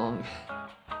wrong.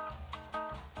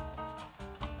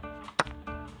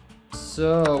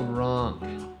 So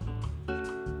wrong.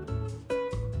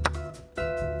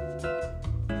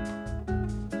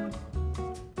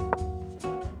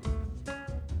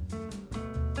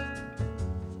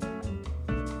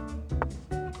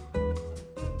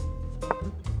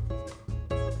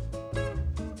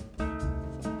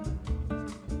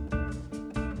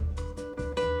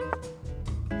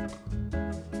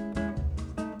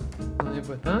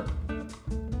 With that.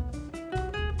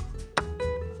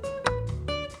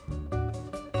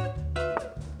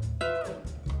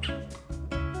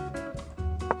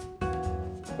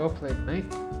 Well played, mate.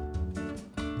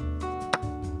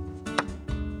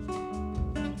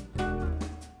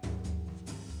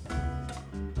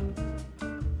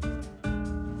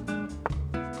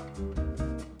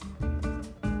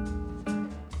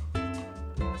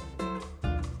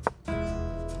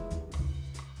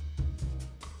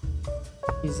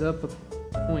 He's up a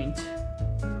point.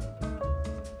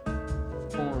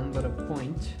 Pawn, but a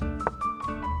point.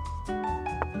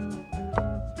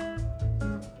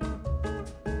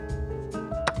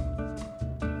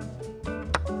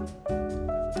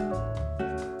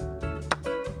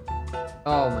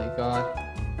 Oh my god.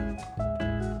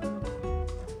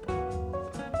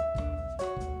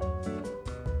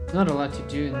 Not a lot to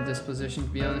do in this position, to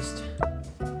be honest.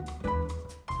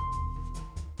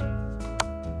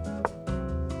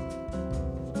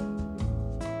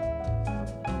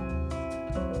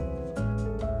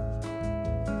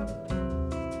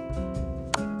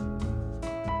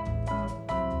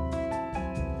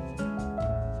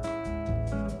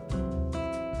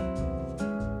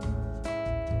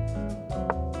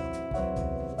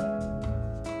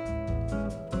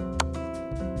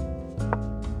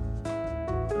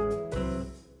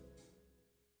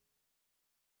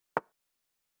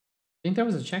 think that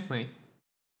was a checkmate.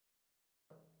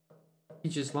 He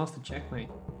just lost a checkmate.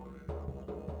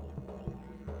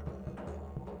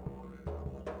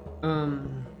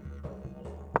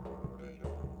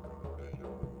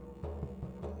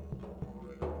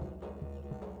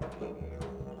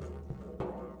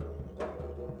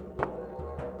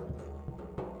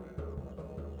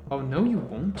 Oh, no, you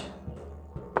won't.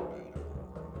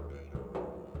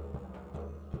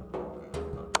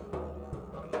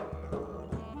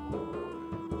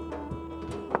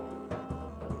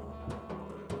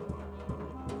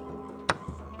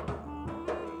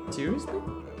 Seriously?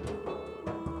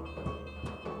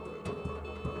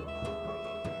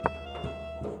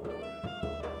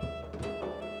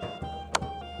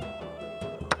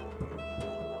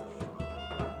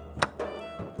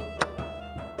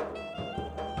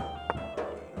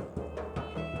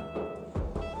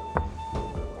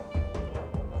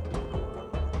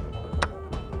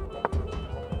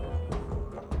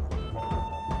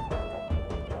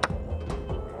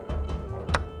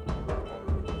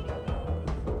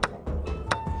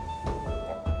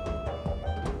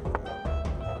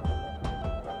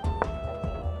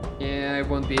 Yeah, I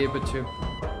won't be able to.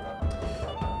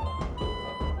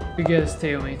 We get a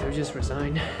stalemate, or just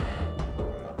resign.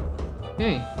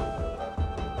 Okay.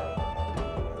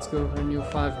 Let's go for a new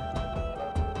 5.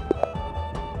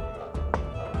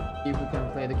 See if we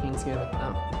can play the King's Gambit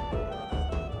now.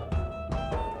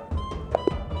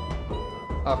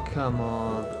 Oh, come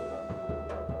on.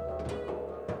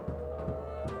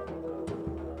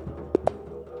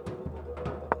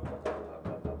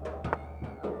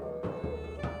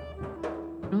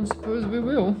 I don't suppose we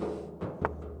will.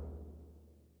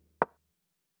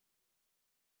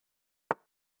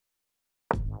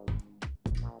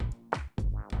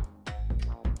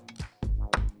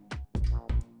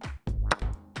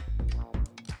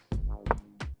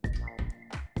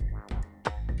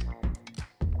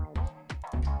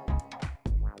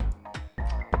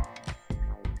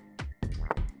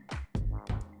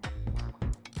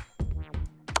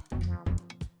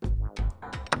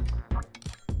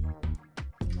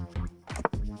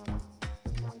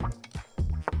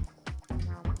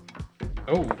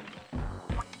 Oh.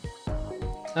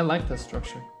 I like that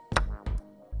structure.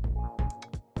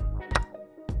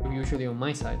 You're usually on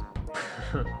my side.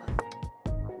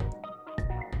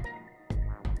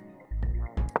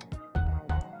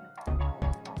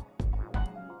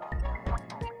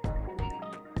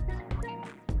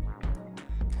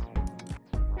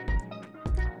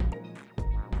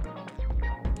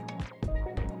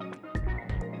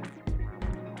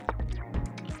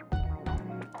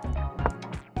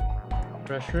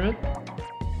 Pressure it.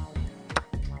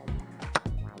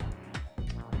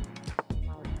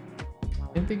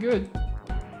 Can't be good.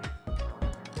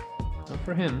 Not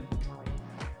for him.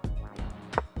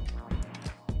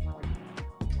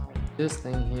 This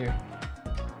thing here.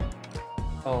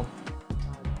 Oh.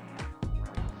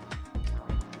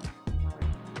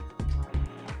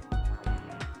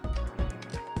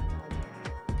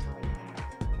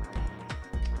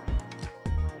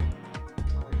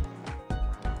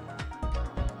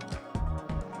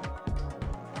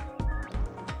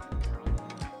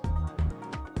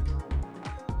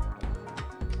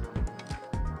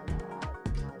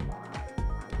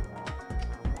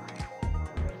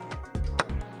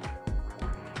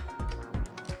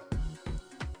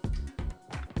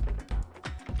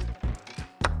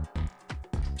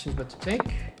 She's about to take.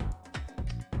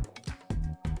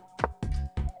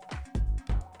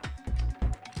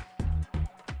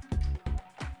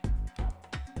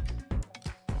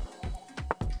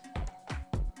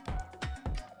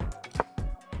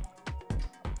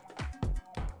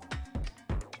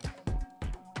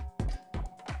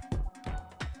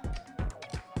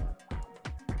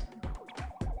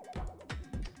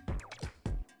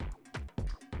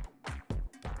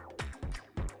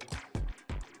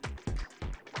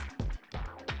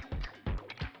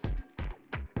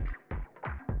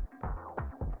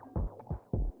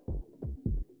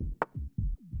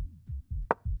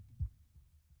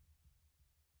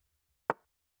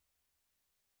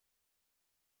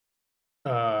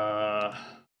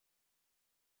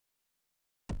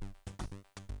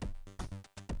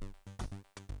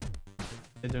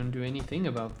 I don't do anything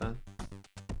about that.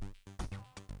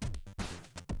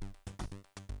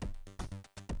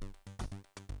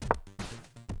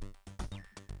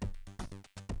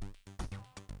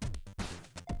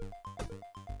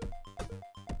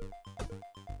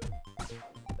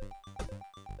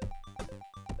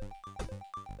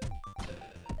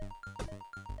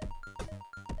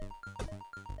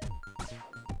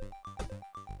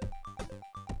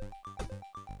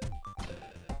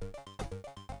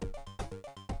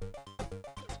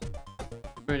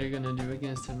 What are you gonna do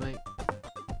against him, mate?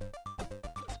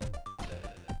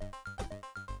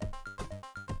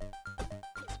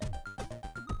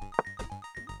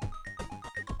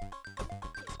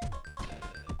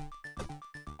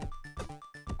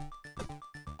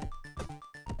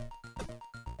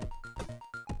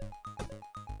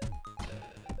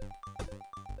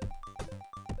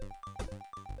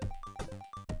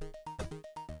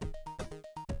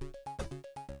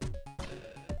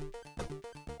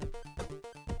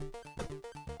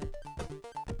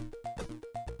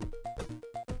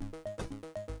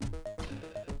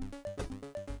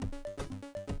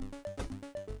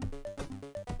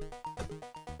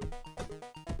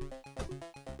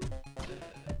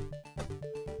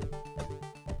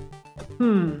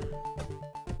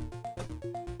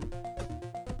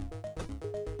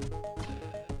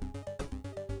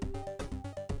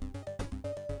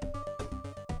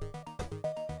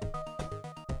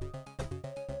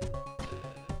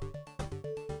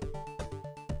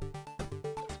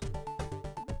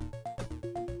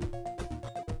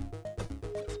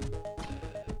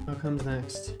 What comes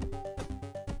next?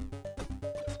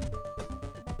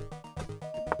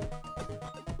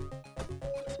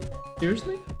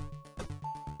 Seriously?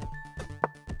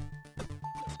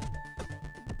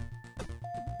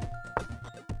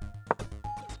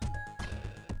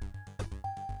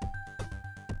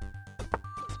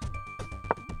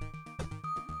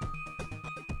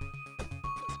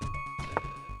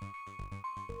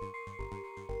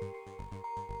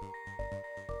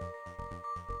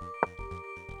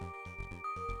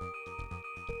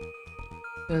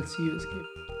 Let's see you escape.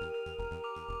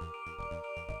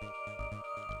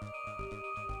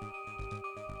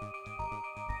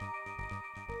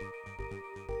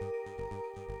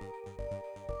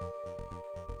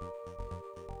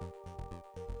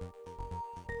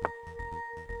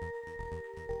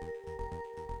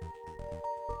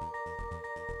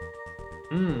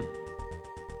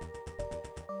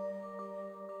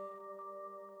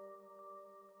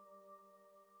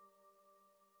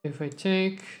 If I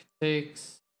take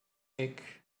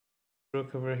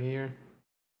rook over here,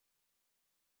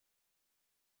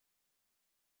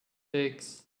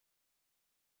 takes,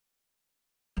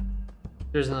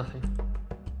 there's nothing.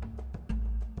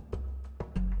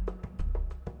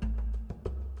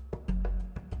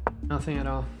 Nothing at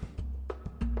all.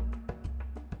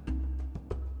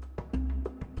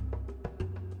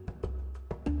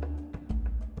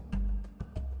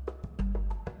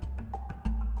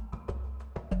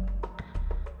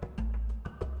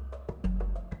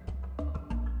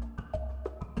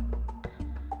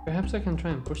 Perhaps I can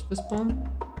try and push this pawn.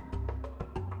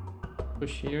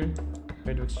 Push here,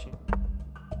 try to exchange.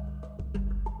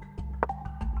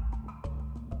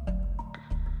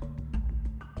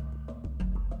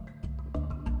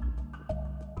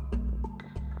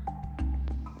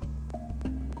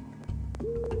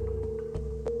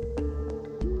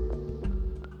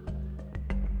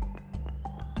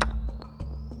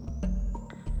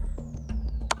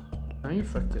 Now you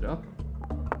fucked it up.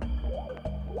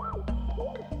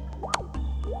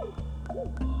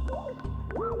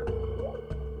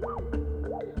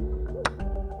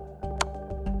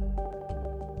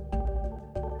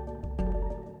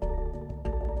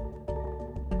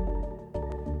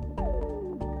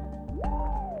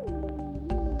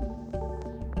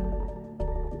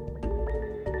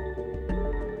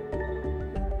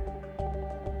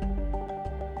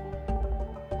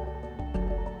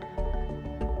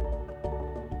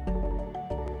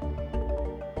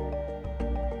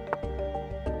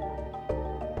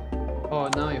 Oh,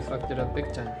 now you fucked it up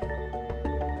big time.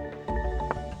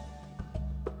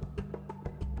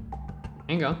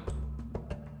 Hang on.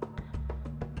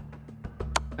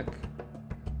 Heck.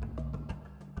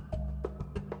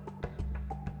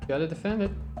 Gotta defend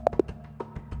it.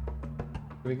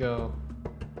 Here we go.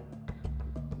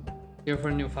 Here for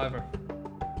a new fiver.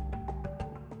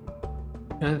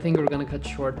 And I think we're gonna cut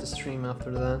short the stream after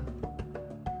that.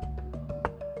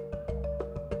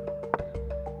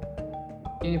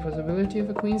 Any possibility of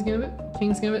a Queen's Gambit?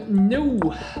 King's Gambit? No!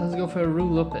 Let's go for a Rue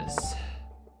Lopez.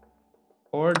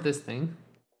 Or this thing.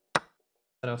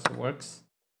 That also works.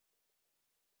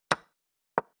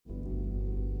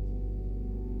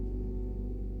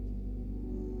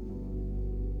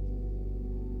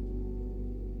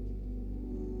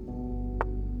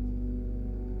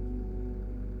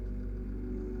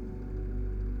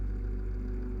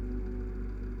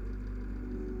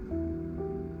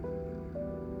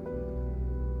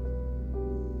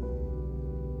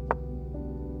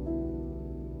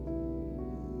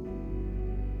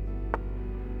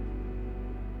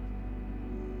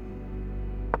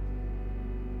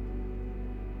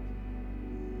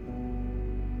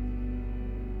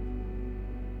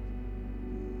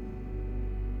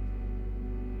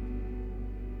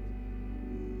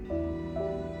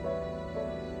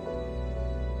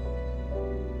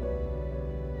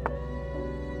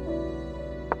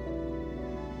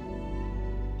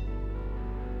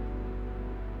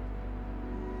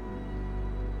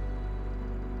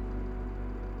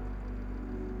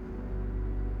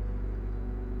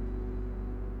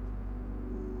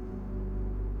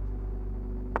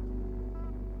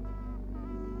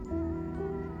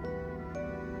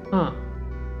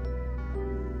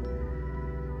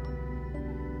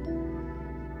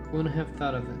 Wouldn't have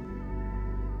thought of it.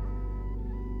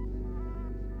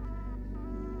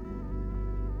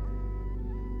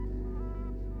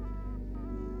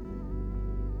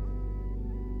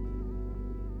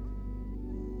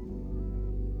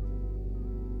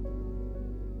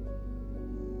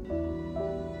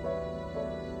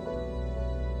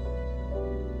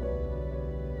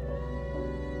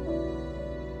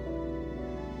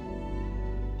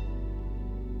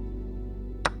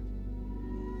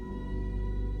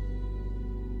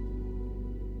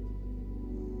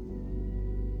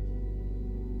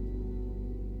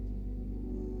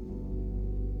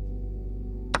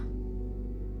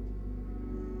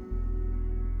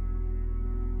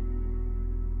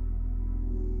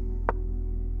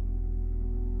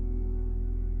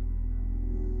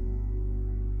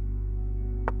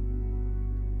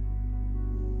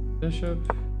 Bishop.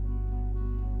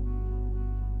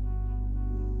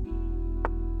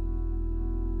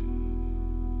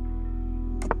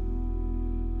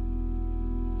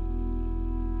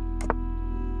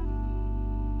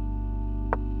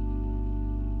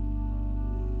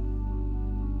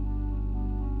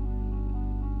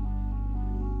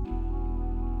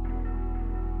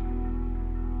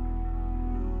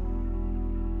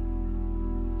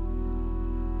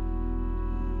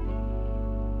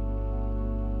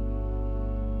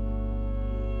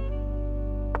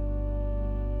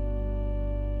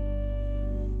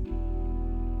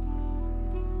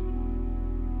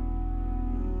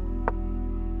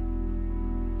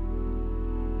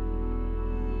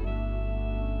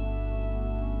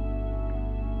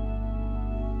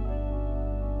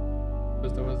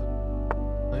 Because there was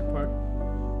my part.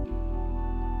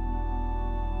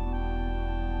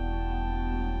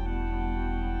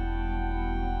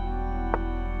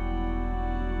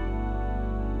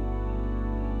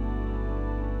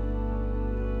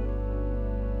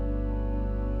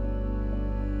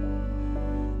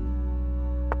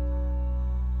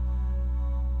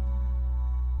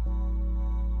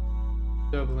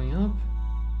 Doubling up.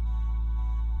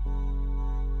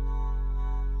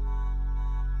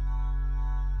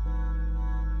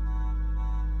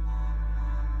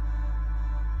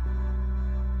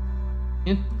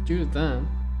 Can't do that.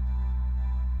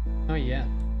 Not yet.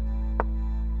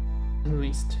 At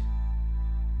least.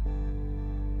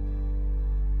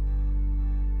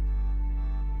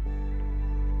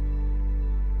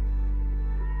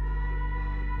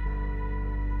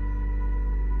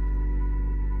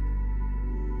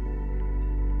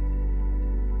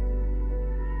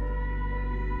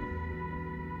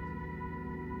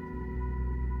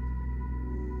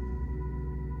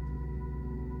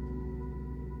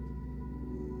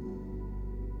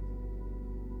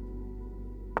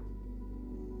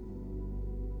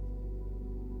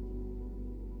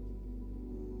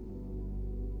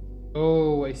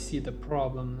 Oh, I see the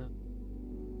problem now.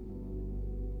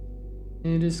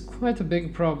 It is quite a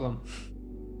big problem.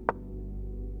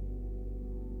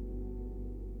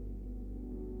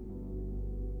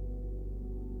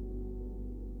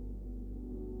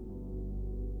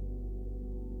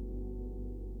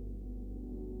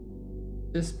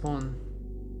 This pawn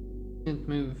can't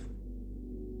move.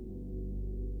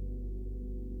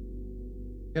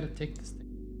 Gotta take this thing.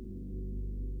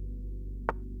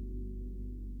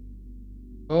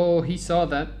 Oh, he saw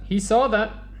that. He saw that.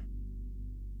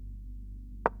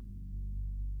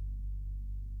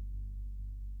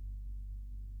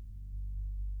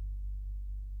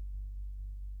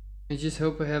 I just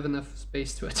hope I have enough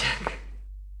space to attack.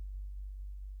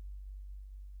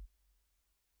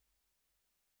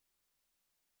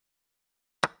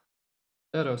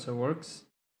 That also works.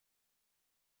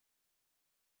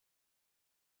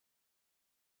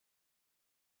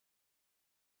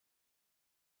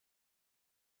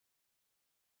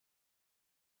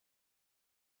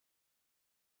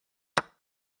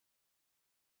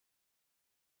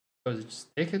 So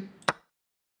just take it.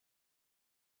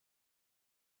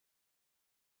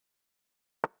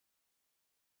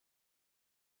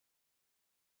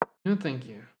 No, thank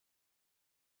you.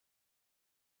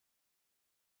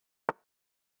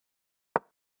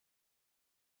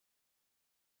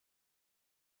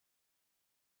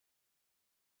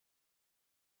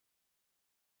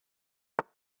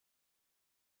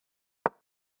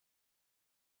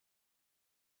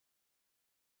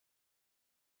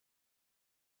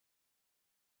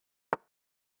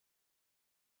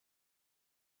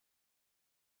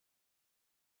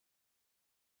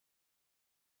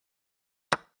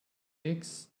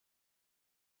 Takes.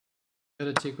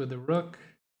 Gotta take with the rook.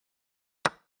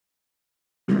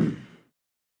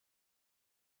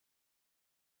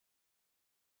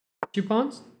 Two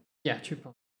pawns? Yeah, two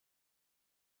pawns.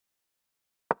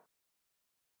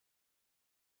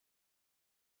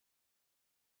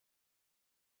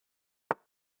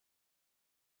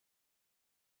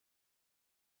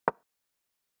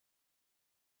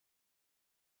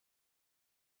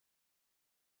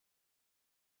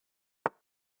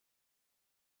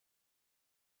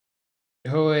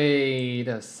 Wait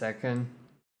a second.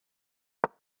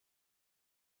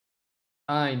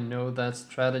 I know that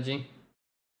strategy.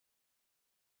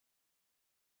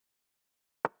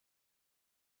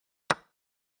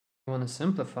 I want to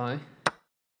simplify.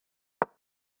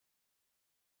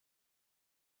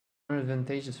 More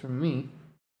advantageous for me.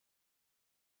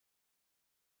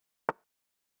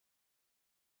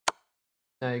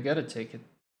 Now you gotta take it.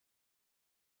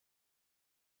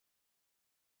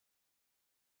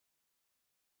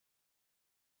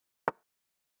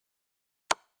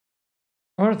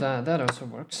 Or that also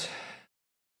works.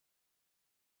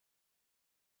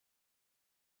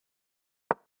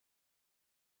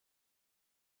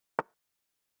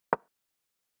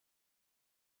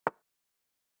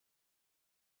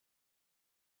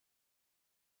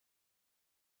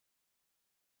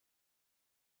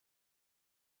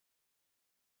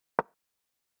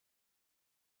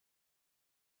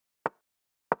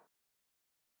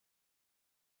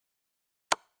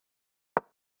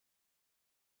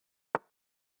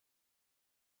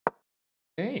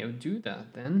 Okay, I'll do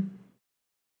that then.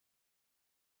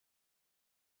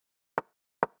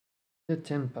 The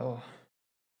tempo.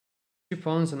 2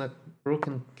 pawns and a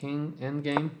broken king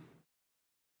endgame.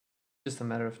 Just a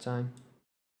matter of time.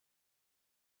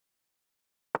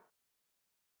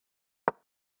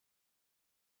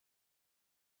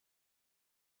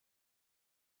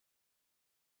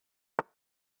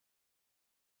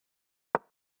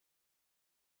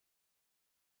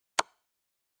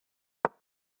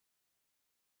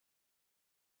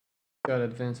 Got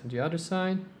advance on the other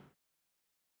side.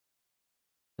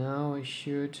 Now I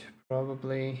should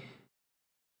probably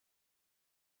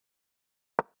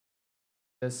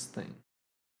this thing.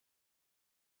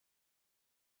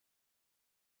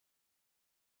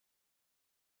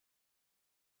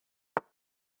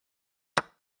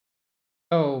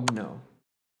 Oh no.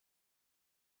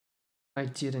 I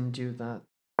didn't do that.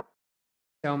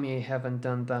 Tell me I haven't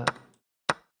done that.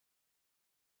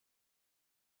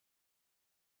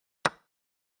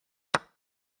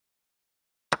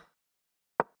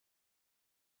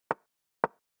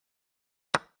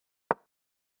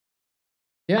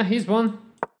 Yeah, he's won.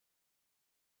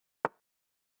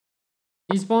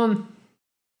 He's won.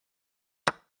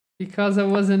 Because I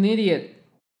was an idiot.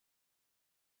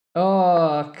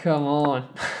 Oh, come on.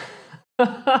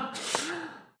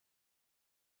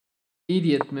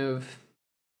 Idiot move.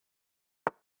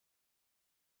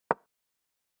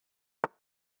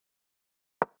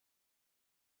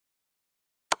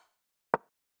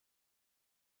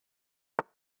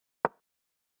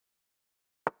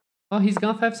 Oh, he's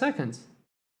gone 5 seconds.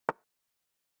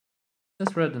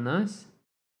 That's rather nice.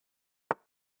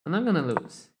 And I'm gonna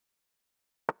lose.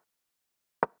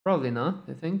 Probably not,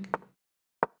 I think.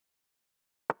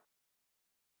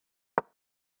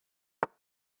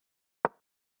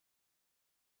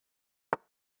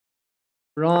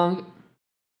 Wrong.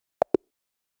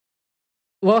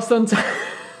 Lost on time.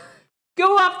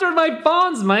 Go after my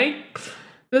pawns, mate.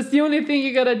 That's the only thing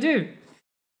you gotta do.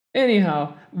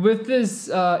 Anyhow, with this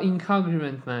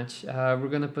incongruent match, we're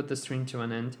gonna put the stream to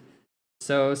an end.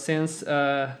 So since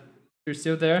you're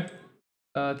still there,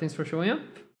 thanks for showing up.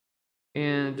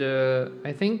 And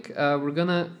I think we're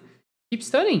gonna keep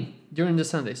studying during the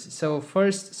Sundays. So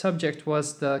first subject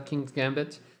was the King's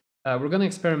Gambit. We're gonna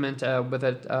experiment with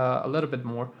it a little bit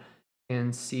more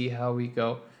and see how we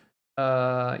go.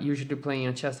 Usually playing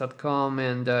on chess.com,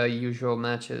 and usual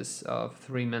matches of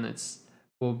 3 minutes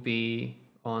will be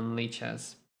on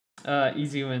Lichess.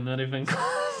 Easy win, not even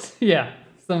close. Yeah,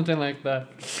 something like that.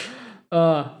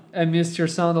 I missed your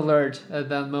sound alert at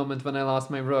that moment when I lost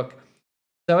my rook.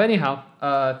 So anyhow,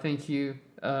 thank you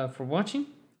for watching,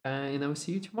 and I will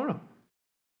see you tomorrow.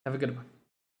 Have a good one.